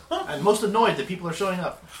 I'm most annoyed that people are showing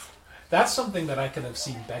up. That's something that I could have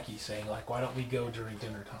seen Becky saying, like, why don't we go during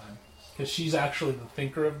dinner time? Because she's actually the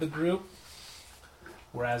thinker of the group.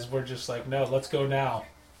 Whereas we're just like, no, let's go now.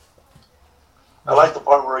 I like the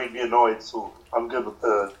part where he'd be annoyed, so I'm good with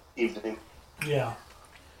the evening. Yeah.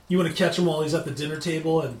 You want to catch him while he's at the dinner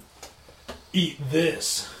table and eat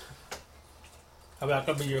this. How about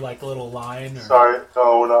that be your, like, little line? Or... Sorry,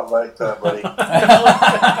 no, we're not like that, buddy.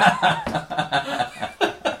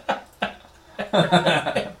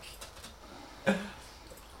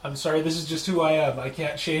 I'm sorry, this is just who I am. I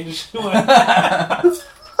can't change who I am.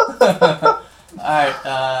 Alright,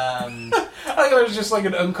 I thought there was just like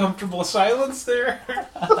an uncomfortable silence there.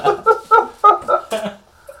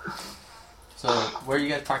 so where are you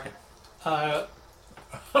guys parking?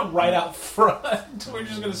 Right out front. We're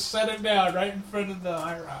just going to set it down right in front of the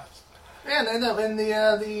high-rise. And in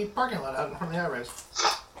the parking lot out in front of the high-rise.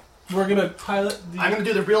 We're going to pilot the... I'm going to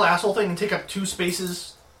do the real asshole thing and take up 2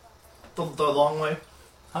 spaces the long way.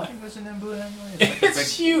 How big was an Mbuna anyway?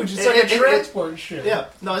 It's huge. It's like a transport ship. Yeah.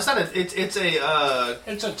 No, it's not. It's a...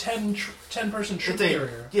 It's a 10-person ship it's a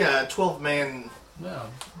carrier. 12-man No.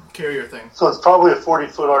 carrier thing. So it's probably a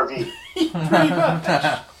 40-foot RV. Pretty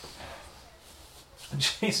much.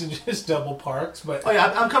 Jason just double parks, but... Oh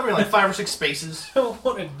yeah, I'm covering like 5 or 6 spaces. I don't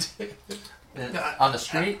want to do... On the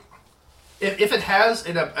street? If it has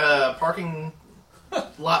a parking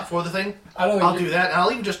lot for the thing, I'll do that. And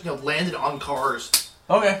I'll even just land it on cars.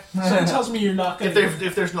 Okay. So it tells me you're not going to...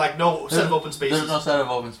 If there's like no set of open spaces. There's no set of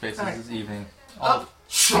open spaces this evening.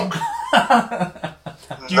 Shrunk.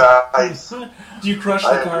 Nice. Do you crush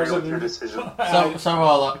I the cars? agree with your decision.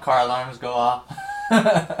 Several car alarms go off.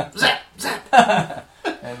 Zap, zap.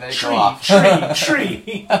 And they Tree, go off.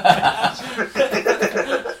 tree.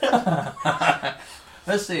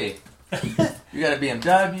 Let's see. You got a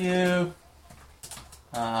BMW.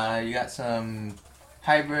 You got some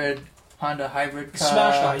Honda hybrid car.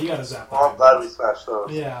 Smash that. You gotta zap Oh, I'm that. glad we smashed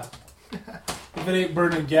those. Yeah. If it ain't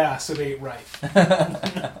burning gas, it ain't right.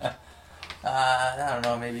 I don't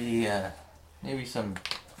know. Maybe some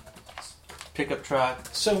pickup truck.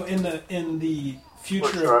 So in the What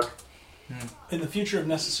future truck? of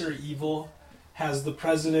Necessary Evil, has the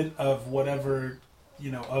president of whatever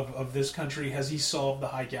of this country, has he solved the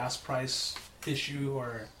high gas price issue,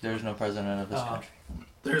 or There's no president of this country.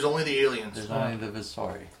 There's only the aliens. There's only the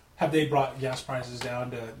Visori. have they brought gas prices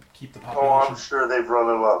down to keep the Oh, I'm population? sure they've run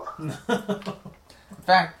them up. In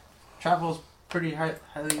fact, travel's pretty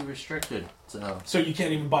highly restricted. So you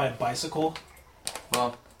can't even buy a bicycle.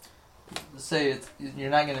 Well, let's say you're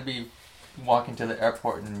not going to be walking to the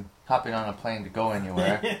airport and hopping on a plane to go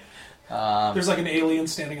anywhere. There's like an alien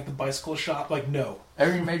standing at the bicycle shop. Like, no.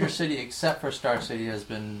 Every major city except for Star City has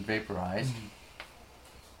been vaporized.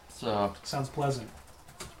 So, Sounds pleasant.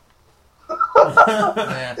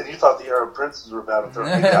 yeah. And you thought the Arab princes were bad at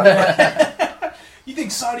their You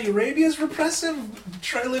think Saudi Arabia is repressive?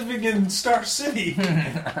 Try living in Star City.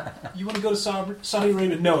 You want to go to Saudi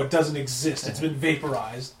Arabia? No, it doesn't exist. It's been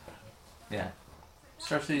vaporized. Yeah.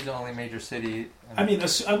 Star City's the only major city. I mean,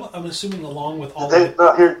 I'm assuming along with all They of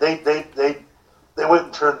went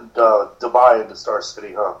and turned Dubai into Star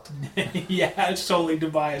City, huh? it. Yeah, it's totally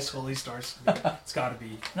Dubai. It's totally Star City. It's got to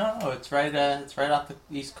be. No, it's right off the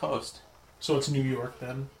East Coast. So it's New York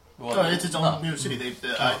then? Well, Oh, it's its own new city.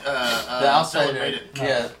 the outside, made it.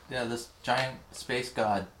 yeah, this giant space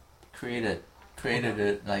god created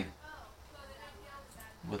it like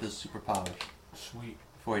with his superpowers Sweet.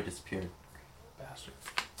 before he disappeared. Bastard.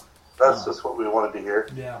 That's just what we wanted to hear.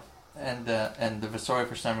 Yeah. And the Visori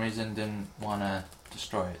for some reason didn't want to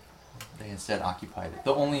destroy it. They instead occupied it.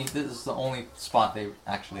 This is the only spot they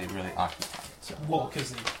actually really occupied. So. Well,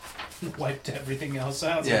 because they wiped everything else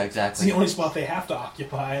out. So Yeah, It's exactly. the only spot they have to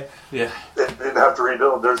occupy. Yeah. They didn't have to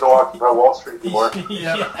rebuild. There's no Occupy Wall Street anymore.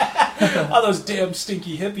 Yeah. All those damn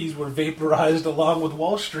stinky hippies were vaporized along with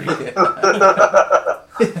Wall Street. Take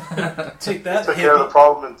that, Took care of the hippie.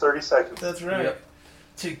 problem in 30 seconds. That's right. Yep.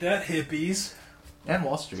 Take that, hippies. And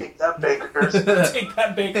Wall Street. Take that, bakers. Take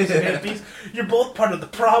that, bakers and hippies. You're both part of the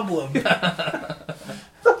problem.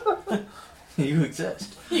 You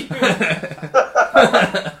exist.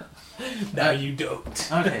 Now you don't.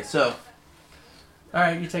 Okay, so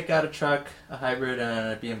alright, you take out a truck, a hybrid, and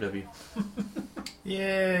a BMW.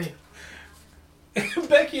 Yay!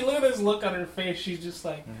 Becky, look at this look on her face. She's just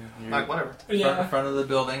like, You're Like whatever. yeah. in front of the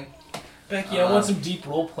building. Becky, I want some deep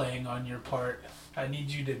role playing on your part. I need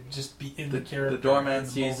you to just be in the character. The doorman in the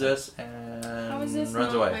sees moment. this and How is this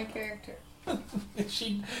runs not away. my character?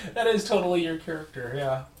 That is totally your character,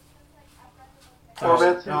 yeah. I was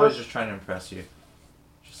Doorman sees just trying to impress you.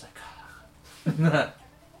 Just like,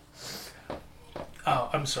 Oh,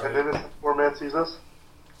 I'm And sorry. then this poor man sees us.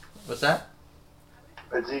 what's that?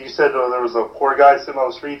 And you said there was a poor guy sitting on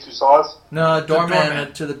the streets who saw us? No, doorman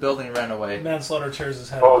doorman. to the building ran away. Manslaughter tears his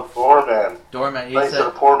head Oh, off. poor man. Doorman, he I said a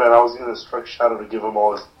said, poor man. I was going to instruct Shadow to give him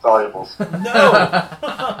all his valuables.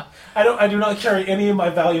 No! I do not carry any of my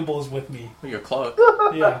valuables with me. well, your cloak.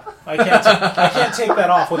 Yeah. I can't take that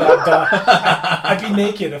off without dying. I'd be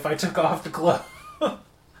naked if I took off the clothes.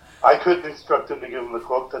 I couldn't instruct him to give him the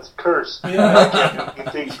cloak. That's a curse. Yeah. He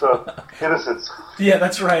thinks the innocence. Yeah,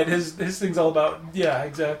 that's right. His thing's all about, yeah,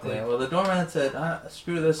 exactly. Yeah, well, the doorman said,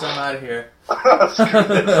 screw this, I'm out of here. Screw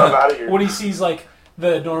this, I'm out of here. When he sees, like,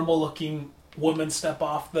 the normal-looking woman step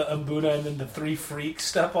off the Mbuna and then the three freaks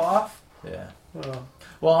step off. Yeah. Oh.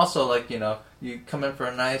 Well, also, like, you come in for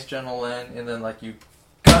a nice gentle land, and then, like, you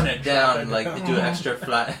gun it down and, like, you do extra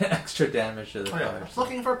damage to the cars.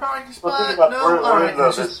 Looking for a parking Well, spot? think about No? we're Alright, in the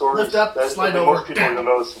let's just Visori. lift up, slide over. Most people are going to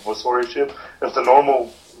notice the Visori ship. If the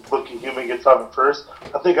normal-looking human gets off at first,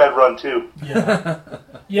 I think I'd run too. Yeah.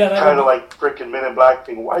 Yeah, that Kind of like frickin' Men in Black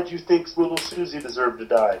thing. Why'd you think little Susie deserved to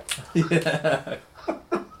die? Yeah.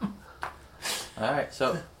 Alright,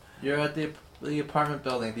 so you're at the apartment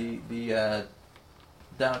building, the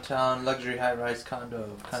downtown luxury high-rise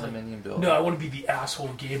condominium building. No, I want to be the asshole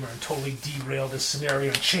gamer and totally derail this scenario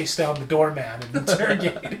and chase down the doorman and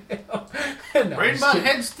interrogate him. No, I'm Brain just Bot kidding.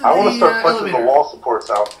 heads to I want to the start punching the elevator. wall supports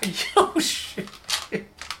out. Oh, shit.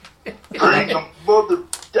 Bring the mother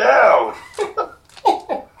down!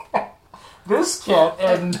 this cat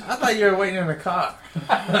and I thought you were waiting in the car.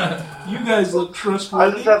 you guys look I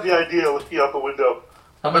trustworthy. just have the idea looking out the window.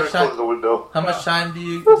 How I better much time? close the window. How much time do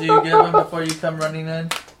you give him before you come running in?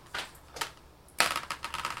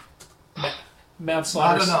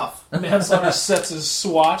 Manslaughter. Not enough. Manslaughter sets his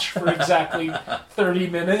swatch for exactly 30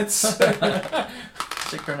 minutes.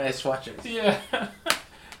 Synchronized swatches. Yeah. All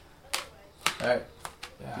right.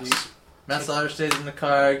 Yes. Manslaughter stays in the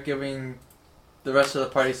car, giving the rest of the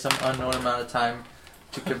party some unknown amount of time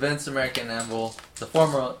to convince American Anvil, the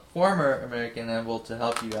former American Anvil, to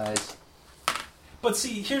help you guys. But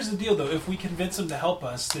see, here's the deal, though. If we convince him to help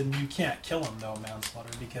us, then you can't kill him, though,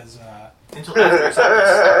 Manslaughter, because... Until after it's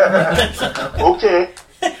happened. Okay.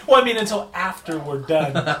 well, I mean, until after we're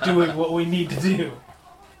done doing what we need to do.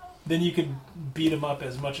 Then you can beat him up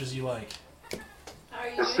as much as you like.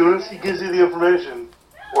 As soon as he gives you the information,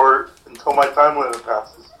 or until my time limit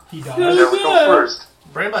passes, He I does. never come first.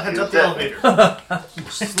 Bramba heads He's up the dead. elevator.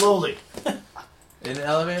 Slowly. In the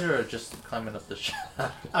elevator or just climbing up the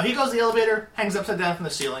shaft? He goes to the elevator, hangs upside down from the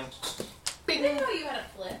ceiling. I Bing. didn't know you had a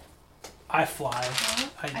flip. I fly.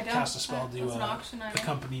 I I don't. cast a spell to That's an auction item.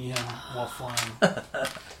 accompany him while flying.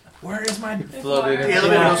 Where is my... Floated The in.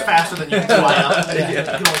 elevator Yeah. goes faster than you can fly up. Yeah. You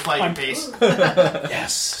can only fly your pace.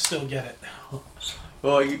 Yes, still get it.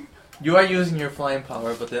 Well, you are using your flying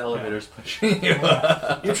power, but the elevator's pushing you.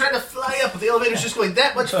 You're trying to fly up, but the elevator's just going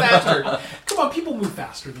that much faster. Come on, people move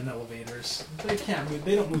faster than elevators. They can't move.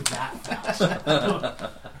 They don't move that fast.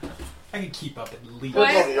 I can keep up at least.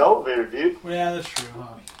 Depends on the elevator, dude. Yeah, that's true,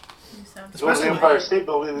 huh? Go to the Especially with- Empire State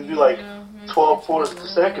Building, they do like 12 floors per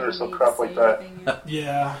second or some crap like that.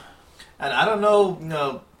 Yeah. And I don't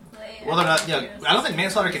know, whether or not, I don't think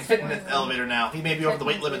Manslaughter can fit in an elevator now. He may be over the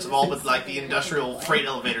weight limits of all but like the industrial freight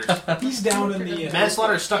elevators. He's down in the...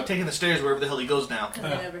 Manslaughter is stuck taking the stairs wherever the hell he goes now. Because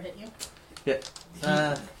they never hit you.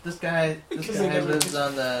 This guy Because they never- lives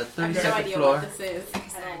on the I have no 32nd idea floor. what this is.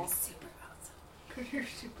 You're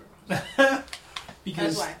super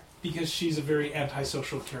because That's why. because she's a very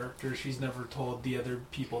antisocial character. She's never told the other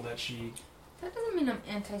people that she... That doesn't mean I'm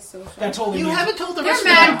antisocial. That totally You means... haven't told the They're rest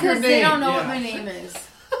mad of them your because they name. don't know yeah. what my name is.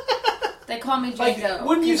 They call me Like, Jago.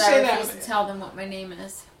 wouldn't you 'cause say I that- refuse to tell them what my name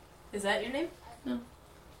is. Is that your name?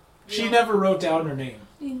 She never wrote down her name.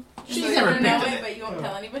 She's So never you know picked it, it. but you won't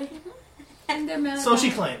tell anybody? And they're mad. So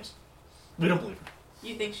she claims. We don't believe her.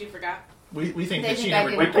 You think she forgot? We think They that she think I never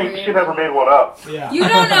did We did. think she never made one up. Yeah. You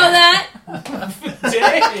don't know that.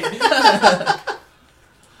 Dang.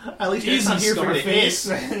 At least Easy, it's not here for you to hit.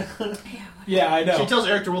 Scarface. Yeah, I know. She tells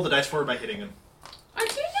Eric to roll the dice for her by hitting him.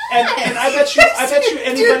 Aren't you And I bet you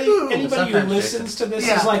anybody who Sometimes listens to this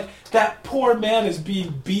Yeah. is like, that poor man is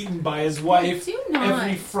being beaten by his wife do not.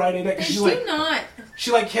 every Friday night. They 'Cause she's do like, not.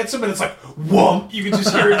 she like hits him and it's like, whoomp! You can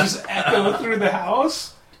just hear it just echo through the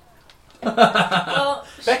house. Well,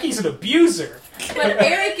 Becky's an abuser. but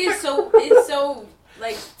Eric is so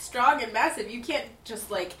like strong and massive. You can't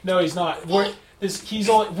just like. No, he's not. We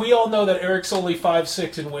all know that Eric's only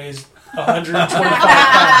 5'6" and weighs 125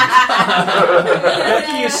 pounds.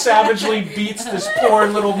 Becky savagely beats this poor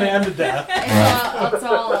little man to death. It's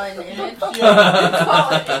all an image. It's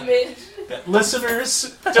all an image.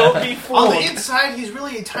 Listeners, don't be On fooled. the inside, he's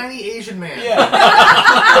really a tiny Asian man. Yeah.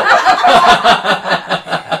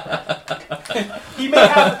 he may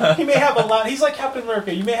have a loud. He's like Captain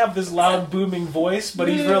America. You may have this loud booming voice, but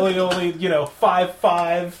he's really only 5'5",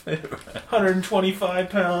 125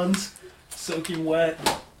 pounds, soaking wet.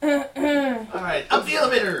 Alright, up the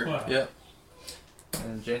elevator! Wow. Yep.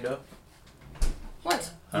 And Jane Doe? What?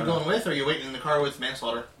 You going with, or are you waiting in the car with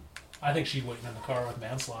Manslaughter? I think she's waiting in the car with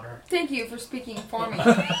manslaughter. Thank you for speaking for me.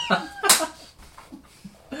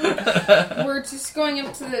 We're just going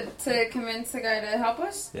up to convince the guy to help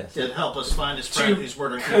us. Yes. To help us find his friend To who's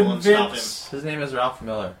murdering people and stop him. Convince. His name is Ralph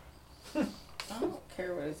Miller. I don't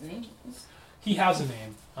care what his name is. He has a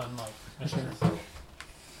name, unlike Mr.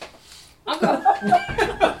 I'll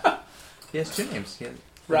go. He has two names. He has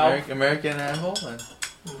Ralph. American Anvil and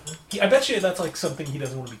I bet you that's like something he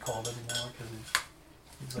doesn't want to be called anymore because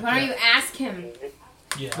he's like, Why don't you ask him?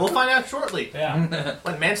 Yeah. We'll find out shortly. Yeah.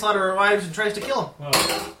 When Manslaughter arrives and tries to kill him. Well,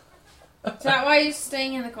 Is that why he's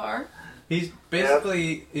staying in the car? he's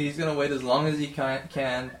basically he's gonna wait as long as he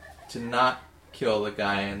can to not kill the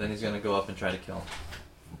guy, and then he's gonna go up and try to kill him.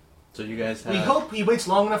 So you guys have We hope he waits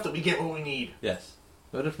long enough that we get what we need. yes,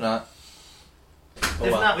 but if not, oh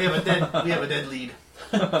If well. not, we have a dead lead.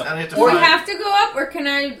 And we have to Do we find- have to go up, or can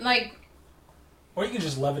I or you can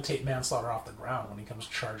just levitate manslaughter off the ground when he comes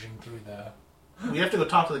charging through the. We have to go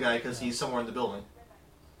talk to the guy because he's somewhere in the building.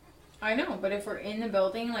 I know, but if we're in the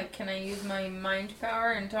building, can I use my mind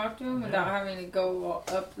power and talk to him without having to go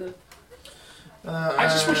up the... I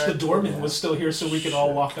just wish the doorman was still here so we could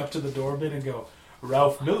all walk up to the doorman and go,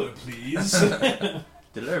 Ralph Miller, please.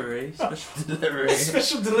 Delivery. Special delivery.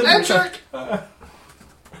 Special delivery. Answer!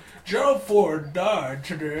 Gerald Ford died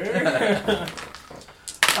today.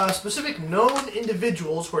 Specific known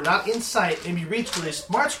individuals who are not in sight may be reached with a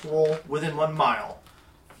smarts roll within 1 mile.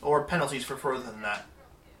 Or penalties for further than that.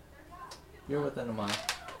 You're within a mile.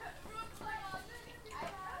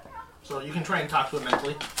 So you can try and talk to him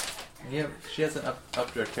mentally. Yeah, she hasn't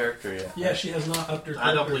upped her character yet. Yeah, she has not upped her I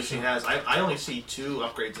don't character, believe she so- has. I only see 2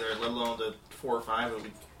 upgrades there, let alone the 4 or 5 that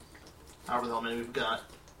we, however the hell many we've got.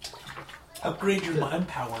 Upgrade your mind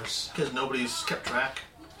powers. Because nobody's kept track.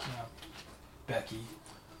 Yeah. Becky.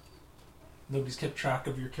 Nobody's kept track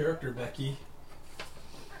of your character, Becky.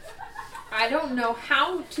 I don't know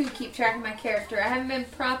how to keep track of my character. I haven't been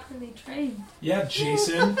properly trained. Yeah,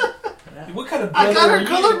 Jason. Yeah. What kind of brother I got are her you?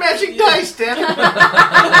 color magic dice, damn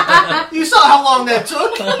it! You saw how long that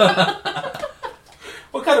took?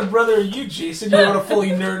 What kind of brother are you, Jason? You want to fully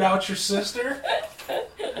nerd out your sister?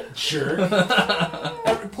 Jerk.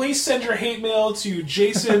 Please send your hate mail to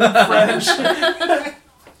Jason French.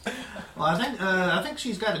 Well, I think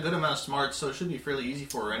she's got a good amount of smarts, so it should be fairly easy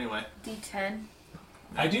for her anyway. D10.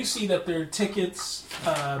 I do see that there are tickets.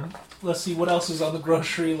 Let's see what else is on the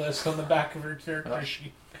grocery list on the back of her character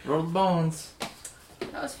sheet. Roll the bones.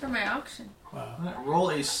 That was for my auction. Wow. Alright, roll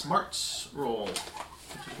a smarts roll.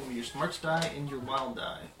 Which is going to be your smarts die and your wild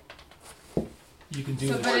die. You can do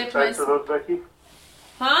So, this. but Which if dice my... are those, Becky?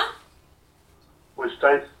 Huh? Which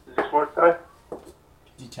dice is your smart die?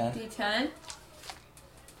 D10. D10?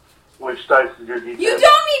 Which dice is your D10? You don't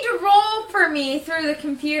need to roll for me through the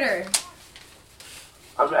computer.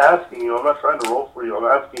 I'm asking you. I'm not trying to roll for you.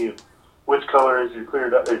 I'm asking you. Which color is your clear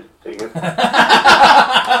dice? Dang it.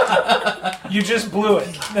 You just blew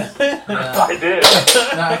it. I did.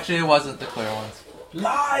 No, actually, it wasn't the clear ones.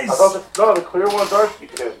 Lies! I thought the clear ones are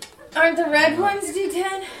D10. Aren't the red ones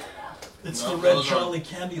D10? It's No, the red those are- Jolly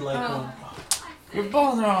Candy like Oh. one. You're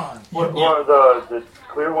both wrong. What one? The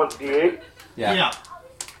clear one's D8? Yeah.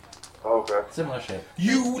 Oh, okay. Similar shape.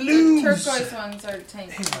 You The lose! turquoise ones are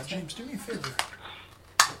tank. Hey, James, do me a favor.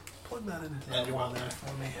 Plug that into that wall there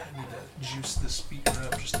for me. I need to juice this speaker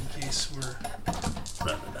up just in case we're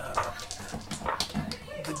running out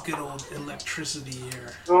of the good old electricity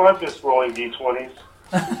here. No, I'm just rolling D20s.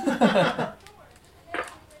 Yeah,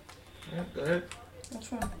 go ahead.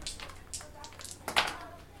 Which one?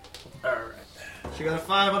 Alright. She got a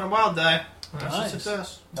 5 on her wild die. That's Nice. a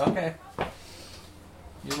success. Okay.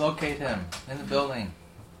 You locate him in the building.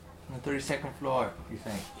 On the 32nd floor, you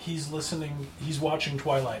think. He's listening, he's watching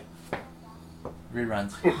Twilight.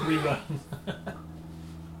 Reruns. Rerun.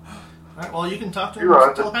 Alright, well, you can talk to You're on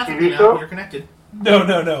him the telepathically TV now. show? You're connected.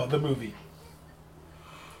 No, the movie.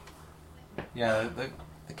 Yeah,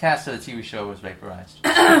 the cast of the TV show was vaporized. They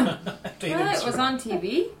What? didn't It was on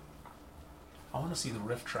TV? I want to see the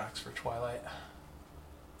riff tracks for Twilight.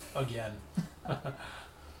 Again.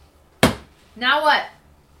 Now what?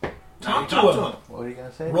 Talk to Talk him. What are you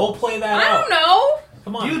gonna say? Role play that I out. don't know.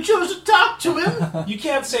 Come on. You chose to talk to him! You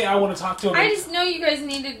can't say I want to talk to him. I just know you guys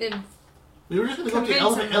needed to. We were just going to go to the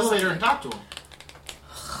Convince him elevator or and talk to him.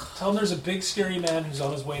 Tell him there's a big scary man who's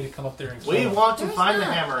on his way to come up there and kill We him. want to There's find the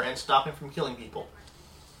not. hammer and stop him from killing people.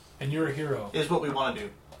 And you're a hero. Is what we want to do.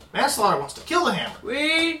 Manslaughter wants to kill the hammer.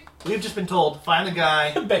 We've just been told to find the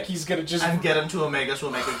guy Becky's gonna just and get him to Omega so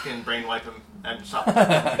Omega can brainwipe him and stop him.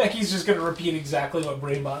 Becky's just gonna repeat exactly what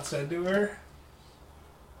Brainbot said to her.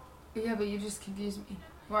 Yeah, but you just confused me.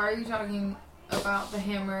 Why are you talking about the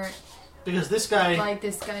hammer Because this guy, like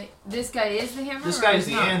this guy? This guy is the hammer? this or guy he's is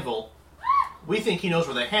the not? anvil. We think he knows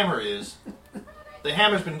where the hammer is. The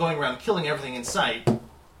hammer's been going around killing everything in sight.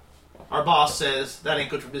 Our boss says that ain't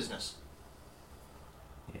good for business.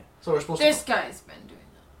 Yeah. So we're supposed This guy's been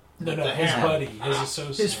doing No, The his hammer. buddy, his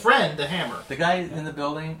associate. to... His friend, the hammer. The guy in the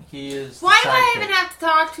building, he is. that. Why the do I sidekick. even have to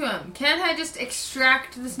talk to him? Can't I just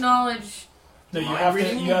extract this knowledge? No, you Mind have to.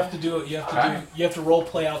 reading? You have to do it. You have to Alright. do. You have to role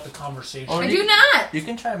play out the conversation. Or I you- do not. You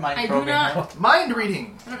can try mind I do probing not. him. Mind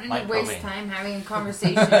reading. I don't need Mind to waste probing. time having a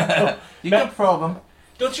conversation. You can probe him.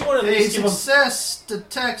 Don't you want to at A least give him? success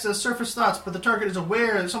detects the surface thoughts, but the target is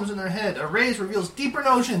aware that someone's in their head. A raise reveals deeper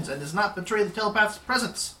notions and does not betray the telepath's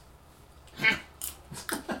presence.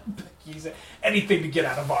 He's anything to get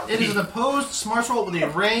out of our. It is an opposed smart roll with a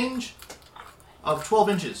range of 12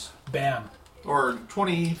 inches. Bam. Or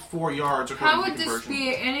 24 yards according How to would the this conversion.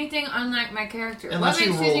 be anything unlike my character? Unless what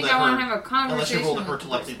you makes you rolled think at I want her- to have a Unless conversation you rolled at her with the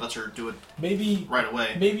telepathy, person? lets her do it Maybe. right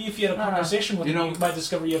away. Maybe if you had a conversation with you him, don't- you might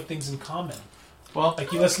discover you have things in common. Well,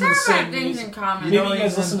 Like you listen to the Never same have things music. in common. Maybe You know you guys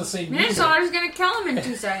he's listen in- to the same music. Minnesota's gonna kill him in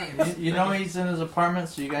 2 seconds. you know he's in his apartment,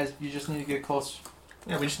 so you just need to get close.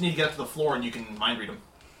 Yeah, we just need to get up to the floor and you can mind read him.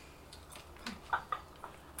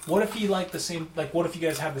 What if you like the same? Like, what if you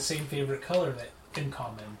guys have the same favorite color that in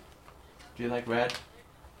common? Do you like red?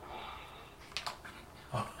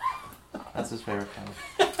 Oh. That's his favorite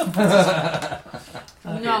color.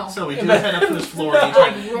 No. So we do head up to this floor and you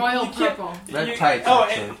try to... Royal You can't- purple. Red tights, Oh,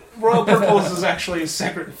 actually. and Royal Purples is actually his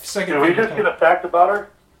second Did we favorite just color. get a fact about her?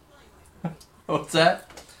 What's that?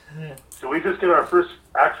 Did we just get our first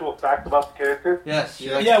actual fact about the character? Yes,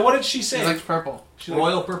 she likes, Yeah, what did she she say? likes purple. She likes-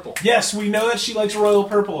 Royal purple. Yes, we know that she likes royal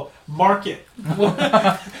purple. Mark it.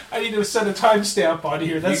 I need to set a timestamp on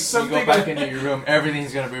here. That's you something. go back into your room,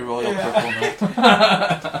 everything's gonna be royal Yeah. purple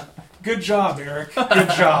now. Good job, Eric. Good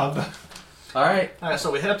job. Alright, Alright,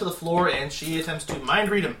 so we head up to the floor and she attempts to mind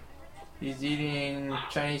read him. he's eating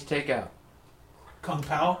Chinese takeout. Kung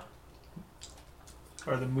Pao?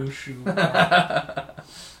 Or the Mushu?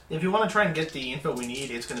 If you want to try and get the info we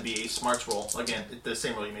need, it's going to be a smarts roll. Again, the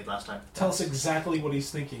same roll you made last time. Tell us exactly what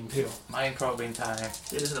he's thinking, too. Mind probing time.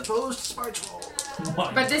 It is an opposed smarts roll.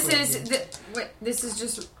 But this is this is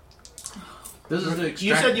just This is the extract.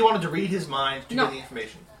 You said you wanted to read his mind to No. get the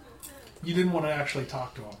information. You didn't want to actually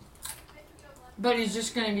talk to him. but he's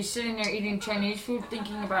just gonna be sitting there eating Chinese food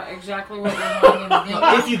thinking about exactly what we're wanting to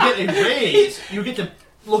think. If you get a raise, you get to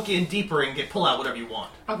look in deeper and pull out whatever you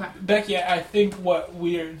want. Okay. Becky, I think what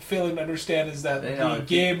we are failing to understand is that They know, the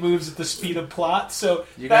if you- game moves at the speed of plot, so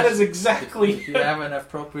You that guys- is exactly... If you have an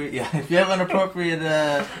appropriate, if you have an appropriate,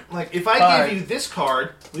 Like, if I Card. gave you this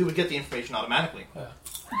card, we would get the information automatically.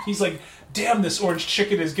 He's like, damn, this orange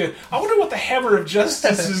chicken is good. I wonder what the Hammer of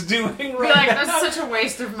Justice is doing Be right like, now. that's such a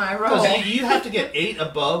waste of my roll. Because you have to get 8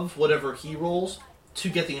 above whatever he rolls to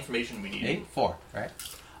get the information we need. 4, right?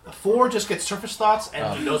 A 4 just gets surface thoughts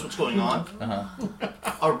and he Oh. knows what's going on. Uh-huh.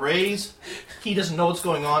 A raise, he doesn't know what's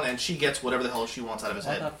going on and she gets whatever the hell she wants out of his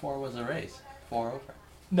I head. thought 4 was a raise. 4 over.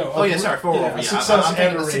 No, Oh yeah, sorry, 4 over. a Yeah, success I'm and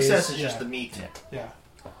thinking a the raise. success is yeah. just the meat. Yeah.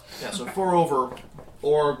 Yeah. Yeah, so 4 over,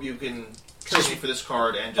 or you can trade me for this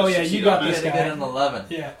card and just Oh, yeah, you succeed got You this had to guy. get an 11.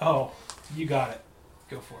 Yeah. Oh, you got it.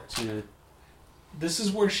 Go for it. To This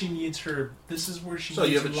is where she needs her. This is where she. So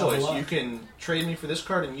needs you have a to level choice. up. You can trade me for this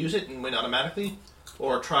card and use it and win automatically,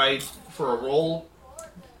 or try for a roll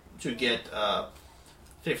to get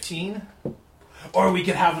 15 Or we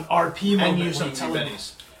could have an RP moment and use where, some you tell him,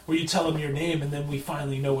 bennies. where you tell him your name, and then we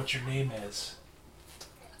finally know what your name is.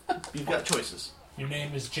 You've got choices. Your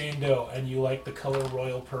name is Jane Doe, and you like the color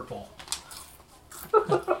royal purple.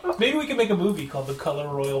 Maybe we can make a movie called The Color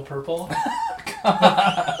Royal Purple.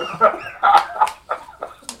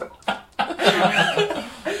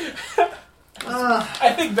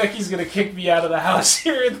 I think Becky's gonna kick me out of the house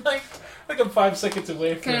here in like I'm 5 seconds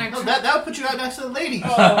away from. Can I- No, that would put you out next to the lady.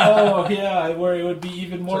 Oh yeah, where it would be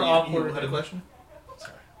even more So awkward. You had a question?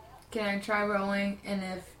 Can I try rolling, and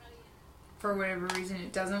if for whatever reason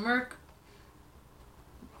it doesn't work,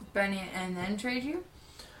 Benny, and then trade you?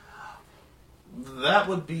 That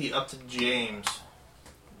would be up to James.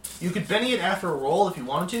 You could Benny it after a roll if you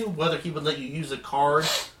wanted to. Whether he would let you use a card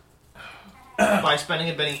by spending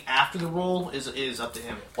a Benny after the roll is up to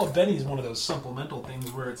him. Well, Benny's one of those supplemental things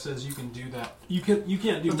where it says you can do that. You can't do.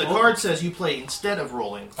 But the both. card says you play instead of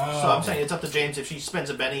rolling. Oh, So I'm okay. saying it's up to James if she spends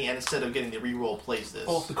a Benny and instead of getting the re-roll plays this.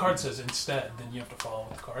 Well, if the card says instead, then you have to follow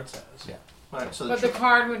what the card says. Yeah. Right, so But the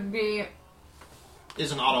card would be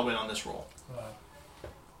is an auto win on this roll.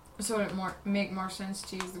 so would it make more sense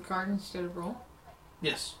to use the card instead of roll?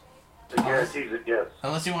 Yes. It guarantees it, yes.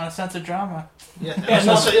 unless you want a sense of drama. Yeah. Yeah, Unless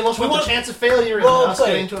no, unless we with want- the chance of failure and Role us play,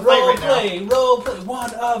 getting into a fight role right play, role play.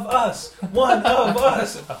 One of us. One of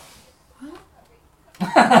us. Be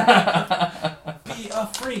a You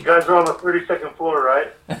freak. guys are on the 32nd floor,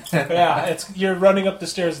 right? Yeah, you're running up the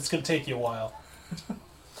stairs. It's gonna take you a while.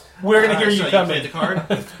 We're gonna now. hear you So you coming. played the card.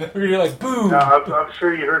 We're gonna be like boom. No, I'm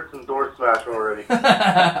sure you heard some doors smash already.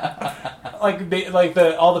 Like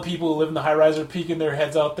all the people who live in the high rise are peeking their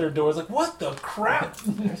heads out their doors. Like, what the crap?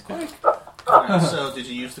 Alright, so did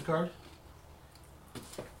you use the card?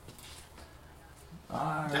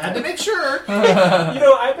 I had to Alright. make sure. You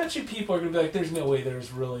know, I bet you people are gonna be like, "There's no way there's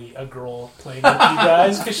really a girl playing with you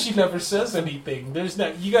guys because she never says anything." There's no.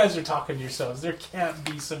 You guys are talking to yourselves. There can't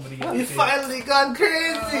be somebody out You there. finally gone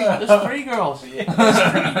crazy. There's 3 girls. Yeah, there's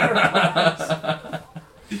three girls.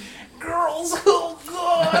 Girls, oh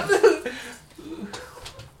god.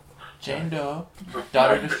 Jane Doe,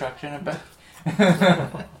 daughter destruction, and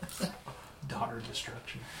Daughter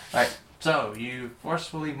destruction. Alright, so you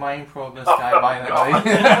forcefully mind probe this guy violently.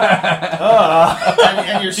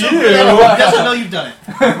 And you're so Ew. good at it, he doesn't know you've done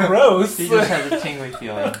it. Gross. He just has a tingly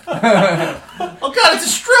feeling. Oh god, it's a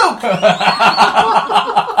stroke!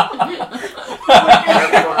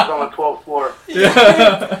 Everyone's on the 12th floor.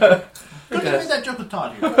 Couldn't have made that joke with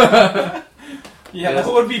Todd here. Yeah, Yes.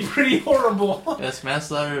 that would be pretty horrible. Yes,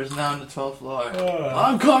 manslaughter is now on the 12th floor. Uh,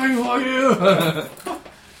 I'm coming for you!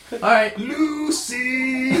 Alright, Lucy!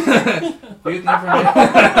 you get the information.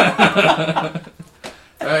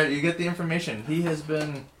 Alright, you get the information. He has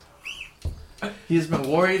been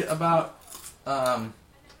worried about,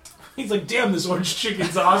 He's like, damn, this orange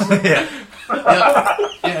chicken's awesome. yeah,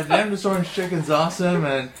 damn, this orange chicken's awesome,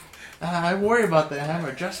 and I worry about the Hammer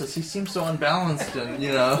of Justice. He seems so unbalanced, and,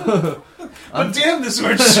 you know. But damn, this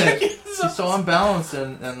orange chicken's awesome. He's so unbalanced,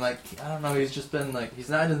 and, like, I don't know, he's just been, like, he's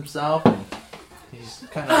not himself, and he's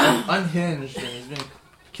kind of unhinged, and he's been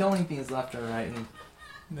killing things left and right, and,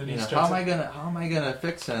 And then you he know, starts how am I gonna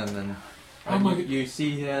fix him, and you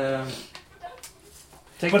see him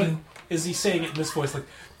But taking... is he saying it in this voice like,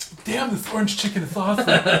 damn, this orange chicken is awesome.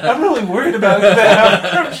 I'm really worried about it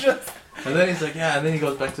now. I'm just... And then he's like, yeah, and then he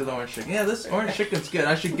goes back to the orange chicken. Yeah, this orange chicken's good.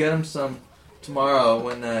 I should get him some tomorrow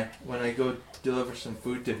when I go deliver some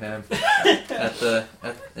food to him at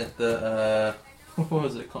the what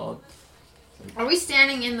was it called? Are we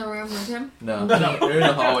standing in the room with him? No, No. you're in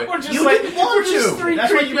the hallway. We're just You like, didn't want we're just to! three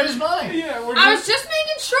That's why creepy- you read his mind. Yeah, we're I was just... just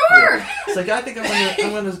making sure. It's like, I think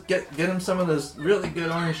I'm gonna get him some of this really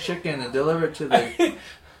good orange chicken and deliver it to the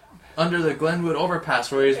under the Glenwood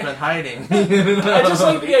overpass where he's been hiding. I just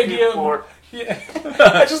like the idea of... Floor. Yeah.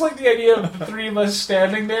 I just like the idea of the three of us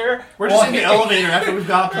standing there. We're just in the elevator after we've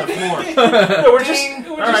got up to the floor. No, we're just... Ding.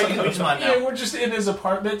 We're Alright, just you can come on now. yeah, we're just in his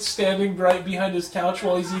apartment, standing right behind his couch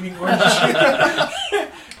while he's eating orange chicken.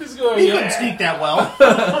 Just going, He yeah. couldn't sneak that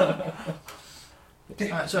well.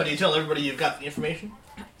 Alright, so do you tell everybody you've got the information?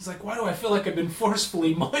 He's like, why do I feel like I've been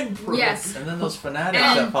forcefully mind-probed? Yes. And then those fanatics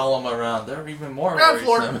that follow him around, they're even more Ground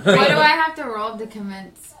floor. worrisome. What do I have to roll to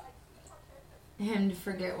convince him to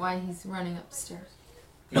forget why he's running upstairs?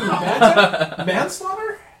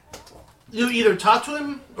 Manslaughter? You either talk to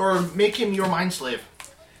him or make him your mind slave.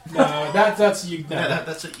 No, that's you. No. Yeah,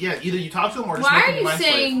 that's it. Yeah, either you talk to him or just Why make are him your you mind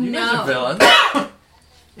saying slave. You guys are no? villains.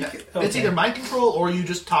 Yeah. Okay. It's either mind control or you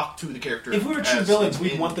just talk to the character. If we were true as villains, in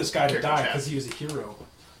we'd want this guy to character die chat. because he was a hero.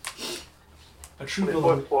 A true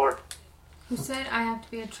villain. 24th floor. Who said I have to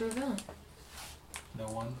be a true villain? No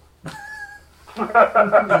one. Do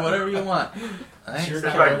whatever you want. I ain't Sure. In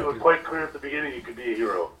stopping. fact, it was quite clear at the beginning you could be a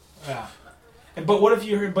hero. Yeah. But what if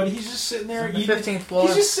you heard? But he's just sitting there On the eating. 15th floor.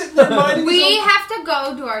 He's just sitting there minding his We own. have to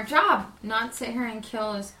go do our job, not sit here and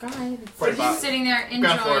kill this guy. Right, He's Bob. sitting there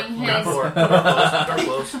Ground floor. enjoying Ground his. floor. Door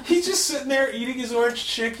closed. He's just sitting there eating his orange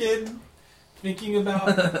chicken, thinking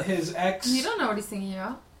about his ex. You don't know what he's thinking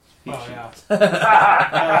about. Oh yeah.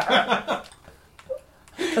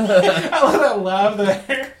 I love that laugh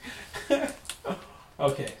there.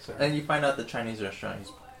 Okay, sorry. And you find out the Chinese restaurant.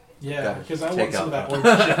 Yeah, Gotta because I take want some of out that the-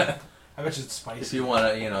 orange chicken. I bet you it's spicy. If you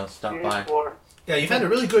want to, stop 18th by. floor. Yeah, you found a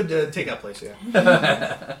really good takeout place,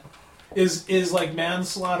 yeah. Is like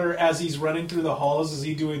manslaughter as he's running through the halls? Is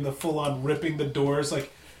he doing the full on ripping the doors,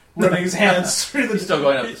 like running his hands through the? He's still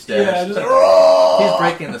going up the stairs. Yeah, just He's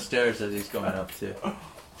breaking the stairs as he's going up too,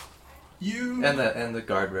 you. and the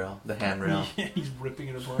guardrail, the handrail. Yeah, he's ripping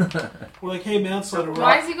it apart. We're like, hey, manslaughter.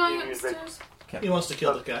 Why is he going upstairs? He wants to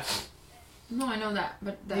kill this guy. No, I know that,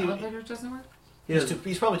 but the He- elevator doesn't work.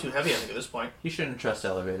 He's probably too heavy, I think, at this point. He shouldn't trust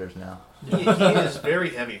elevators now. He is very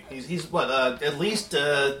heavy. He's what, at least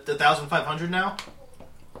 1,500 now?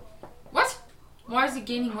 What? Why is he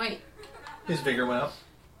gaining weight? His vigor went up.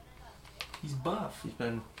 He's buff. He's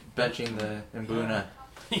been benching the Mbuna.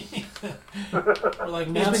 We're like,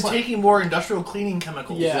 He's been manslaughter. taking more industrial cleaning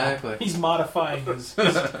chemicals. Yeah, Exactly. he's modifying his.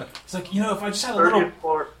 It's like, if I just had a little. 30th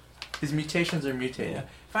floor. His mutations are mutating. Yeah.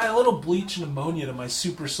 If I had a little bleach and ammonia to my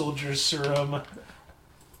super soldier serum.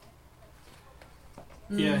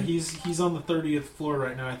 Yeah, he's on the 30th floor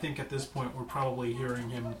right now. I think at this point we're probably hearing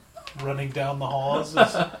him running down the halls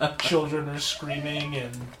as children are screaming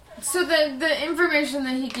and... So the information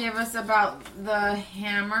that he gave us about the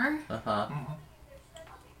hammer, Uh-huh.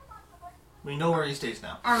 We know where he stays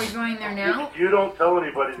now. are we going there now? If you don't tell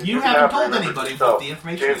anybody, then You you're haven't gonna have told to remember anybody yourself. what the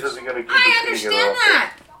information James is. isn't going to keep I repeating it understand all.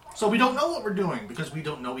 that. So we don't know what we're doing because we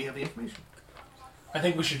don't know we have the information. I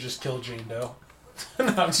think we should just kill Jane Doe. No,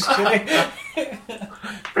 I'm just kidding.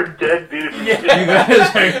 You're dead, dude. You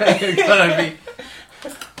guys are gonna be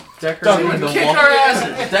decorating the Kick wall. our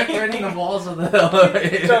asses. Decorating the walls of the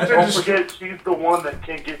elevator. Dr. Don't Dest- forget, she's the one that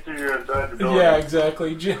can't get through your entire building. yeah,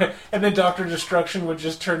 exactly. And then Dr. Destruction would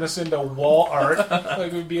just turn us into wall art.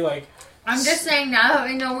 Like, it would be like I'm just saying, now that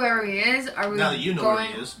we know where he is, are we Now that you know going... where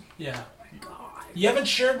he is. Yeah. You haven't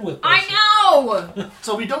shared with us. I know!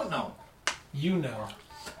 So we don't know. You know.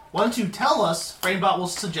 Once you tell us, Framebot will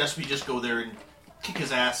suggest we just go there and kick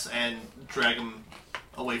his ass and drag him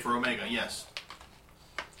away for Omega, yes.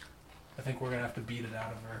 I think we're going to have to beat it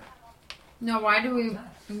out of her. No, why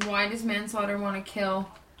does Manslaughter want to kill...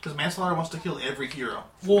 Because Manslaughter wants to kill every hero.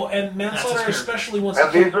 Well, and Manslaughter That's his especially wants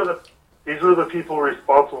And to these are the people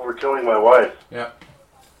responsible for killing my wife. Yep.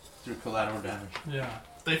 Through collateral damage. Yeah.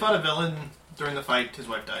 They fought a villain during the fight, his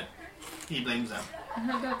wife died. He blames them. I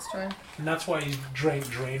heard that story. And that's why he drank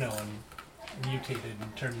Drano and mutated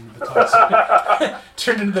and turned into the toxic,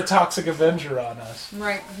 turned into the toxic Avenger on us.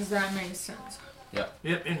 Right, because that makes sense. Yep,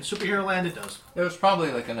 in superhero land it does. It was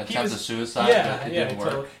probably like an attempt at suicide, but it didn't work.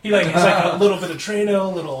 Totally. He's like a little bit of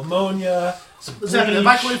Drano, a little ammonia, some bleach,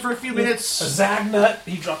 Evacuate for a few a minutes. Zagnut.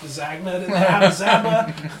 He dropped a Zagnut in the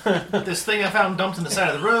Zaba. This thing I found dumped in the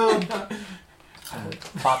side of the road.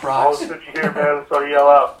 Pop All rocks. that you hear, man, so yell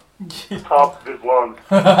out. Top of his lungs.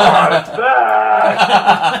 I'm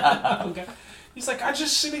back! Okay. He's like, I'm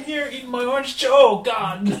just sitting here eating my orange Joe. Oh,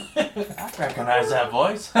 God. I recognize that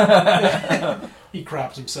voice. He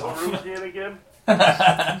craps himself. Routine again?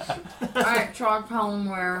 Alright, try tell him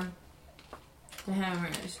where the hammer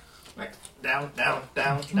is. Right. Down, down,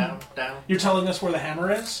 down, down, down. You're telling us where the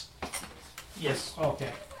hammer is? Yes.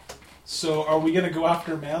 Okay. So are we going to go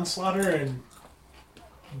after Manslaughter and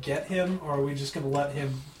get him, or are we just going to let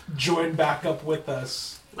him join back up with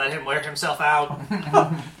us? Let him wear himself out. Let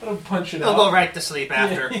him punch it He'll out. go right to sleep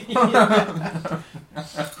after.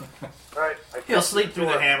 Alright, He'll sleep through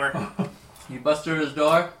the hammer. You bust through his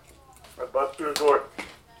door. I bust through the door.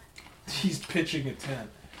 He's pitching a tent.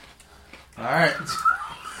 Alright.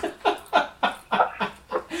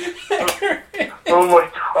 Oh my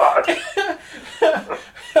god.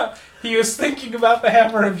 He was thinking about the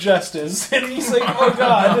hammer of justice, and he's like, oh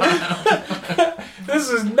God, this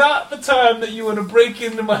is not the time that you want to break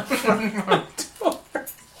into my front door.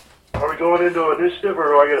 Are we going into initiative or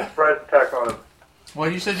do I get a surprise attack on him? Well,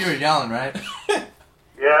 you said you were yelling, right?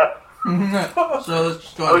 Yeah. So let's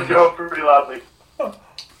just go I was on. yelling pretty loudly.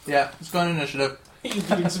 Yeah, let's go on initiative.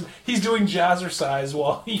 He's doing jazzercise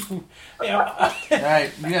while he... Yeah,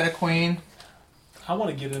 Alright, you got a queen. I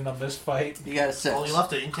want to get in on this fight. You got a 6. Well, you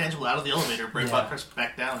left the intangible out of the elevator. Brainbot Yeah. pressed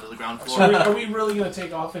back down to the ground So floor. are we really going to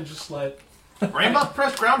take off and just let... Brainbot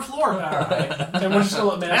pressed ground floor. Alright. And we're just going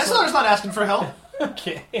to let Manslaughter... Manslaughter's not asking for help.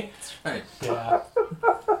 Okay. Right. Yeah.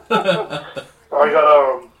 I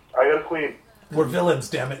got a queen. We're villains,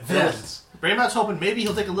 damn it. Villains. Brainbot's hoping maybe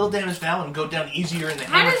he'll take a little damage now and go down easier in the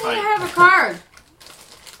How hammer does he fight. have a card?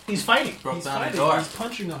 He's fighting. Broke He's down a fighting. door. He's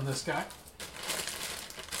punching on this guy.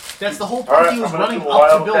 That's the whole point. Alright, He was I'm gonna running do a up to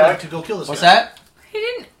wild building attack. to go kill this What's guy. that? He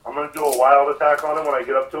didn't... I'm going to do a wild attack on him when I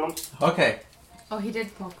get up to him. Okay. Oh, he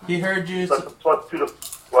did poke on. He heard you. That's a plus 2 to...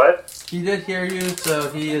 What? He did hear you,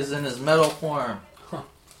 so he is in his metal form. That's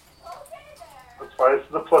fine. This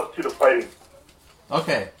is a plus 2 to fighting.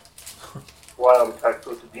 Okay. Wild attack,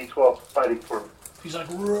 so it's a d12 fighting for me. He's like,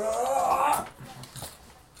 "Rah!"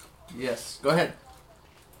 Yes. Go ahead.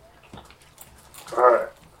 Alright.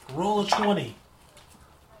 Roll a 20.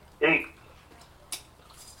 8.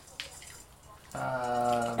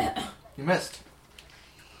 You missed.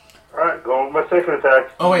 Alright, going with my second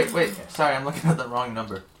attack. Oh, wait. Sorry, I'm looking at the wrong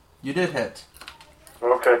number. You did hit,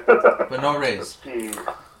 Okay. but no raise. Let's see.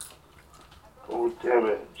 Oh,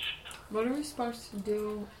 damage. What are we supposed to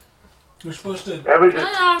do? You're supposed to... Damage is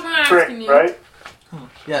I'm asking strength, you. right?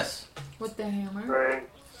 Yes. With the hammer? Strength.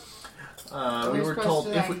 Are We we were supposed told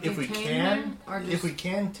to, if like, we detain can, him, or if just- we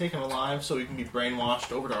can, take him alive so he can be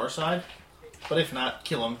brainwashed over to our side. But if not,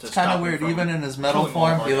 kill him to It's stop kind of him weird. from Even in his metal killing all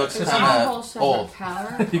form, of he our looks guys. Is that a kind whole of separate old.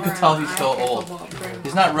 power? You can Or tell am he's I still capable old. of brainwashing?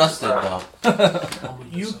 He's not rusted, though.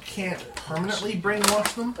 You can't permanently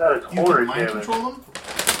brainwash them. That is You can horrid mind damage. control them.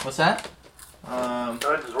 What's that? I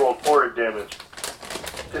just rolled horrid damage.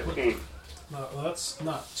 15. No, well, that's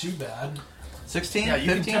not too bad. 16? Yeah, you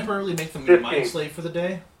 15? can temporarily make them your 15. mind slave for the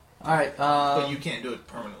day, Alright, but you can't do it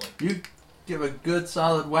permanently. you give a good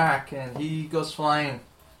solid whack, and he goes flying.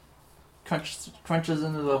 Crunches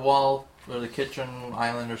into the wall, or the kitchen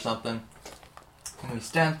island or something. And he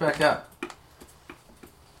stands back up.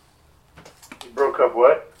 You broke up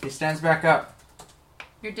what? He stands back up,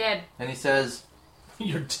 You're dead. and he says,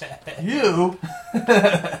 You're dead. "You?"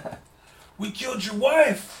 We killed your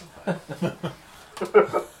wife! I'm going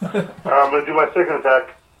to do my second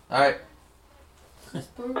attack. Alright,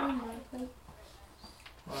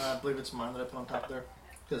 I believe it's mine that I put on top there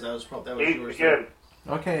because that was probably 8 yours. again.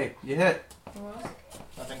 okay, you hit.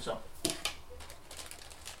 I think so.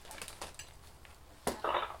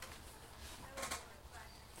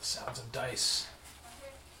 Sounds of dice.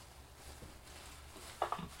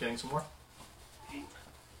 Getting some more?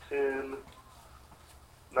 10,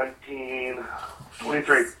 19,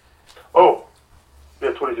 23. Oh, yeah,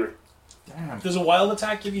 23. Damn. Does a wild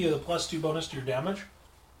attack give you a +2 bonus to your damage?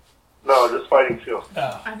 No, just fighting too.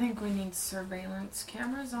 Oh. I think we need surveillance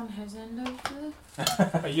cameras on his end of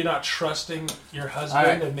the... Are you not trusting your husband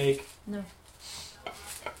Alright. to make... No.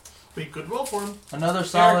 Be a good roll for him. Another Eric,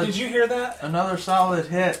 solid. did you hear that? Another solid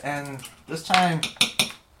hit, and this time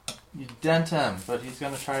you dent him, but he's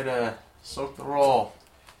gonna try to soak the roll.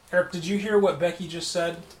 Eric, did you hear what Becky just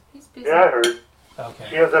said? He's busy. Yeah, I heard. She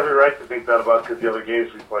Okay. has every right to think that about because the other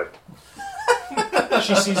games we play.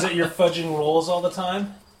 She sees that you're fudging rolls all the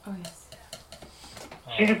time? Oh, yes.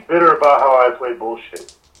 She's bitter about how I play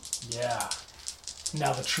bullshit. Yeah.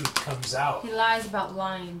 Now the truth comes out. He lies about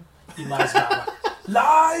lying. He lies about lying.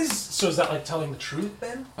 Lies! So is that like telling the truth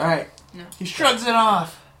then? Alright. No. He shrugs it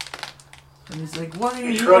off. And he's like, what are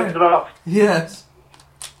you He shrugs doing? it off. Yes.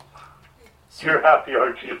 You're happy,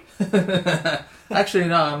 aren't you? Actually,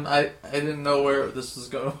 no, I didn't know where this was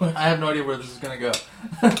going. I have no idea where this is going to go.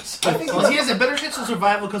 I think he has a better chance of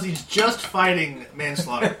survival because he's just fighting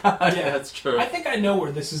manslaughter. Yeah, that's true. I think I know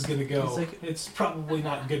where this is going to go. It's like- It's probably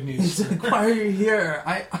not good He's news. like, why are you here?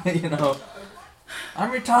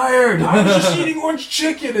 I'm retired. I was just eating orange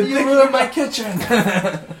chicken and You thinking ruined my about, kitchen.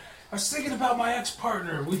 I was thinking about my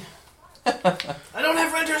ex-partner. I don't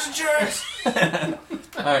have renter's insurance.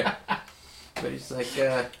 Alright. But he's like,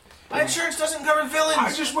 My insurance doesn't cover villains.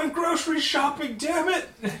 I just went grocery shopping, damn it!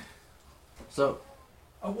 so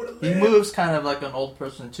I would have he lived. moves kind of like an old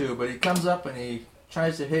person too, but he comes up and he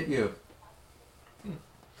tries to hit you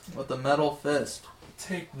with a metal fist.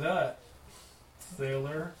 Take that,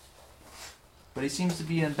 sailor. But he seems to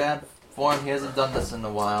be in bad form. He hasn't done this in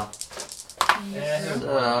a while. Eh.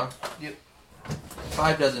 So, Yep.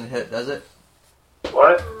 5 doesn't hit, does it?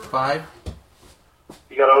 What? 5?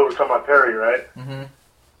 You gotta overcome my parry, right? Mm-hmm.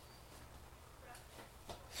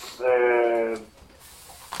 Then,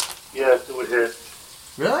 yes, it would hit.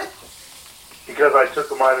 Really? Because I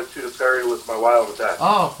took a -2 to parry with my wild attack.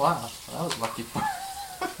 Oh, wow. That was lucky for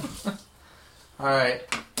Alright.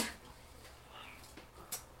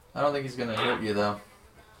 I don't think he's going to hurt you, though.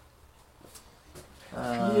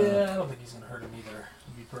 Yeah, I don't think he's gonna hurt him either.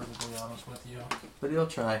 To be perfectly honest with you. But he'll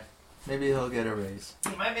try. Maybe he'll get a raise.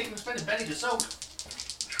 You might make him spend a penny to soak.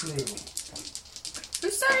 True.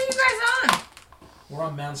 Whose side are you guys on? We're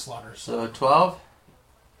on manslaughter, So 12?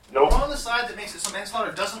 Nope. We're on the side that makes it so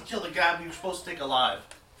manslaughter doesn't kill the guy we were supposed to take alive.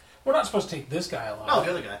 we're not supposed to take this guy alive. No, the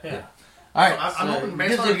other guy. Yeah. Alright, So I'm so hoping he gives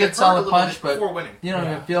manslaughter you a good gets hurt solid little punch, bit but before winning. you don't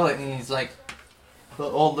Yeah. even feel it. And he's like, the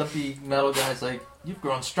old limpy metal guy's like, you've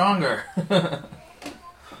grown stronger.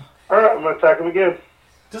 Alright, I'm gonna attack him again.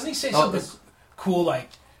 Doesn't he say Oh, something this- cool like,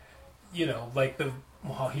 like the...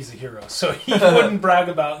 Well, he's a hero, so he wouldn't brag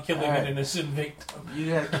about killing Alright. an innocent victim.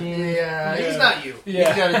 You got a key. Yeah, Yeah. he's not you. You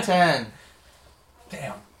got a 10.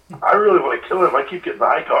 Damn. I really want to kill him. I keep getting the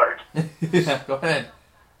high card. Yeah, go ahead.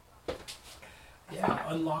 Yeah,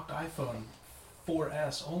 unlocked iPhone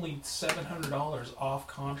 4S, only $700 off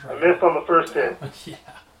I contract. missed on the first hit. Yeah.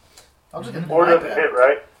 I'll just get Or doesn't hit,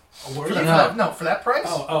 right? Were For you? that, no, for that price?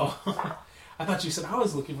 Oh. I thought you said I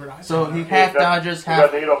was looking for an iPhone. So he You half got- dodges, You got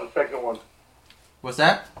half. the 8 on the second one. What's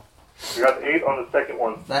that? You got the 8 on the second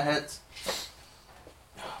one. That hits.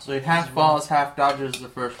 So he half falls, half dodges the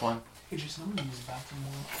first one. Hey, Jason, I'm going to use the bathroom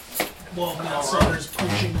more. Well, now Summer's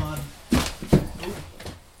pushing on.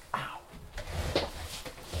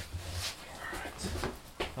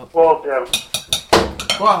 Well,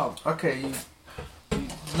 damn. Wow. Okay.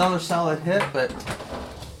 Another solid hit, but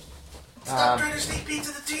Stop trying to sneak peeks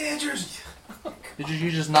at the teenagers!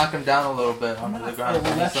 you just knock him down a little bit onto the ground. Oh,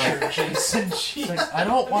 He's like, lecture, Jason. he's Jeez. like, I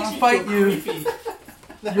don't want Makes to me fight feel you.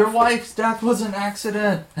 creepy. Your wife's death was an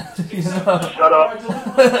accident. You know? Shut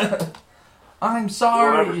up. I'm Don't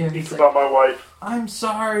sorry. ever And speak he's like, about my wife. I'm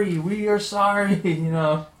sorry. We are sorry. You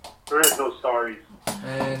know. There is no sorry.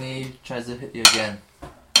 And he tries to hit you again.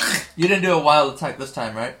 You didn't do a wild attack this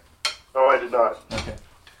time, right? No, I did not. Okay.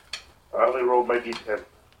 I only rolled my d10.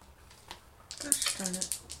 Gosh darn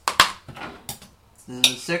it. Does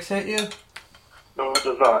the 6 hit you? No, it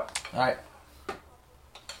does not. Alright.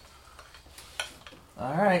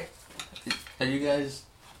 Alright. Are you guys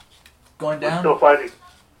going We're down? still fighting.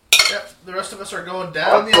 Yep, the rest of us are going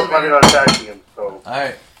down I'm the still planning elevator. on attacking him, so.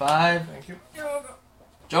 Alright. 5. Thank you.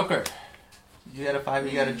 Joker. You got a 5,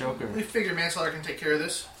 you got a Joker. We figure manslaughter can take care of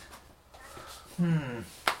this.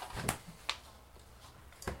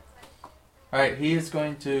 Alright, he's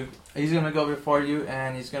gonna go before you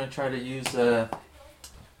and he's gonna try to use a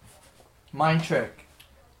mind trick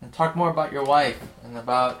and talk more about your wife and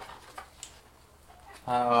about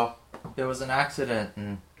how there was an accident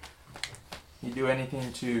and you do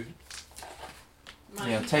anything to,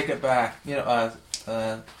 take it back.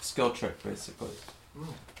 Skill trick, basically.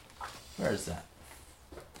 Where is that?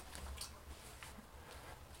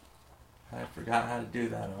 I forgot how to do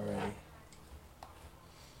that already.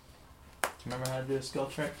 Do you remember how to do a skill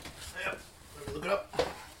trick? Yep. Let me look it up.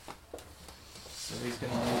 So he's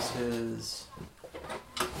going to use his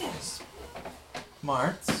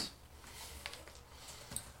smarts.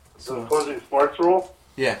 So opposing smarts rule?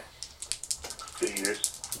 Yeah. Figures.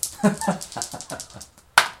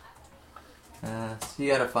 So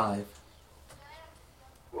you got a 5.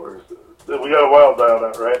 Where is it? We got a wild die on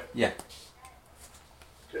that, right? Yeah.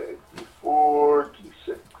 Okay, D4,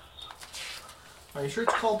 D6. Are you sure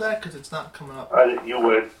it's called that? Because it's not coming up. You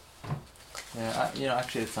win. Yeah,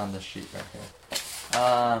 actually it's on this sheet right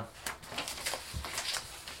here.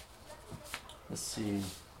 Let's see.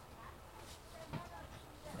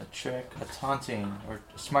 A trick, a taunting, or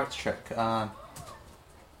a smarts trick. So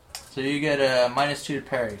you get a -2 to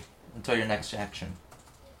parry until your next action.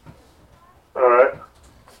 Alright.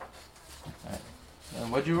 And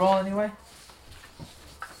what'd you roll anyway?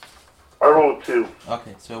 I rolled 2.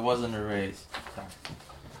 Okay, so it wasn't a raise. Sorry.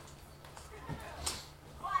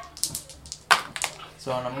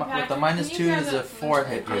 So on with the -2 is a 4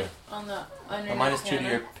 hit you. On the A -2 to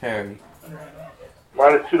your parry.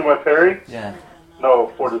 -2 to my parry? Yeah. No,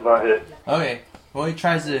 4 does not hit. Okay. Well, he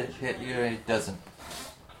tries to hit you and he doesn't.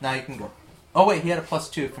 Now you can go. Oh wait, he had a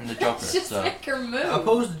 +2 from the Joker. Just So make her move.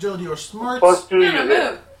 Opposed agility or smarts. +2 No, you no,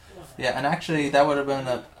 hit. move. yeah, and actually that would have been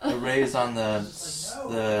a raise on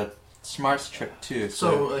the smarts trick too.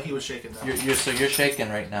 So he was shaken though. You're shaking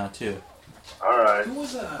right now too. Alright. Who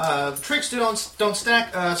was that? Tricks don't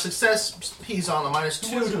stack. Success, he's on a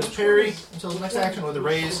 -2 to his parry until his next action with a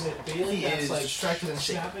raise. He is distracted and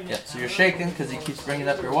shaken. Yeah. So you're shaking because he keeps bringing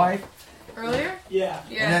up your wife, Earlier? Yeah.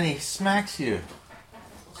 Yeah. and then he smacks you.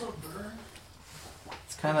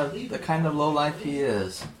 It's kind of the kind of low life he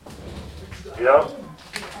is. Yep.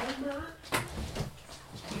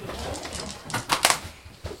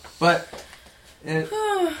 But it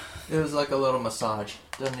was like a little massage.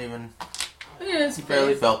 Doesn't even. Yes, He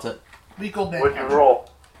barely felt it. Weak old man. What'd you roll?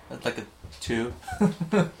 It's like a 2.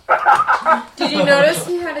 Did you notice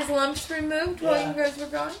he had his lumps removed while you guys were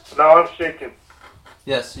gone? No, I'm shaking.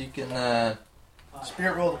 Yes, you can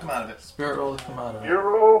Spirit roll to come out of it. spirit roll to come out of it. Your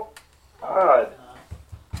roll? God.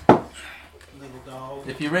 Little dog.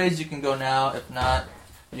 If you raise, you can go now. If not,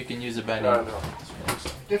 you can use a Benny. No, no.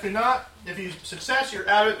 If you're not, if you success, you're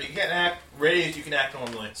out of it, but you can't act. Raised, you can act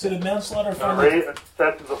normally. So did manslaughter No, finally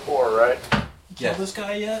that is a 4, right? kill Yes. this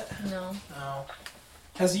guy yet? No. No.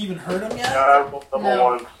 Has he even hurt him Yeah, yet? I rolled double No.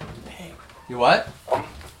 1. Dang. You what?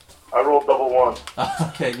 I rolled double 1.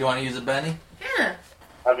 Okay, you want to use a Benny? Yeah.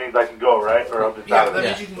 That means I can go, right? Or I'm just Yeah, out of that it.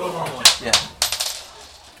 means you can go normally. Yeah.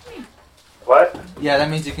 What? Yeah, that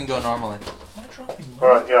means you can go normally. Am I dropping money?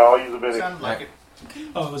 Alright, yeah, I'll use a minute. Sounded like it.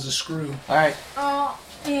 Oh, it was a screw. All right, Oh,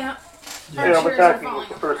 yeah. Yeah, I'm Archers are attacking falling with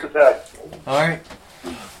the apart. first attack. all right.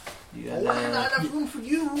 You Oh, there's got not enough room for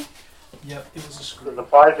you. Yep, it was a Does screw. the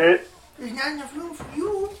 5 hit? There's not enough room for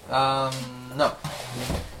you. no.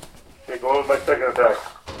 Okay, go with my second attack.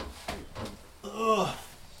 Ugh.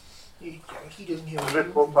 He doesn't heal Hit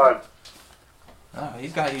you. full time. Oh,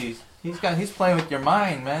 he's playing with your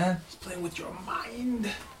mind, man. He's playing with your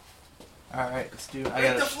mind. All right, let's do. I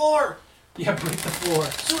Break the got floor. Yeah, break the floor.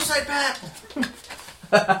 Suicide pact.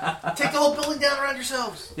 Take the whole building down around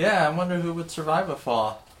yourselves. Yeah, I wonder who would survive a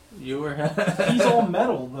fall. You or He's all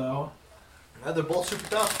metal, though. They're both super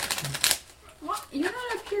tough. What? You're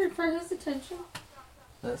not up here for his attention?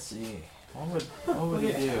 Let's see. What would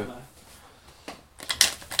he do?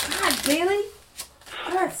 God, Bailey.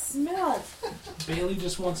 That smelled. Bailey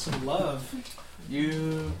just wants some love.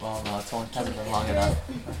 Well, no, it's only hasn't been long enough.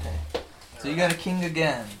 Okay. So you got a king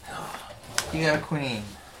again. You got a queen.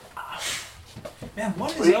 Man,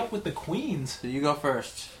 what is up with the queens? So you go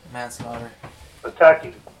first, manslaughter.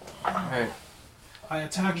 Attacking. Alright. I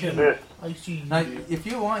attack him. Miss. I see. Now, if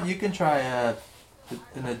you want, you can try an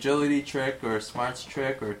agility trick or a smarts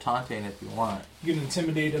trick or taunting if you want. You can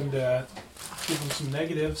intimidate him to give him some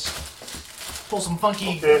negatives. Pull some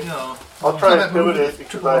funky, Okay. I'll try combat move. intimidate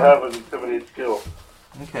because I have an intimidate skill.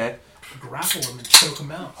 Okay. Grapple him and choke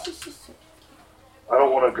him out. I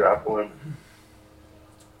don't want to grapple him.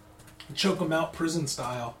 Choke him out prison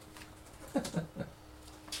style.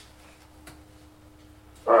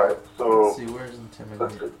 Alright, so Let's see, where's that's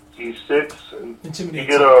intimidate? a D6 and you Intimidate.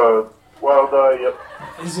 get a wild die, yep.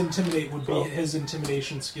 His intimidate would be his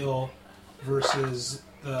intimidation skill versus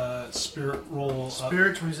the spirit roll.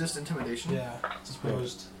 Spirits resist intimidation. Yeah, it's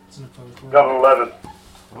opposed. It's an opposed roll. Got an 11.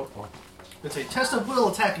 Oh. It's a test of will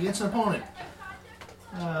attack against an opponent.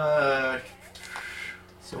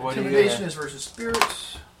 So what do you Intimidation get? is versus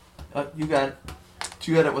spirits. You got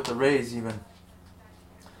it with the raise even.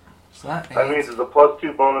 So that That means it's a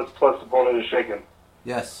 +2 bonus plus the bonus is shaken.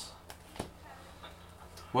 yes.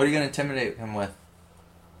 What are you gonna intimidate him with?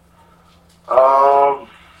 Let's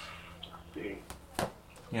see.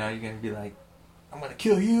 You know, you're gonna be like, I'm gonna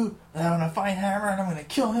kill you, and I'm gonna find Hammer, and I'm gonna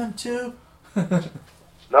kill him too. No,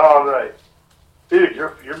 I'm like, dude,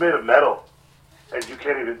 you're made of metal, and you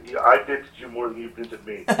can't even. I did to you more than you did to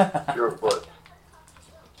me. You're a foot.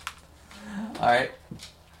 All right,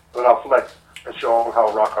 But I'll flex and show them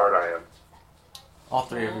how rock hard I am. all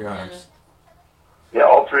three of your arms. Yeah,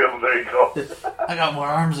 all three of them. There you go. I got more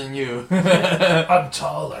arms than you. I'm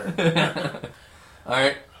taller. All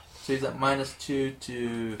right, so he's at -2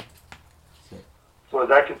 to. So is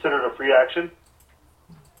that considered a free action?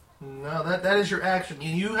 No, that is your action.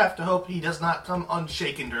 You have to hope he does not come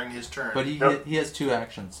unshaken during his turn. But Yep. he has 2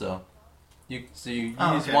 actions, so you use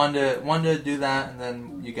okay. one to do that, and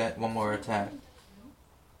then you get one more attack.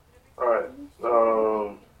 All right.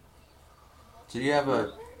 So you have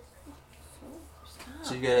a.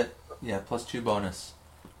 So you get +2 bonus.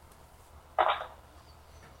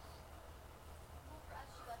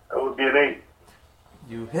 That would be an 8.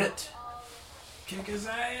 You hit. Kick his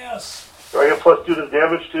ass. Do I get +2 to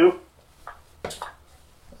damage too?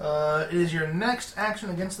 It is your next action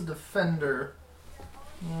against the defender.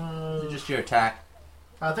 Just your attack.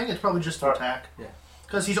 I think it's probably just to attack. Yeah.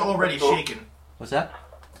 Because he's already Cool. shaken. What's that?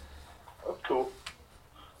 That's cool.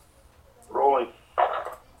 Rolling.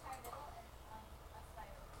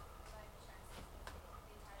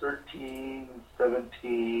 13,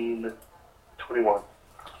 17, 21.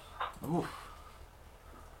 Oof.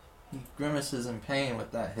 He grimaces in pain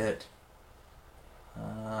with that hit.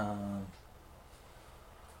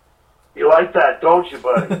 You like that, don't you,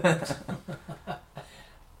 buddy?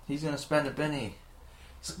 He's gonna spend a penny.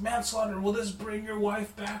 It's like, manslaughter, will this bring your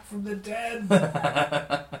wife back from the dead?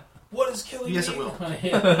 What is killing Yes, me? it will.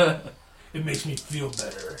 Yeah. It makes me feel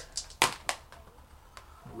better.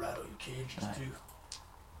 Rattle your cages, too.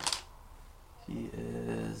 He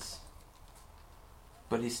is.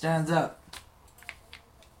 But he stands up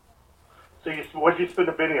So what'd you spend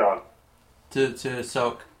a penny on? to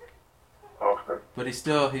soak. Okay. But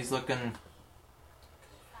he's looking.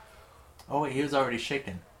 Oh wait, he was already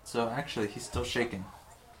shaken. So actually, he's still shaking.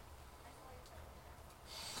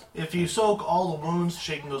 If you soak all the wounds,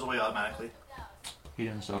 shaking goes away automatically. He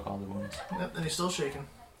didn't soak all the wounds. Yep, and he's still shaking.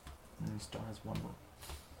 And he still has 1 wound.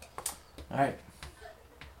 Alright.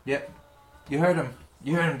 Yep. You heard him.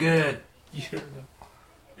 You heard him good. You're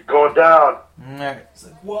going down. Alright. It's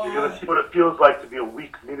like, You're going to what? see what it feels like to be a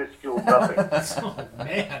weak, minuscule nothing. Oh,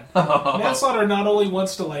 man. Manslaughter not only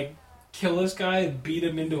wants to, like, kill this guy and beat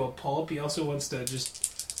him into a pulp, he also wants to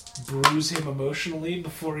just bruise him emotionally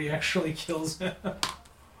before he actually kills him.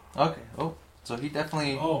 Okay. Oh. So he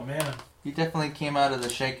definitely Oh, man. came out of the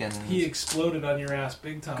shaken and He exploded on your ass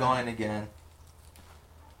big time. going again.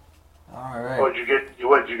 Alright. Did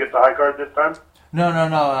you get the high card this time?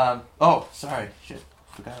 No. Oh, sorry. Shit.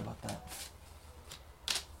 Forgot about that.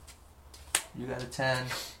 You got a 10.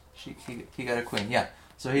 He got a queen. Yeah.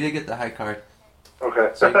 So he did get the high card.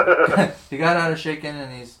 Okay. So he got out of shaken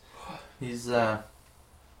and he's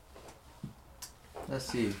let's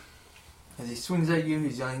see. As he swings at you,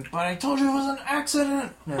 he's yelling, "But I told you it was an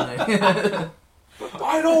accident!" I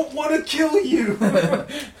don't want to kill you!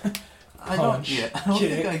 I don't Punch,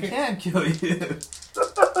 think I can kill you.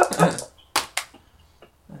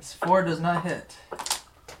 This 4 does not hit.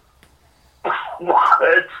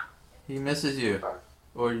 What? He misses you.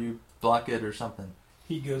 Or you block it or something.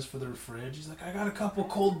 He goes for the fridge. He's like, I got a couple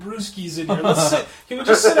cold brewskis in here. Let's sit. Can we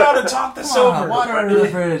just sit down and talk this over? Water in the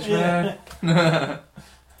fridge, Yeah. man.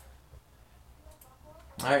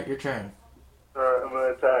 Alright, your turn. Alright, I'm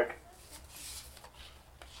going to attack.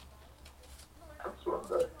 That's what I'm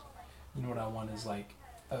doing. You know what I want is like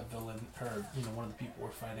a villain, or one of the people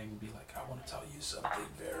we're fighting be like, I want to tell you something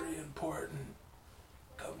very important.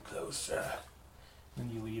 Come closer.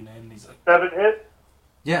 Then you lean in, and he's like, 7 hit?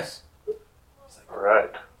 Yes.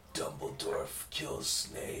 Alright. Dumbledore kills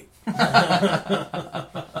Snape.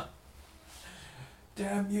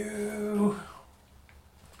 Damn you!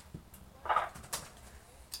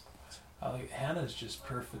 Hannah's just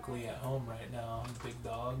perfectly at home right now. Big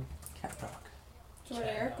dog. Cat dog. That's what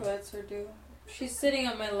Eric lets her do. She's sitting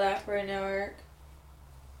on my lap right now, Eric.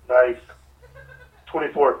 Nice.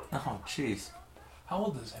 24. Oh, jeez. How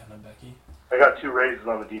old is Hannah, Becky? I got 2 raises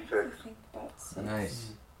on the D6. Think about six.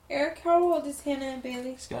 Nice. Eric, how old is Hannah and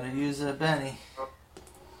Bailey? He's got to use a Benny.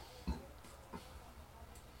 You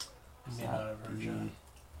may not have heard you.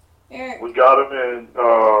 Eric. We got him in,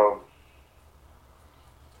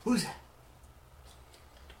 Who's that?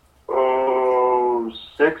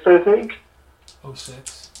 06, I think.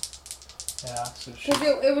 06. Yeah, so she...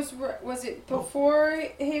 Because was it before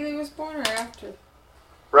Haley was born or after?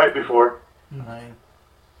 Right before. 9.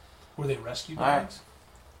 Were they rescue All right. dogs?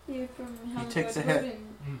 Yeah, from how takes a hit.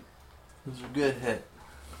 It was a good hit.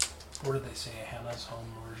 Or did they say Hannah's home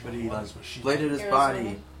But originally he was? Was she... bladed his Arizona.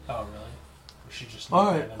 body. Oh, really? Was she just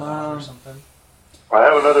All named right, Hannah or something? I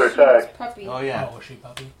have another She was attack. puppy. Oh, yeah. Oh, was she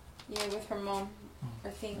puppy? Yeah, with her mom, I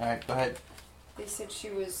think. Alright, go ahead. They said she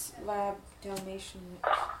was Lab Dalmatian.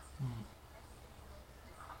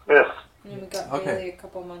 Yes. And then we got Okay. Bailey a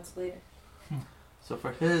couple months later. So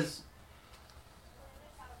for his...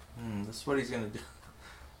 this is what he's going to do.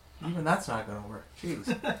 Even that's not going to work. Jeez.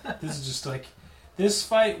 This is just like... This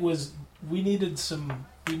fight was... He needed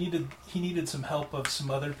some help of some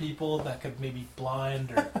other people that could maybe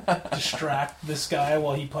blind or distract this guy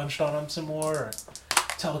while he punched on him some more, or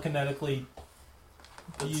telekinetically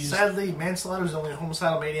use... Sadly, manslaughter is the only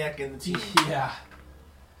homicidal maniac in the team. Yeah.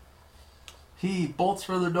 He bolts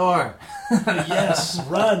for the door. Yes,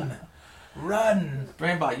 run! Run!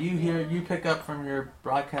 Brainbot, you pick up from your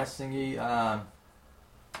broadcast thingy,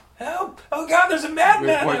 Help! Oh god, there's a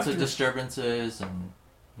madman reports after of disturbances and,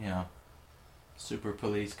 super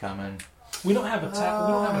police coming. We don't have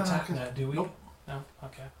attack net, do we? Nope. No?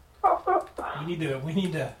 Okay. We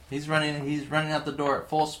need to He's running out the door at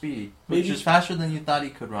full speed, which Maybe- is faster than you thought he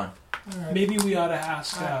could run. maybe we ought to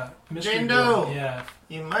ask Mr. Jane Doe. Doe. Yeah.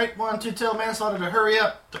 You might want to tell manslaughter to hurry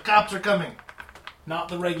up. The cops are coming. Not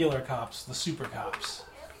the regular cops, the super cops.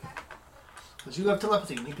 Because you have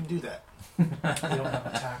telepathy and you can do that. We don't have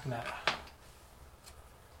attack net.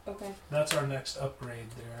 Okay. That's our next upgrade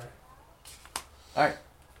there. Alright.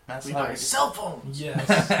 We buy Manslaughter cell phones.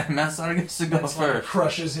 Yes. Manslaughter gets to go Manslaughter first.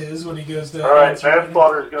 crushes his when he goes to... Alright,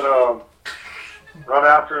 Manslaughter's gonna run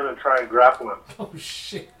after him and try and grapple him. Oh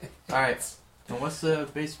shit. Alright. So what's the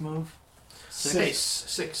base move? Six.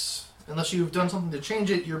 6. Unless you've done something to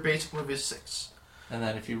change it, your basic move is 6. And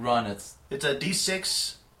then if you run, it's... It's a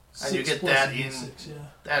D6, and you 6 get plus that a in. D6, yeah.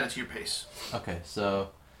 Add it to your pace. Okay, so...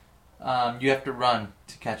 you have to run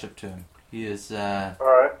to catch up to him. He is,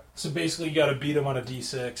 Alright, So basically you gotta beat him on a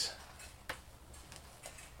D6.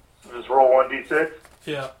 just roll 1d6.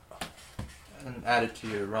 Yeah. and add it to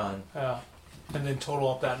your run. Yeah. And then total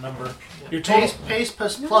up that number. Your total... Pace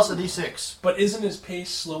plus a D6. But isn't his pace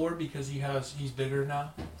slower because he's bigger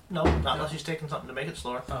now? No, not unless he's taking something to make it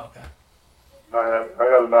slower. Oh, okay. I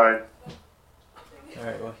got a 9.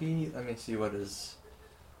 Alright, well let me see what his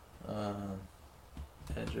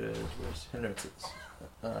edges, where's hindrances?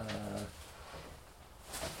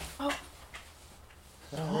 Oh.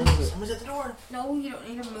 Where is it? Someone's at the door. No, you don't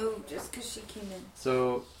need to move just because she came in.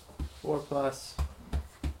 So 4 plus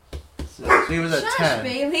 6. So he was at Shush, 10.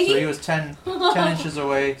 Bailey. So he was 10 inches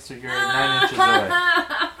away, so you're 9 inches away.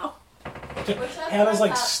 Hannah's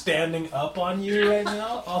like standing up on you right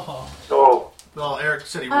now. Oh. Oh, Well, Eric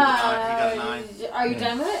said he rolled a 9. He got a 9. Are you Yeah.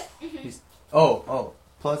 done with it? Oh,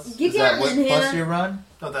 plus Get is that down what then, plus Hannah. your run?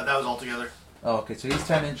 No, that was all together. Oh, okay, so he's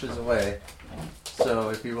 10 inches away. So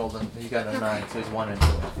if you rolled he got a 9, so he's 1 inch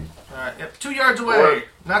away. Alright, yep. 2 yards away.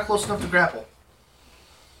 Not close enough to grapple.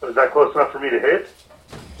 is that close enough for me to hit?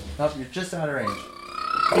 Nope, you're just out of range.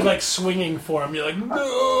 You're like swinging for him. You're like, But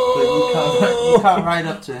no! you come right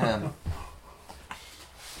up to him.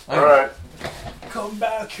 Okay. Alright. Come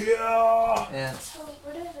back here! And Oh,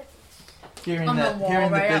 what is it? hearing On the that, wall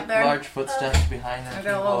hearing the right big, up there. large footsteps behind him, I he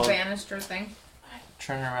got a little will banister thing.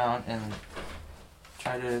 turn around and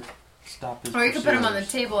try to stop his Or you could put him on the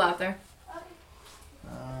pursuers. table out there.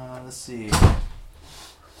 Let's see.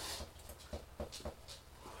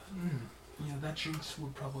 Yeah, that jinx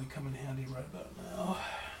would probably come in handy right about now.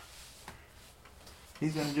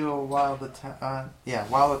 He's gonna do a wild attack.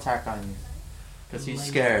 Wild attack on you, because he's Like-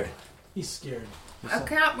 scared. He's scared. I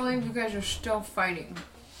cannot believe you guys are still fighting.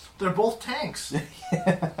 They're both tanks. This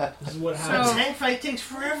is what A happens. tank fight takes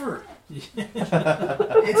forever. It's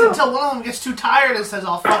until one of them gets too tired and says,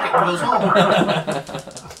 "Oh fuck it," and goes home.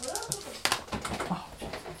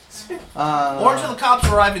 Or until the cops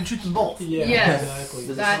arrive and shoot them both. Yeah, Yes. exactly.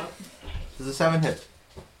 Does, That- does a 7 hit?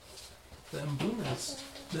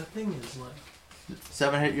 That thing is like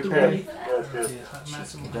 7 hit your 3. parry? Yes, yes. Yeah,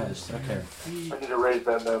 maximum It does, height is 300 okay. feet. I need to raise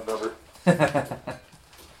that number.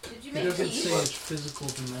 Did you It make doesn't tea? say its physical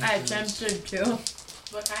dimensions. I attempted to.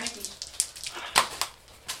 What kind of tea?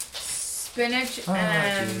 spinach Oh,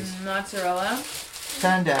 and jeez. mozzarella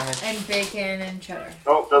 10 damage. and bacon and cheddar.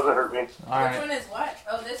 Nope, doesn't hurt me. Which Alright. one is what?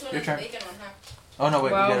 Oh, this one Your is turn. the bacon one, huh? Oh no,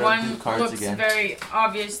 wait, well, we gotta one do cards looks again. very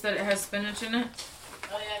obvious that it has spinach in it.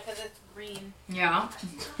 Oh yeah, because it's green. Yeah.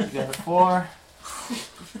 You got a 4.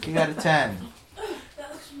 You got a 10.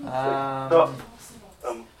 Never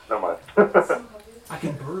mind. I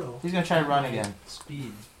can burrow. He's gonna try to run again.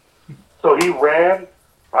 Speed. So he ran.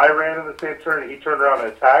 I ran in the same turn, and he turned around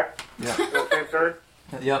and attacked Yeah. in the same turn.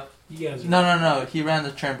 Yep. You guys are... No. He ran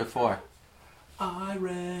the turn before. I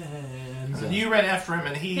ran. So you ran after him,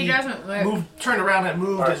 and He doesn't live. turned around and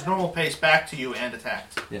moved Alright. his normal pace back to you and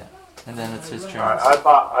attacked. Yeah. And then it's his turn. I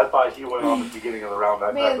thought he went on the beginning of the round.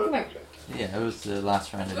 I Man, thought come that here. Yeah, it was the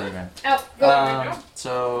last round that he ran. Oh, go.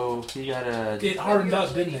 So he got a. It hardened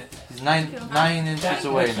up, didn't it? He's 9 inches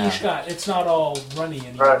away that now. quiche got, it's not all runny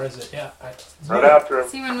anymore, Right. is it? Yeah. right after him.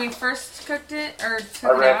 See, when we first cooked it, or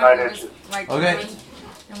took I it ran out, 9 it was inches. like Okay. runny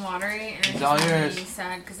and watery, and it It's all just made yours. me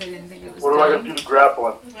sad because I didn't think it was What do I got done. to do to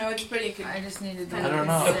grapple him? No, it's pretty good. I just needed to I don't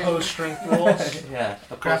know. Opposed strength rolls. Yeah.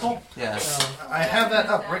 Grapple? Yeah. I have that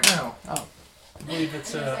up right now. I believe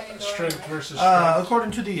it's a strength versus strength. According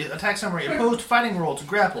to the attack summary, opposed fighting roll to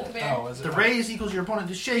grapple. Oh, is it? The raise equals your opponent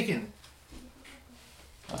is shaken.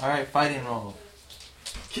 Alright, fighting roll.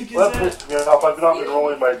 Kick his Well, ass. pissed me off. I've not been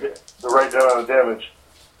rolling the right amount of damage.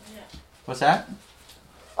 What's that?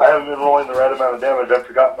 I haven't been rolling the right amount of damage. I've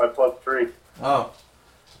forgotten my +3. Oh.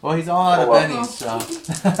 Well, he's all out of Oh, well. bennies, so.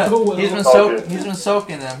 Oh, well. He's been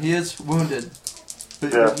soaking them. He is wounded.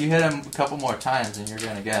 But Yeah. you hit him a couple more times and you're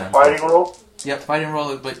gonna get him. Fighting roll? Yep, fighting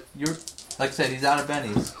roll, but you're, like I said, he's out of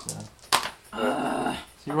bennies. So, so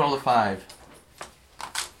you roll a 5.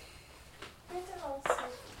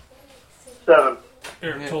 7.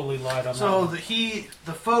 Eric totally lied on So that.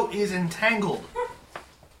 the foe is entangled.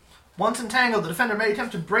 Once entangled, the defender may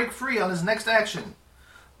attempt to break free on his next action.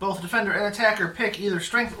 Both defender and attacker pick either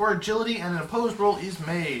strength or agility, and an opposed roll is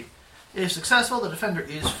made. If successful, the defender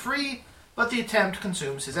is free, but the attempt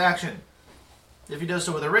consumes his action. If he does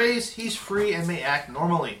so with a raise, he's free and may act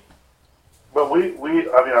normally. But we agreed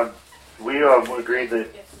that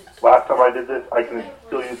last time I did this, I can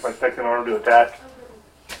still use my second arm to attack.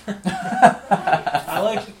 I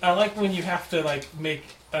like when you have to make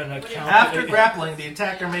an account. After grappling, the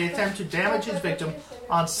attacker may attempt to damage his victim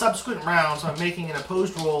on subsequent rounds by making an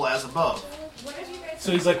opposed roll as above.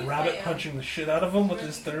 So he's like rabbit punching the shit out of him with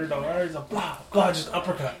his third R. He's like, blah, blah, just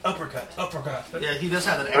uppercut. Yeah, he does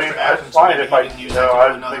have that I mean, extra that's action, so fine maybe if I he can use no, that to I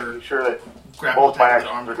do was another making sure that grapple both my attack with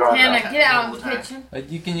actions arms are gone. Hannah, attack, get out roll of the attack. kitchen.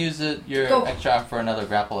 You can use your Go. extra arm for another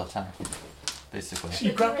grapple attack, basically.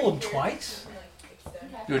 You grapple him twice?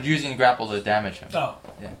 You're using grapple to damage him. Oh.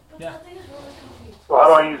 Yeah. So how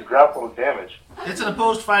do I use grapple and damage? It's an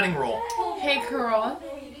opposed fighting roll. Hey, Corolla.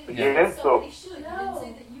 Again? So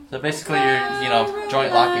So basically you're,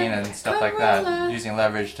 joint locking and stuff like that, using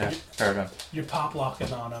leverage to hurt him. You're pop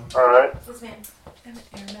locking on him. alright.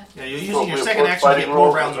 Yeah, you're So using your with second both action to get fighting more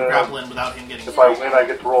rolls rounds of and, grappling without him getting If I win I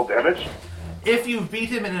get to roll damage? If you beat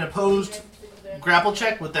him in an opposed grapple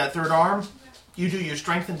check with that third arm, you do your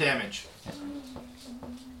strength and damage.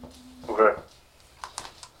 Okay.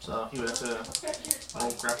 So you would have to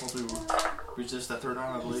roll grapple to resist that third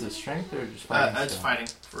arm, I Is believe. it strength or just fighting? It's skill? fighting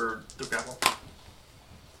for the grapple.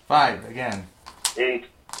 5 again. 8.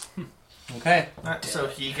 Okay. Alright, so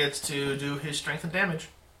he gets to do his strength and damage.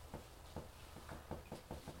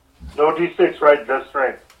 No D6, right? Just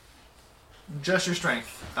strength. Just your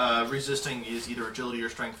strength. Resisting is either agility or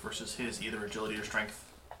strength versus his either agility or strength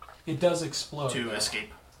It does explode. to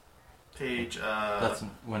escape. Page, That's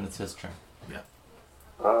when it's his turn.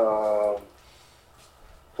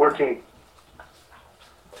 14.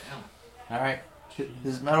 Alright.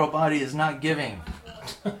 His metal body is not giving.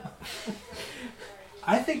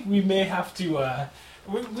 I think we may have to.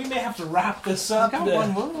 We may have to wrap this up. Got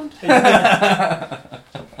one wound.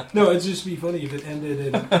 No, it'd just be funny if it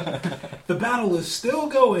ended and the battle is still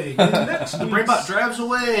going. And next the week's- brainbot drives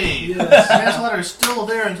away. Yes. Manslaughter is still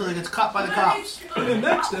there until he gets caught by the cops. In the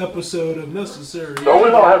next episode of Necessary. No, we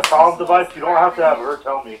don't have comm device. You don't have to have her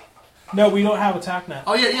tell me. No, we don't have attack net.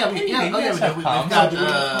 Oh yeah, we do. We've got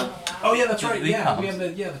Oh yeah, that's right. The Yeah, we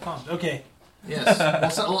comms. have the comms. Okay. yes.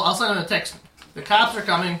 I'll send him a text. The cops are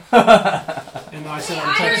coming. And I said I'm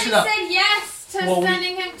I Finish text. it up. said yes to Well, we-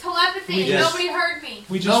 sending him telepathy. we just- Nobody heard me.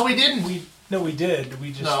 We just No, we didn't. we did.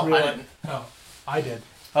 We just No, I realized. didn't. Oh, I did.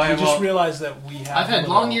 Oh, We yeah, just well, realized that we have. I've had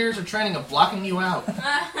little- long years of training of blocking you out.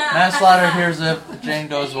 Manslaughter hears Jane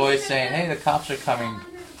Doe's voice saying, "Hey, the cops are coming,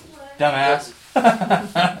 dumbass."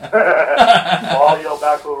 I'll yell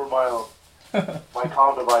back over my own. My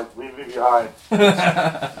comm device, leave me behind.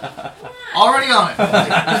 Already on it.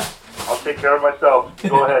 I'll take care of myself.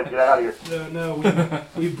 Go ahead, get out of here. No,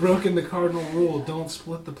 we've broken the cardinal rule. Don't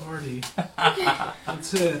split the party.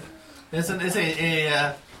 That's it. It's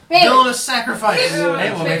a villainous sacrifice. Hey,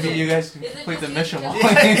 well, maybe you guys can complete the mission while We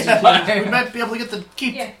might be able to get the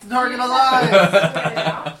keep the target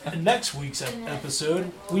alive. In next week's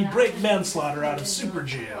episode, we break manslaughter out of super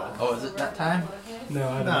jail. Oh, is it that time? No,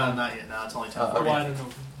 I don't No, know. not yet. No, it's only 10:40. Oh, I don't know.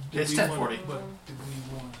 Did It's we 10:40. But did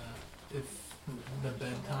we want to, if the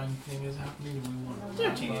bedtime thing is happening, do we want to?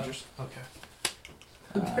 They're teenagers. Okay.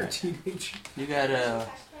 They're teenagers. You got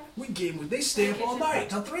We game with. They stay up all night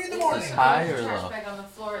till 3 in the morning. high or low?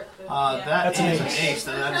 That's an an ace.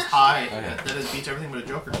 That is high. Okay. That is beats everything but a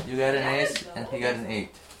joker. You got an ace, and he got an 8.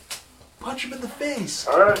 Punch him in the face.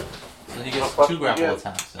 Alright. So he gets 2 grapple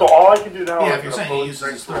attacks. So all I can do now Yeah, is if you're an saying he opposed uses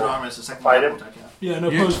his strength third roll. arm as a second Fight grapple him? attack, Yeah, an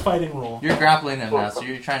You're- opposed fighting roll. You're grappling him now, so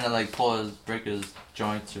you're trying to like break his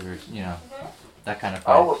joints or that kind of I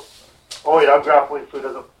fight. almost. Oh wait, I'm grappling so he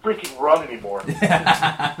doesn't freaking run anymore. Okay,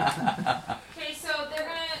 so they're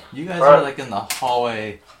gonna. You guys are like in the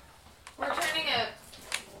hallway. We're turning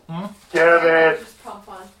a. Damn it! Just pump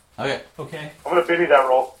on. Okay, Okay. I'm gonna finish that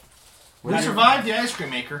roll. We survived the ice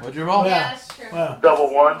cream maker. what'd you roll? Yeah. Yeah, that's true. Wow.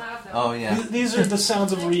 Double one. Oh yeah, These are the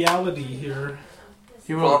sounds of reality here.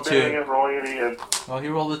 he So I'm rolled a bending 2. and rolling it in. Well, he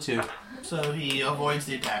rolled a 2. So he avoids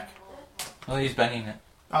the attack. Oh, he's bending it.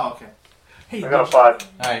 Oh, okay. Hey, I got a 5.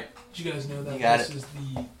 All right. did you guys know that You got this is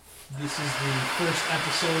the first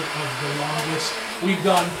episode of the longest? We've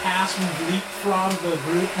gone past, we've leapfrogged the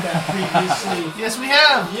group that previously. Yes, we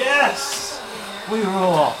have. Yes. We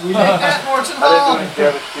roll. We Take that, Morton I Hall. didn't do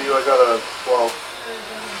any damage to you. I got a 12.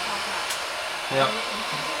 Yep.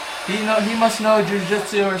 He must know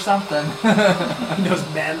jujitsu or something. He knows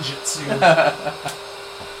manjutsu.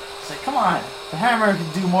 It's like, come on, the hammer can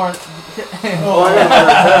do more. Oh,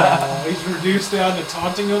 he's reduced down to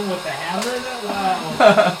taunting him with the hammer.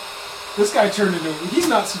 Wow. This guy turned into. He's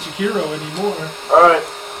not such a hero anymore. Alright.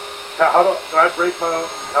 Can I break my own?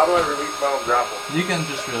 How do I release my own grapple? You can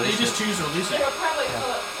just You release just it. choose to release it. It'll probably fill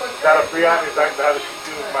up quicker. Is that a free action? Is that have to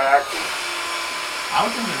do with my action? I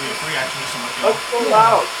would think it'd be a free action or something like That's that. so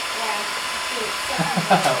loud.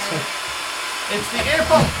 It's the air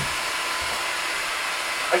pump.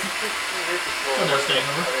 I can see Oh, they're staying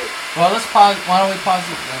over. Well, let's pause. Why don't we pause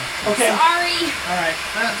it then? Okay. Sorry. All right.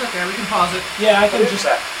 That's okay. We can pause it. Yeah, I can What is just.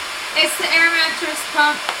 that? It's the air mattress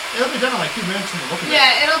pump. It'll be done in like 2 minutes from the look of it.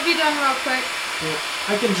 Yeah, it'll be done real quick.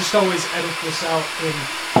 I can just always edit this out in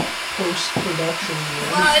post production.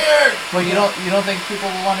 Well, you don't think people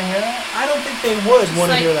will want to hear that? I don't think they would Just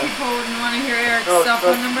want to like hear that. people wouldn't want to hear Eric's No, cell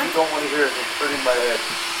phone number. you don't want to hear it. It's hurting my head.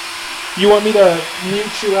 You want me to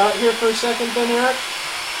mute you out here for a second, then, Eric?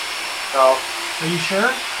 No. Are you sure?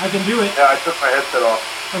 I can do it. Yeah, I took my headset off.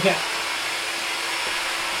 Okay.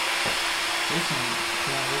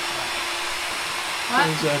 What?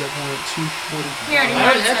 Close that at 2:45. He already I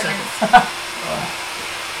heard already it had seconds.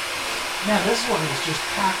 Man, this one is just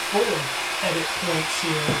packed full of edit points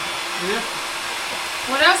here. Yeah.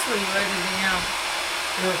 What else were you editing out?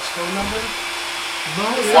 Eric's phone number?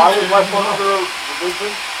 Why was my phone number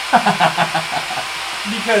releasing?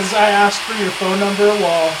 Because I asked for your phone number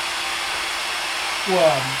while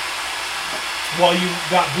you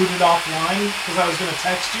got booted offline, because I was going to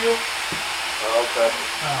text you. Oh, okay.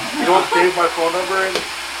 You don't save my phone number in?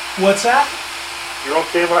 What's that? You don't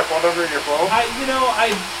save my phone number in your phone?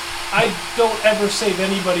 I don't ever save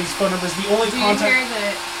anybody's phone numbers. The only Do you hear contact.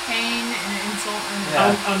 the pain and insult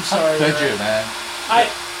and I'm sorry. Could you, man?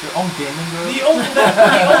 Your own gaming group? The only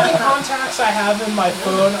contacts I have in my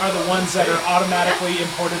phone are the ones that are automatically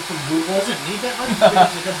imported from Google. Does it need that much? Because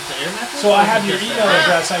it's the air mattress? So I have your email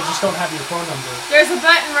address. I just don't have your phone number. There's a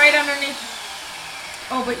button right underneath.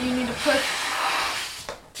 Oh, but you need to push.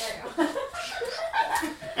 There you go.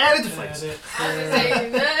 And it deflates. You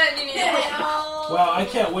need to push. Wow, I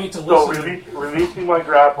can't wait to So listen. releasing my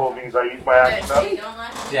grapple means I use my action up? Hey, don't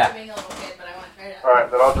laugh at me Yeah. for being a little kid, but I want to try it out.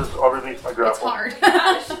 Alright, then I'll release my grapple. It's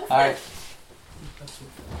hard. Alright.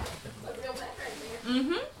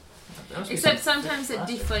 Mm-hmm. Except sometimes it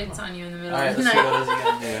deflates on you in the middle Alright, of the let's see night. what is he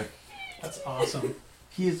going to do. That's awesome.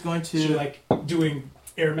 He is going So you're to... like doing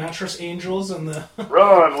air mattress angels and the.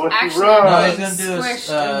 Run, Wookie, Actually, run! No, it's he's gonna do a squished s-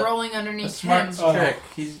 and rolling A underneath smart him. trick.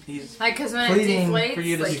 He's Like, because when it pleading deflates, for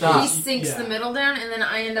you to like, stop. he sinks Yeah. the middle down, and then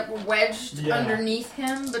I end up wedged Yeah. underneath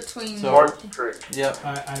him between. So- Smart trick. Yep.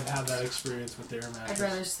 I've had that experience with air I'd mattress.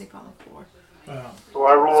 rather sleep on the floor. Wow. So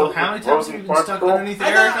I rolled. So how many times have you been stuck underneath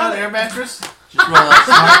Eric on the air mattress? Just roll that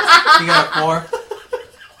smart. He got a 4.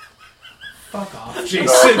 Fuck off, No,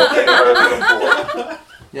 Jason. Resident Evil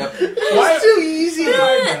Yep. Why? It's too easy.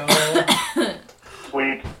 I know. 4.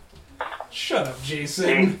 Sweet. Shut up,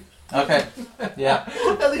 Jason. Okay. Yeah.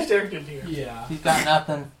 At least Eric didn't hear. Yeah. He's got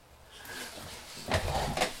nothing.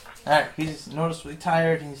 Alright, he's noticeably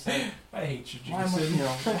tired. He's like, I hate you, why must,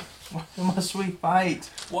 Jason. why must we fight?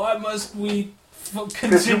 Why must we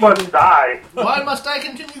Because you continue? must die. Why must I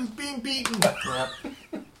continue being beaten? Yep.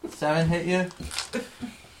 7 hit you?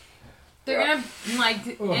 They're gonna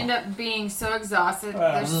like end up being so exhausted.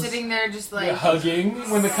 They're this is- sitting there just They're like hugging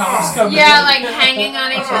when the cops come yeah, in. like hanging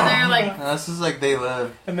on each other. Like No, this is like they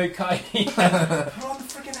live. And they put on the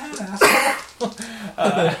freaking hat,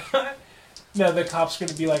 asshole. No, the cops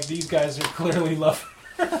gonna be like, these guys are clearly lovers.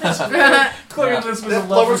 Clearly, Yeah. this was a That lover's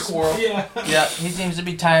lover's quarrel. Yeah. Yeah, he seems to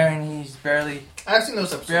be tired and he's barely I've seen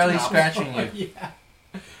those episodes. barely now. scratching you. Yeah.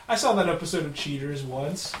 I saw that episode of Cheaters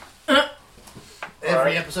once.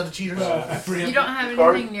 Every episode of Cheaters. you don't have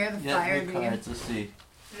Card? anything near the Yeah, fire, your do you? cards. Let's see.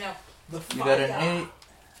 No. You got an 8.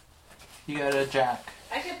 You got a jack.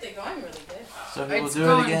 I kept it going really good. So he will It's do it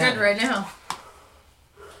going again. good right now.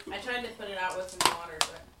 I tried to put it out with some water,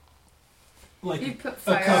 but Like You put a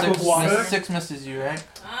fire cup out. of water. 6 misses you, right?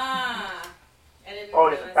 I didn't. Oh,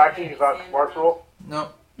 it's realize attacking I is not had smart roll? No.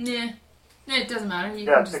 Yeah. It doesn't matter. You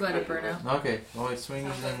Yeah, can just 6 let it misses. burn out. Okay. Well, he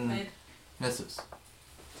swings Sounds like and mid. misses.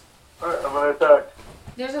 Alright, I'm gonna attack.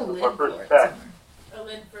 There's a lid My for first it attack. somewhere. A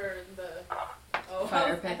lid for the. Oh,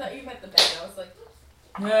 Fire I pit. thought you meant the bed. I was like,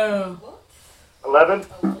 No. what? 11?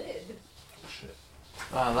 A lid?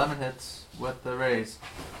 11 hits with the raise.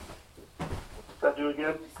 What's that do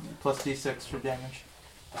again? Plus d6 for damage.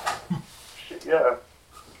 Shit, yeah.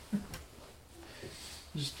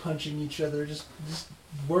 Just punching each other. Just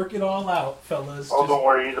work it all out, fellas. Oh, don't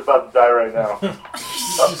worry, he's about to die right now.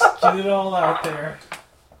 Just get it all out there.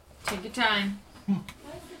 Take your time.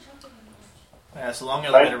 Yeah, it's a long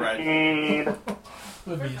elevator ride. 19,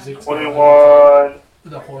 The music. 21.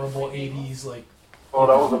 The horrible 80s, like, Oh,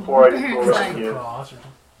 that was a 4 I didn't roll that again. cross or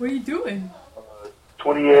something. What are you doing? I think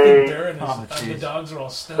 28, Baron is, Oh, the jeez. dogs are all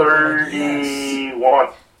stuck. Like, yes. 31.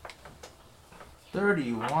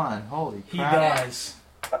 31. Holy He crap. dies.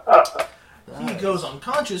 He goes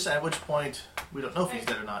unconscious, at which point we don't know if he's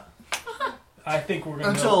dead or not. I think we're gonna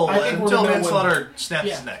Until know. I think we're until gonna know manslaughter snaps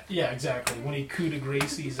when, his neck. Yeah, exactly. When he coup de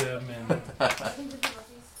gracies him and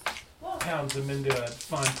pounds him into a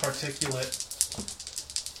fine particulate.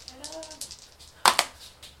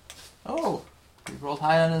 Oh, he rolled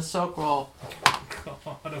high on his soak roll. God,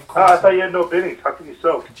 of I course. thought you had no biddings. How can you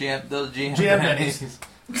soak? Those GM GM pennies.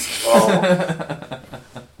 Oh,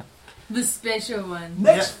 The special one.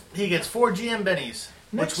 Next. Yeah, he gets 4 GM bennies,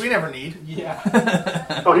 Next. which we never need. Yeah,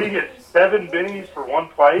 so he gets 7 bennies for one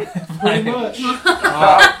fight? pretty much. He's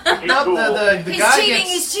Nope, cool. the He's guy cheating, gets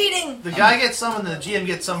he's cheating! the guy gets some, and the GM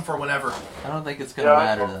gets some for whenever. I don't think it's gonna Yeah.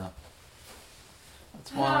 matter though.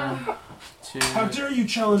 That's 1, 2. How dare you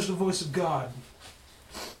challenge the voice of God?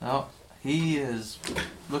 Oh, he is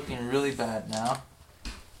looking really bad now.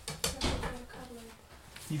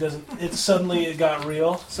 He doesn't. It suddenly got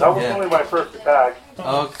real. That So was Yeah. only my first attack.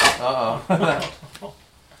 Oh, uh-oh.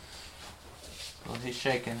 Well, he's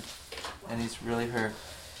shaking, and he's really hurt.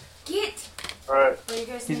 Get! Alright. Well, you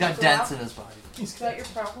guys He's need got to go dents out. in his body. Is that your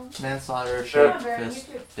problem? Manslaughter, Sure. shake, Baron, fist,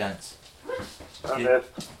 you too. dents. I Yeah.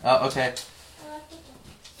 missed. Oh, okay.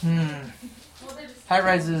 High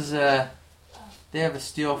rises, they have a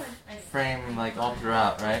steel frame like all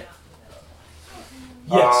throughout, right?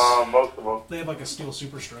 yes, Most of them. they have like a steel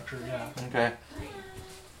superstructure. Yeah. Okay.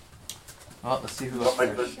 Well, let's see who Don't up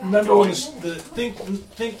make first. the Remember when the think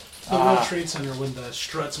the Ah. World Trade Center when the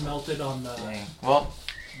struts melted on the. Dang. Well,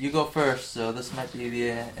 you go first, so this might be the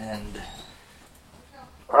end.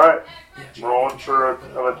 Alright. Yeah, Rolling for.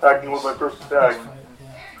 I'm attacking with my first attack.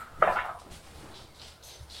 Yeah.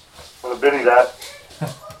 With a Benny that.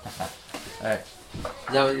 Alright.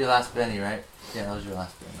 That was your last Benny, right? Yeah, that was your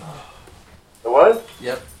last Benny. It was?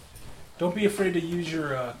 Yep. Don't be afraid to use your.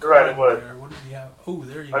 You're right, it card was. there. What did you have? Oh,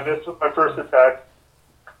 there you I go. missed with my first attack.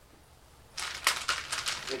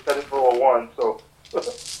 At least I didn't roll a 1, so.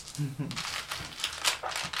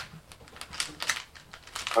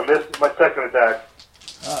 I missed with my second attack.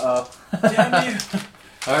 Uh-oh. Damn you!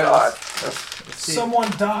 Alright, God. let's see. Someone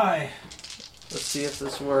die. Let's see if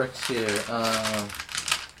this works here.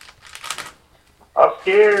 I'm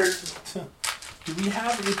scared. Do we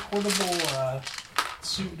have a portable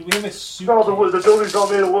suit? Do we have a suit? No, the building's all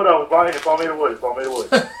made of wood. I was buying it. It's all made of wood. It's all made of wood.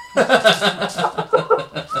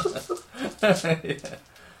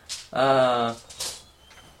 Yeah.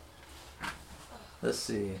 Let's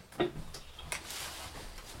see.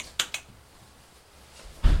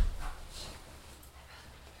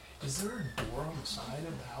 Is there a door on the side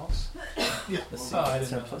of the house? Yeah. Let's see. Oh, I didn't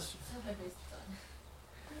 10 know. plus.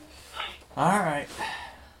 Alright.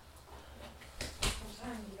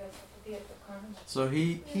 So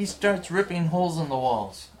he starts ripping holes in the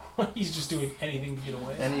walls. He's just doing anything to get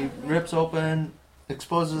away. And he rips open,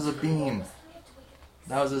 exposes a beam.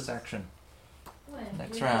 That was his action.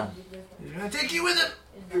 Next round. He's gonna take you with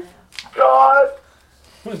him. God!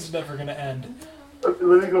 It's never gonna end. Let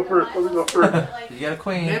me go first. You got a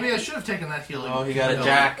queen. Maybe I should have taken that healing. Oh, he got a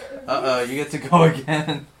jack. Uh-oh, you get to go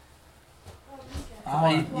again.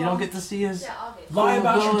 You don't get to see his... Lie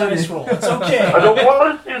about your dice roll. It's okay. I don't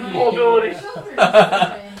want to see his mobility.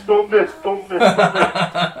 Don't miss.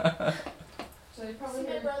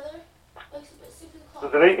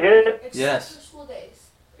 Does it 8 hit? Yes.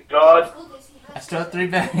 God. I still have 3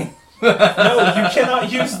 bang. No, you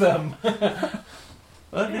cannot use them. Jesus,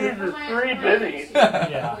 3 minis.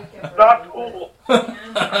 Yeah. Not cool.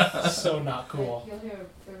 So not cool.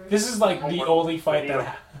 This is like the only fight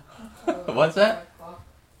that What's that?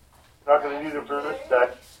 Not going to use it for this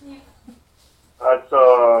deck. That's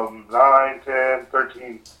 9, 10,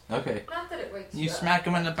 13. Okay. Not that it wakes You up. smack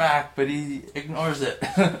him in the back, but he ignores it.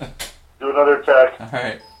 Do another attack.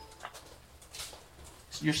 Alright.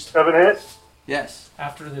 You're... 7 hit. Yes.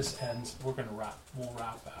 after this ends, we're gonna wrap. We'll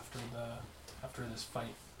wrap after this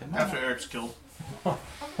fight. After Eric's killed.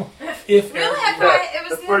 If Really? Eric, I thought it was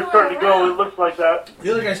That's the where other it's starting way to go. It around. looks like that.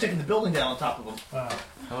 The other guy's taking the building down on top of him.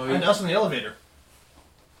 Oh, And us in the elevator.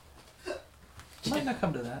 might not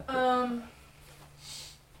come to that.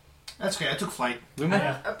 That's okay, I took flight. We might.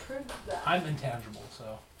 Yeah. Approved that. I'm intangible,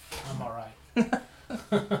 so I'm all right.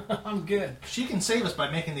 I'm good. She can save us by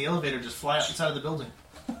making the elevator just fly outside of the building.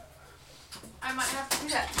 I might have to do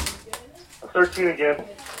that. 13 again.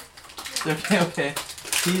 Okay, okay.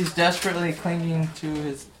 He's desperately clinging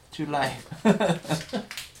to life.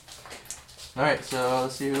 Alright, so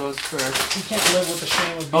let's see who goes first. He can't live with the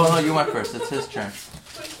shame of Oh being no, you went first. It's his turn.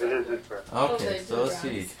 It is his turn. Okay, so let's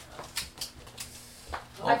see.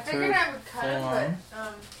 I figured Altered I would cut him, form.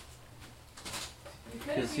 but you could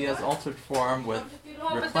Because if he you has want. altered form with Well, but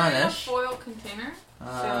they're in a replenish. foil container.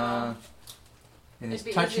 And he's It'd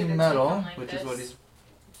be easier touching to metal, take on like which is what this, his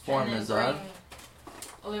form and then is bring of.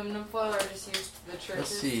 aluminum foil, or just use the churches. Let's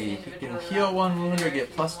to see. He can individually heal wrap one them wound in or there get if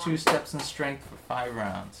you plus want. 2 steps in strength for 5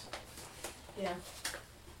 rounds. Yeah.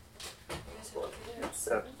 That's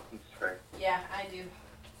strength. Yeah, I do.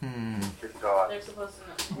 Good God. They're supposed to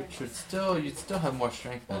know. Which would you'd still have more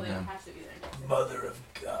strength Well, than they don't him. have to be there. Mother of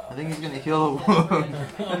I God. think he's gonna heal a wound.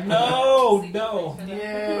 Oh, no.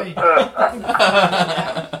 Yay!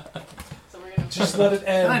 So we're gonna Just let it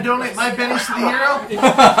Can I end. donate my bennies to the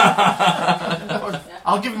hero?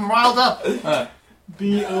 I'll give him riled up.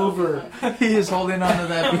 Be over. He is holding onto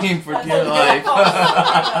that beam for dear life.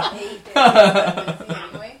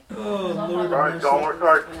 anyway. Oh, Lord. Alright, don't work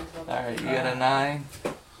hard. Alright, you got a 9.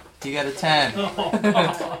 He got a 10.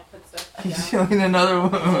 Oh, He's healing another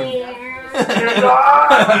wound. Dear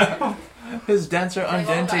God! His dents are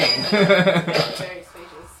undenting. Very spacious.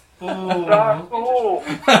 Not cool.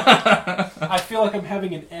 I feel like I'm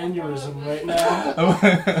having an aneurysm right now.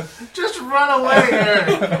 Just run away,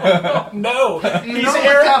 Eric. No, You he's know the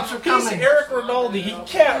Eric. cops are He's coming. Eric Rinaldi. He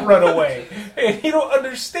can't run away, and you don't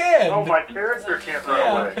understand. Oh, my character can't run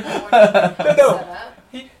away. No.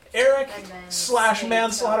 Eric /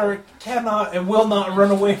 manslaughter cannot and will not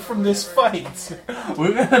run away from this fight.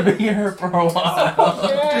 We're gonna be here for a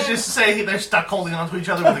while. Just say they're stuck holding on to each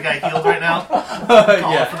other with the guy healed right now. Call it for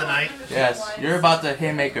Yeah. the night. Yes, you're about to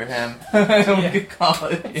haymaker him. We could call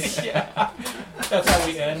it. Yeah, that's how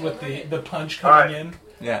we end with the punch coming in.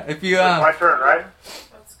 Yeah, if you It's my turn, right?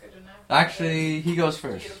 That's good enough. actually he goes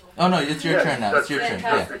first. Oh no, it's your Yes, turn now. It's your turn.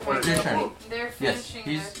 Yeah, Fantastic. it's your turn. They're Yes, finishing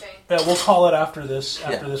he's- their thing. Yeah, we'll call it after this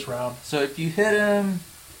Yeah. round. So if you hit him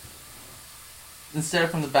instead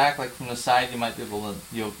of from the back, like from the side,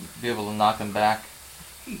 you'll be able to knock him back.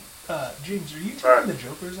 James, are you taking Alright. the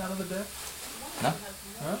jokers out of the deck? No,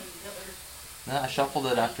 Huh? no, I shuffled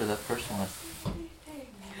it after the first one.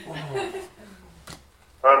 Oh.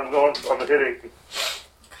 Alright, I'm going. I'm hitting.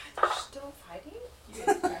 Still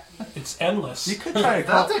fighting? It's endless. You could try to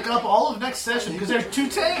That'll call. take up all of next session because there's 2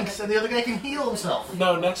 tanks and the other guy can heal himself.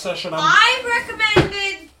 No, next session I'm. I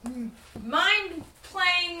recommended mind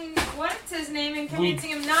playing what's his name and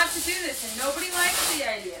convincing him not to do this, and nobody liked the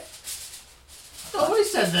idea. Nobody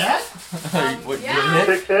said that. What, you Yeah.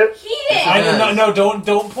 hit? 6 hit. He did. I no,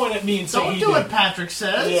 don't point at me and say Don't he do did. what Patrick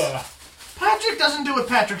says. Yeah, Patrick doesn't do what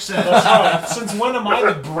Patrick says. that's right. Since when am I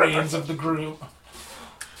the brains of the group?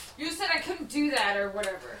 You said I couldn't do that or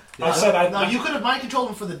whatever. I said I. No, you could have mind controlled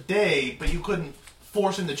him for the day, but you couldn't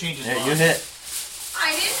force him to change his Yeah, mind. you hit.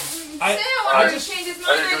 I didn't say I I wanted just- to change his mind.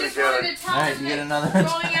 I I didn't just do it wanted to tell Alright, him you get that another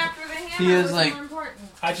going after the hammer He is was like- more important.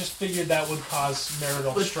 I just figured that would cause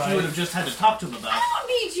marital But strife. you would have just had to talk to him about it. I don't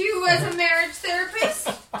need you as a marriage therapist.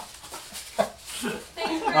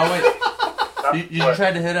 Thank you. Oh wait, you What?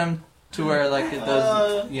 tried to hit him to where like it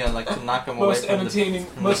does, like to knock him away Most from entertaining,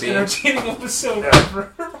 from most the beam. entertaining episode Yeah.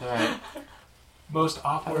 ever. Alright. Most How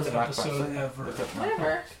awkward does it knock episode back? ever. Look at my-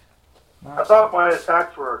 Whatever. I thought my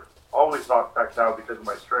attacks were always knocked back down because of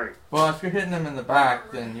my strength. Well, if you're hitting him in the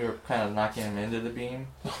back, then you're kind of knocking him into the beam.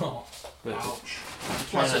 Oh, But ouch.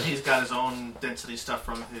 Plus, that he's got his own density stuff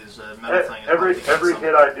from his metal thing. Every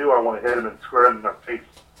hit I do, I want to hit him and square him in the face,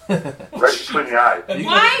 right between the eyes. You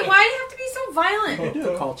Why do you have to be so you violent? do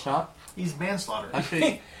a call chop. He's manslaughter.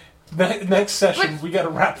 Actually, Next session, we got to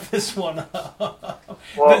wrap this one up.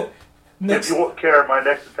 Well, Next, if you won't care, my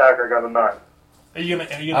next attack I got a 9. are you gonna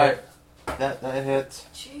alright, that hits.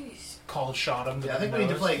 Jeez. call shot him? Yeah, I think we need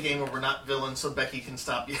to play a game where we're not villains so Becky can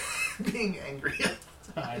stop being angry.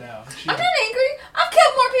 I know. I'm not angry. I've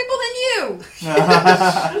killed more people than you.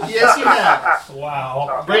 Yes, you have.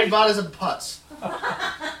 Wow, Brainbot is a putz.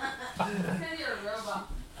 You're a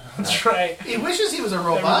robot. that's right. He wishes he was a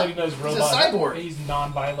robot. Everybody knows He's robot. a cyborg. He's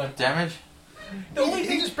non-violent. Damage? The only He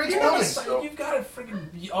thing just breaks you're not a buildings. cy- You've got a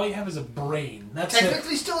freaking. All you have is a brain. That's it.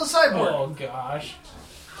 Technically still a cyborg. Oh gosh.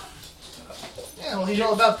 Yeah, well, he's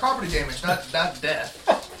all about property damage, not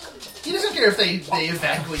death. He doesn't care if they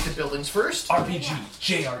evacuate the buildings first. RPG,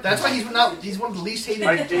 JRPG. That's why he's one of the least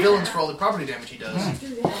hated villains for all the property damage he does.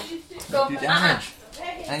 Go. Do damage.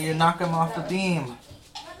 And you knock him off the beam.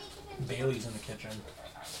 Bailey's in the kitchen.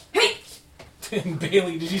 Hey!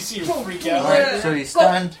 Bailey, did you see her freak out? Alright, so he's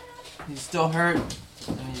stunned, he's still hurt,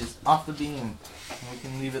 and he's off the beam. And we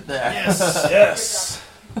can leave it there. Yes. Yes.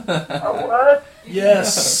 What?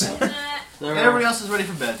 Yes. There And everybody are, else is ready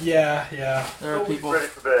for bed. Yeah, yeah. there are Nobody's people. ready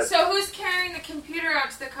for bed. So who's carrying the computer out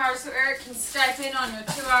to the car so Eric can Skype in on your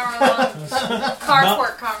 2-hour-long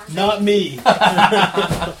carport conversation? Not me.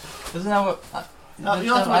 Isn't that what?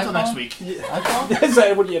 You'll have to wait till next week. iPhone? Is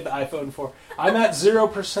that what you have the iPhone for? I'm at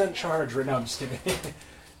 0% charge right now. I'm just kidding.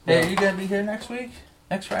 Hey, are you gonna be here next week?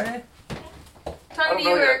 Next Friday? Talking to know you,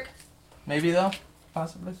 yet. Eric. Maybe though?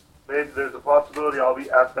 Possibly? Maybe there's a possibility I'll be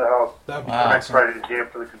at the house That'd be Wow. next awesome. Friday's game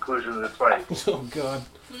for the conclusion of this fight. Oh god.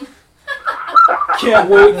 Can't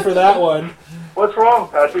wait for that one. What's wrong,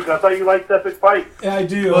 Patrick? I thought you liked epic fights. Yeah, I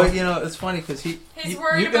do. Well, you know, it's funny because He's you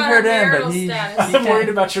worried can about hurt our him, marital but he status. I'm worried can't,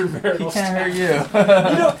 about your he marital can't hurt status. you.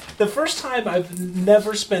 You know, the first time I've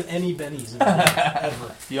never spent any bennies in my life,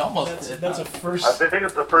 ever. You almost did. That's a I first. think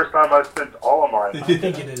it's the first time I've spent all of mine. I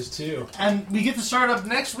think it is too. And we get to start up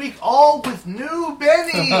next week all with new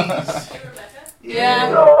bennies. Yeah.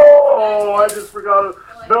 No, I just forgot.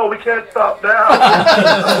 No, we can't stop now.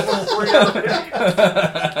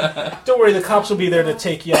 Don't worry, the cops will be there to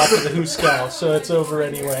take you out to the Hooskow, so it's over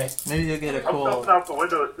anyway. Maybe you'll get a I'm cool. jumping out the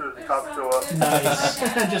window as soon as the cops show up. Nice.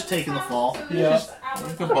 Just taking the fall. Yeah.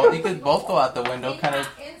 You could both go out the window, kind of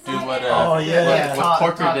do what Oh yeah. what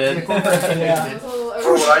Corker did. Yeah.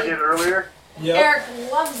 For what I did earlier, Yep.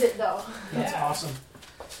 Eric loves it though. That's awesome.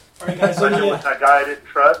 All right, guys. I did with that guy I didn't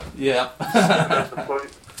trust. Yeah. That's the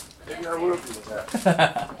point. Maybe I will do with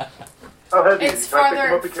that. How heavy is It's he? Can I pick him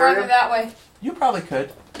farther up and carry farther him? that way. You probably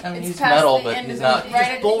could. I mean, It's he's past metal, the but end he's of not. the- Just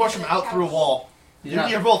Right. bulwark him out through a wall. He's not.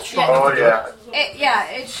 You're both strong. Oh enough to do it. yeah.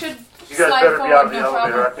 Yeah, it should You guys slide better be out forward, of the no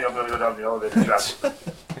elevator. problem. I think I'm going to go down the elevator shaft.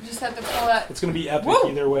 You just have to pull that. It's gonna be epic Woo!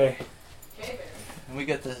 either way. And we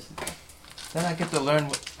get to. Then I get to learn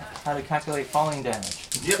how to calculate falling damage.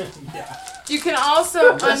 Yep. Yeah. You can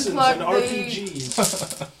also Lessons in unplug RPGs.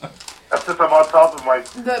 That's if I'm on top of my.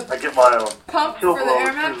 the I get my pump kill for the blow air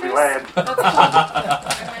as soon as we mattress. land.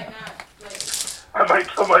 That's I might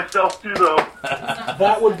kill myself too, though.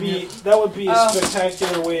 That would be a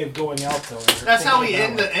spectacular way of going out, though. That's how we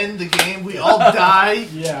end the game. We all die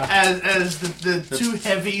Yeah. as the two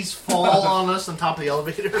heavies fall on us on top of the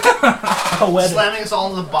elevator, Poetic. slamming us all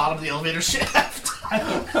into the bottom of the elevator shaft.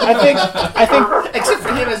 I think. Except for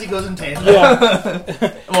him as he goes in tandem.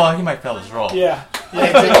 Yeah. Well, he might fail his roll. Yeah.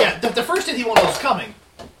 Yeah, the first hit he won't know was coming,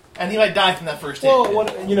 and he might die from that first hit.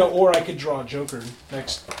 Well, or I could draw a Joker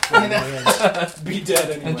next. Be dead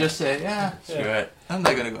anyway. And just say, yeah, screw Yeah. it. I'm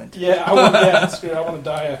not gonna go into. Yeah, I want. Yeah, that's good. I want to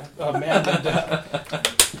die a manly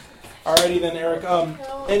death. Alrighty then, Eric.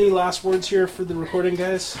 Any last words here for the recording,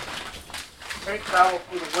 guys? Thanks, Al,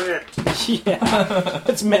 for the win. Yeah,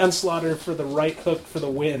 it's manslaughter for the right hook for the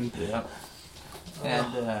win. Yeah.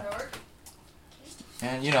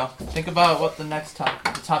 And you know, think about what the next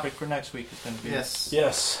topic for next week is going to be. Yes.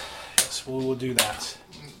 Yes, we will do that.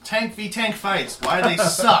 tank v tank fights. Why they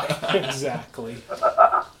suck. Exactly.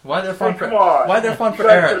 Why they're fun Hey, for come on. Why they're fun for You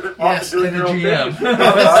guys Eric? could've been off Yes, doing and the your own GM. thing.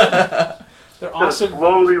 They're Kinda also.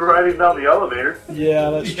 slowly riding down the elevator. Yeah,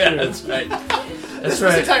 that's Yeah, true. that's right. That's This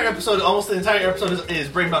right. entire episode, almost the entire episode, is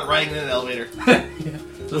brain about riding in an elevator.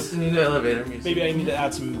 Listening to elevator music. Maybe I need to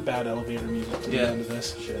add some bad elevator music to the Yeah. end of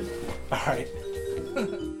this. Should. All right.